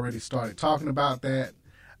had already started talking about that.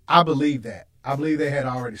 I believe that. I believe they had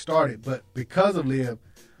already started, but because of LIV,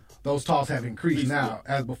 those talks have increased now.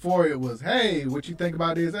 As before, it was, hey, what you think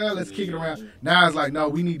about this? Let's kick it around. Now it's like, no,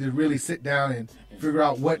 we need to really sit down and figure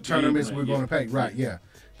out what tournaments we're going to pay. Right, yeah.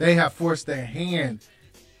 They have forced their hand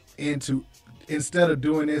into, instead of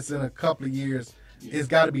doing this in a couple of years, it's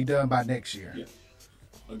got to be done by next year. Yeah.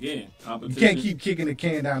 Again, competition. You can't keep kicking the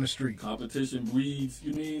can down the street. Competition breeds,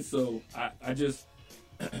 you mean? So I just,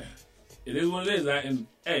 it is what it is. And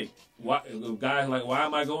hey, guys like, why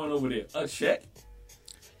am I going over there? A check?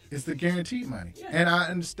 It's the guaranteed money. Yeah. And I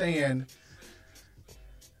understand.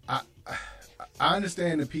 I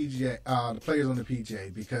understand the PGA, the players on the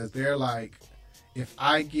PGA, because they're like, if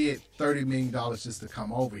I get $30 million just to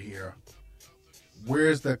come over here,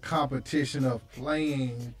 where's the competition of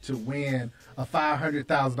playing to win a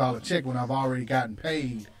 $500,000 check when I've already gotten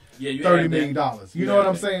paid $30 million? You know what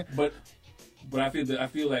I'm saying? But I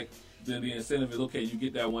feel like the incentive is, okay, you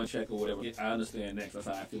get that one check or whatever. I understand next. That's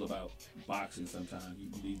how I feel about boxing sometimes.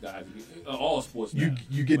 These guys, all sports now.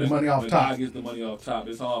 You get the money off top. When God gets the money off top,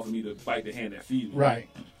 it's hard for me to bite the hand that feeds me. Right.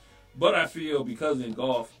 But I feel because in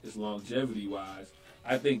golf, it's longevity-wise,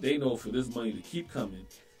 I think they know for this money to keep coming,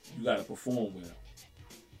 you got to perform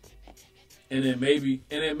well. And then maybe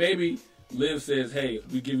LIV says, hey,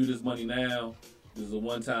 we give you this money now. This is a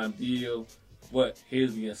one-time deal. But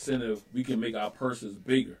here's the incentive. We can make our purses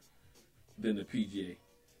bigger than the PGA.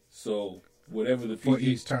 So whatever the PGA for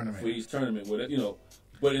each tournament, whatever,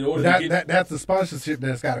 but in order to get that's the sponsorship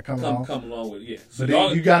that's got to come along with it. Yeah. So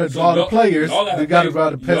then you got to draw the players. You got to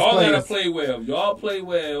draw the best players. Y'all got to play well. Y'all play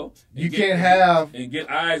well. You can't have and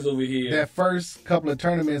get eyes over here. That first couple of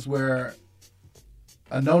tournaments where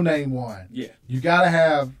a no-name won. Yeah. You got to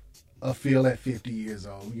have a feel at 50 years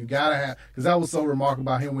old. You got to have, because that was so remarkable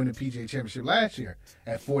about him winning the PGA Championship last year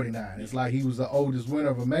at 49. It's like he was the oldest winner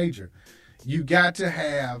of a major. You got to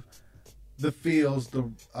have the Fields, the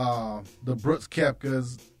Brooks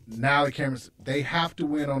Koepkas, now the Camerons. They have to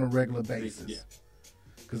win on a regular basis. Yeah.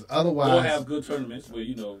 Because otherwise, or have good tournaments where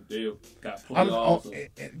they've got playoffs.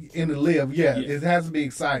 In the LIV, it has to be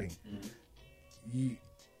exciting. Mm-hmm.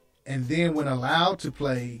 And then when allowed to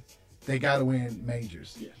play, they got to win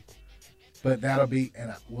majors. Yeah. But that'll be,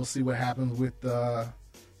 and we'll see what happens with the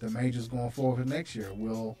majors going forward for next year.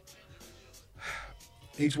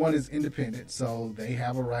 Each one is independent, so they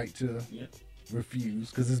have a right to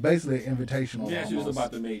refuse, because it's basically an invitational. Yeah, it's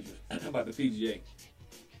about the majors, about the PGA.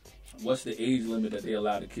 What's the age limit that they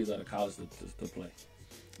allow the kids out of college to play?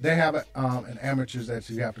 They have an amateurs that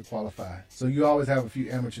you have to qualify. So you always have a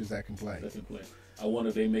few amateurs that can play. I wonder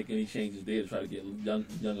if they make any changes there to try to get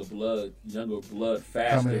younger blood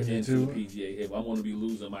faster into the PGA. If I'm going to be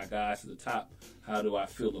losing my guys to the top, how do I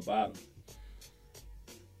feel about them?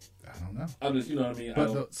 I don't know. I'm just, you know what I mean?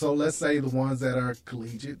 But so let's say the ones that are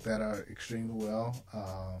collegiate, that are extremely well,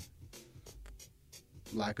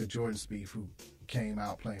 like a Jordan Spieth who came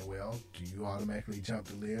out playing well, do you automatically jump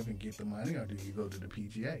to LIV and get the money, or do you go to the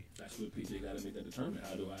PGA? That's what the PGA got to make that determine.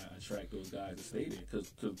 How do I attract those guys to stay there? Because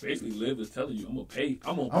basically LIV is telling you, I'm gonna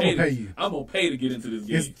pay to get into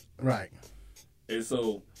this game. Right. And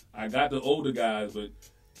so I got the older guys, but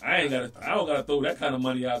I don't gotta throw that kind of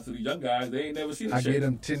money out to the young guys. They ain't never seen the get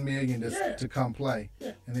them $10 million to come play,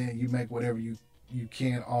 and then you make whatever you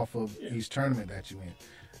can off of each tournament that you in.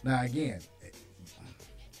 Now again,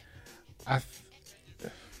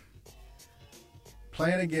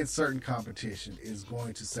 playing against certain competition is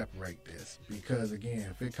going to separate this, because again,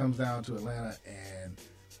 if it comes down to Atlanta and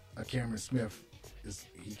a Cameron Smith,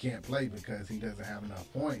 he can't play because he doesn't have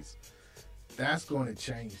enough points, that's going to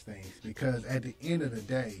change things, because at the end of the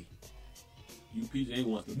day, PGA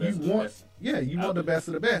wants the best of the best. Yeah, you want the best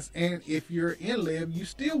of the best. And if you're in LIV, you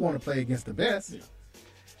still want to play against the best. Yeah.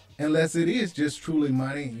 Unless it is just truly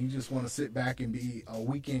money and you just want to sit back and be a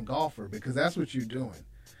weekend golfer, because that's what you're doing.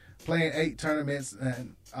 Playing 8 tournaments,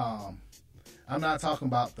 and I'm not talking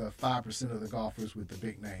about the 5% of the golfers with the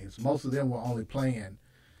big names. Most of them were only playing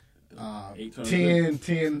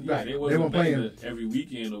 10, Yeah, right. they They wasn't weren't playing playing every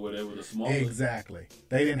weekend or whatever. The smaller. exactly.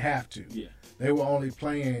 They didn't have to. Yeah. They were only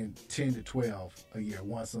playing 10 to 12 a year,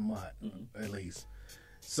 once a month at least.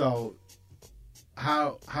 So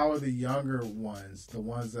how are the younger ones, the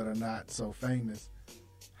ones that are not so famous,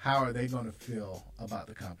 how are they going to feel about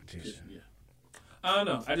the competition? Yeah. I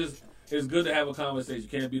don't know. It's good to have a conversation. You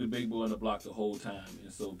can't be the big boy on the block the whole time.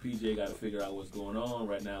 And so PJ got to figure out what's going on.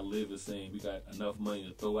 Right now, Liv is saying we got enough money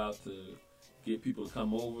to throw out to get people to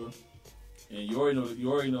come over. And you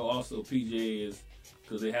already know also PJ is,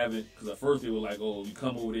 because at first they were like, oh, you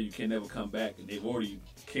come over there, you can never come back. And they've already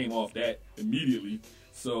came off that immediately.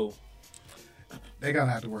 So they're going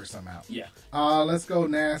to have to work something out. Yeah. Let's go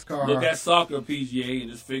NASCAR. Look at soccer, PGA,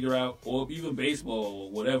 and just figure out, or even baseball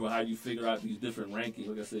or whatever, how you figure out these different rankings.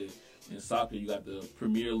 Like I said, in soccer, you got the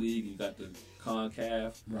Premier League, you got the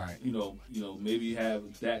CONCACAF. Right. You know, maybe you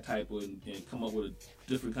have that type of, and come up with a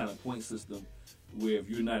different kind of point system where if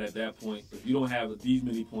you're not at that point, if you don't have these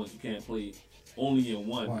many points, you can't play only in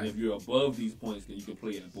one. And if you're above these points, then you can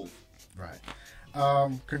play in both. Right.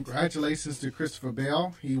 Congratulations to Christopher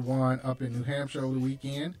Bell. He won up in New Hampshire over the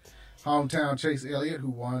weekend. Hometown Chase Elliott, who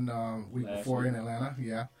won week before in Atlanta.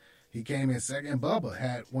 Yeah. He came in second. Bubba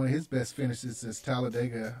had one of his best finishes since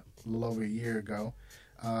Talladega a little over a year ago.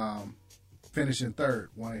 Finishing third,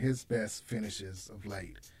 one of his best finishes of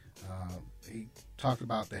late. He talked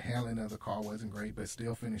about the handling of the car wasn't great, but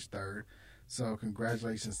still finished third. So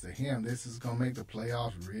congratulations to him. This is going to make the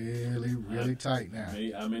playoffs really, really tight now.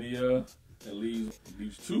 How many at least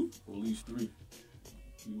two or at least three?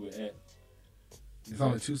 We were at. There's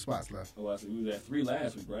only 2 spots left. Oh, I said we were at 3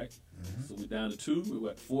 last week, right? Mm-hmm. So we're down to 2. We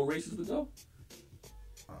got 4 races to go.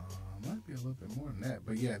 Might be a little bit more than that,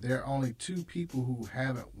 but yeah, there are only 2 people who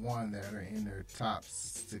haven't won that are in their top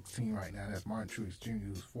 16 right now. That's Martin Truex Jr.,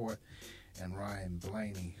 who's 4th, and Ryan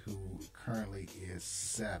Blaney, who currently is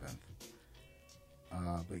 7th.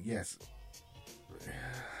 But yes,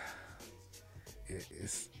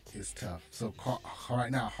 it's tough. So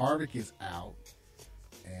right now, Harvick is out,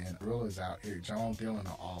 and Rilla is out. Eric Jones, Dillon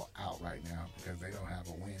are all out right now because they don't have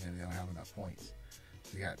a win and they don't have enough points.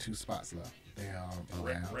 We got 2 spots left. They are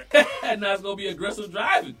around. Now it's gonna be aggressive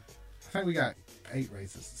driving. I think we got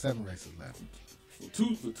 7 races left. For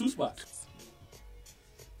 2 spots.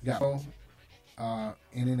 We got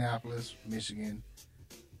Indianapolis, Michigan,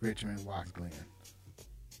 Richmond, Watkins Glen.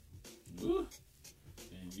 Ooh.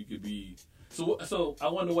 And you could be so. I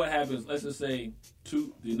wonder what happens. Let's just say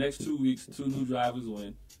the next 2 weeks, 2 new drivers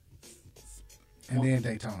win, and then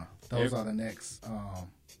Daytona. Those are the next.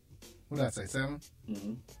 What did I say? 7.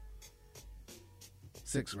 Mm-hmm.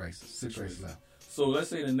 6 races. 6 races left. So let's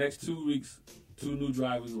say the next 2 weeks, 2 new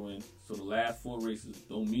drivers win. So the last 4 races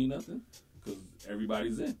don't mean nothing because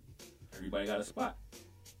everybody's in. Everybody got a spot.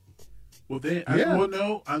 Well, then, Yeah. well,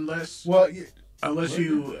 no, unless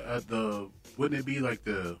you wouldn't it be like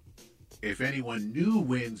if anyone new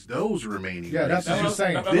wins those remaining? Yeah, that's races, what you're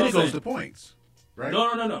saying. Then it goes to points, right?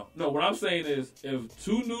 No. What I'm saying is, if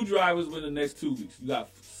 2 new drivers win the next 2 weeks, you got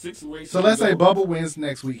 6 races. So let's say Bubba wins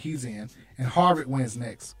next week, he's in, and Harvick wins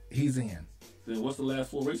next, he's in. Then what's the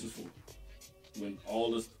last 4 races for? When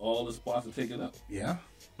all the spots are taken up. Yeah.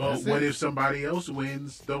 But what if somebody else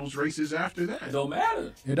wins those races after that? It don't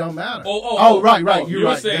matter. It don't matter. Right. You're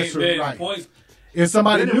right. Saying That's true. Right. Points. If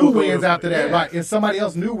somebody Then it new will go wins after that, yeah. right? If somebody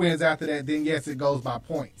else new wins after that, then yes, it goes by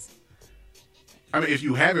points. I mean, if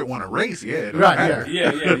you haven't won a race, yeah, it don't Right, matter.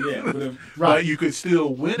 Yeah. But you could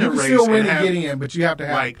still win You a can race. still win and have, get in, but you have to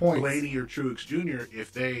have like points. Blaney or Truex Jr.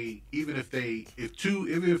 Even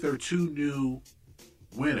if they're 2 new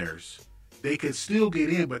winners, they could still get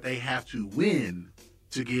in, but they have to win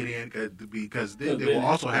to get in because then they will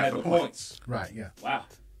also have the points. Right. Yeah. Wow.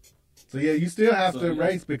 So yeah, you still have to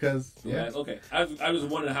race because Okay. I just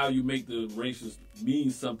wondered how you make the races mean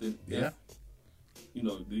something. Yeah.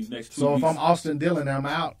 If, these next 2 So weeks. if I'm Austin Dillon, I'm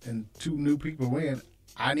out, and 2 new people win.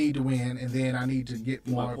 I need to win, and then I need to get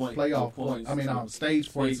more playoff points. I mean,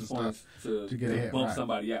 stage points and stuff to get ahead. Bump right.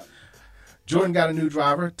 somebody out. Jordan got a new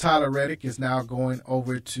driver. Tyler Reddick is now going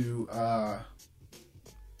over to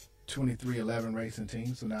 2311 Racing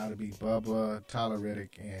Team. So now it'll be Bubba, Tyler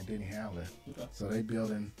Reddick, and Denny Hamlin. Okay. So they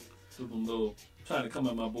building. Trying to come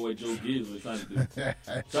at my boy Joe Gibbs. We're trying to do.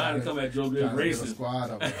 trying to come at Joe Gibbs Racing. Squad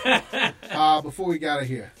over. Before we get out of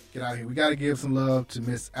here, we got to give some love to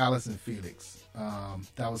Miss Allison Felix.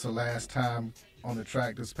 That was her last time on the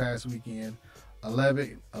track this past weekend.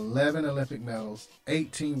 11 Olympic medals,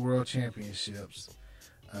 18 world championships,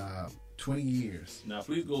 20 years. Now,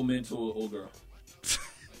 please go mentor an old girl.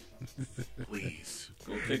 Please.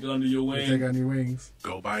 Go take it under your wing. Take it under your wings.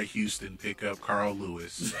 Go by Houston, pick up Carl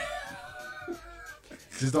Lewis.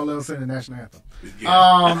 Just don't let us sing the national anthem. Yeah,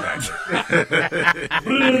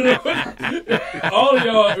 All of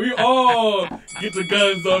y'all, we all get the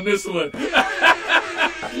guns on this one.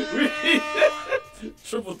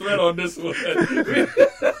 Triple threat on this one.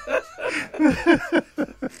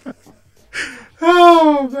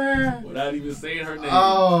 Oh, man. Without even saying her name.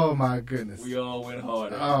 Oh, my goodness. We all went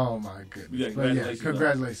hard. Oh, my goodness. But yeah,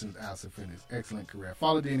 congratulations, Allison, for this excellent career.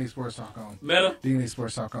 Follow DNA Sports Talk on Meta. DNA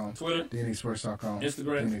Sports Talk on Twitter. DNA Sports Talk on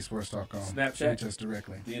Instagram. DNA Sports Talk on Snapchat. Reach us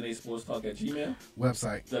directly. DNA Sports Talk at Gmail.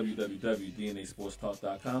 Website.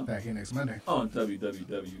 www.dnasportstalk.com. Back here next Monday. On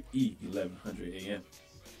WWWE 1100 AM.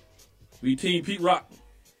 We Team Pete Rock.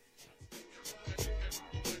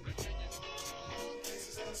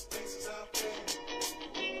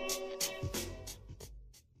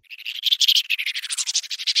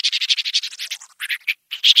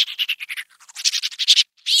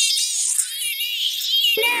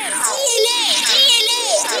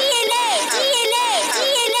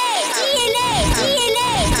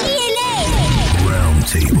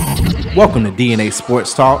 Welcome to DNA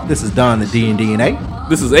Sports Talk. This is Don the D and DNA.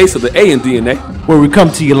 This is Ace of the A and DNA. Where we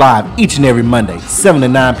come to you live each and every Monday, 7 to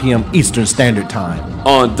 9 p.m. Eastern Standard Time.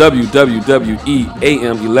 On WWWE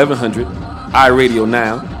AM 1100, iRadio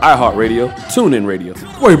Now, iHeartRadio, TuneIn Radio.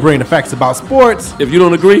 Where we bring the facts about sports. If you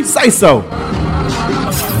don't agree, say so. Tell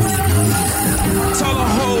the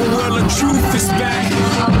whole world the truth is back.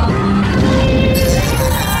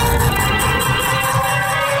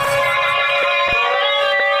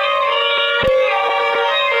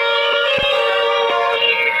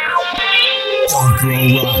 Rock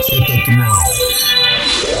at the throne.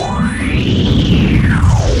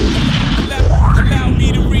 Allow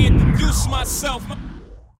me to reintroduce myself.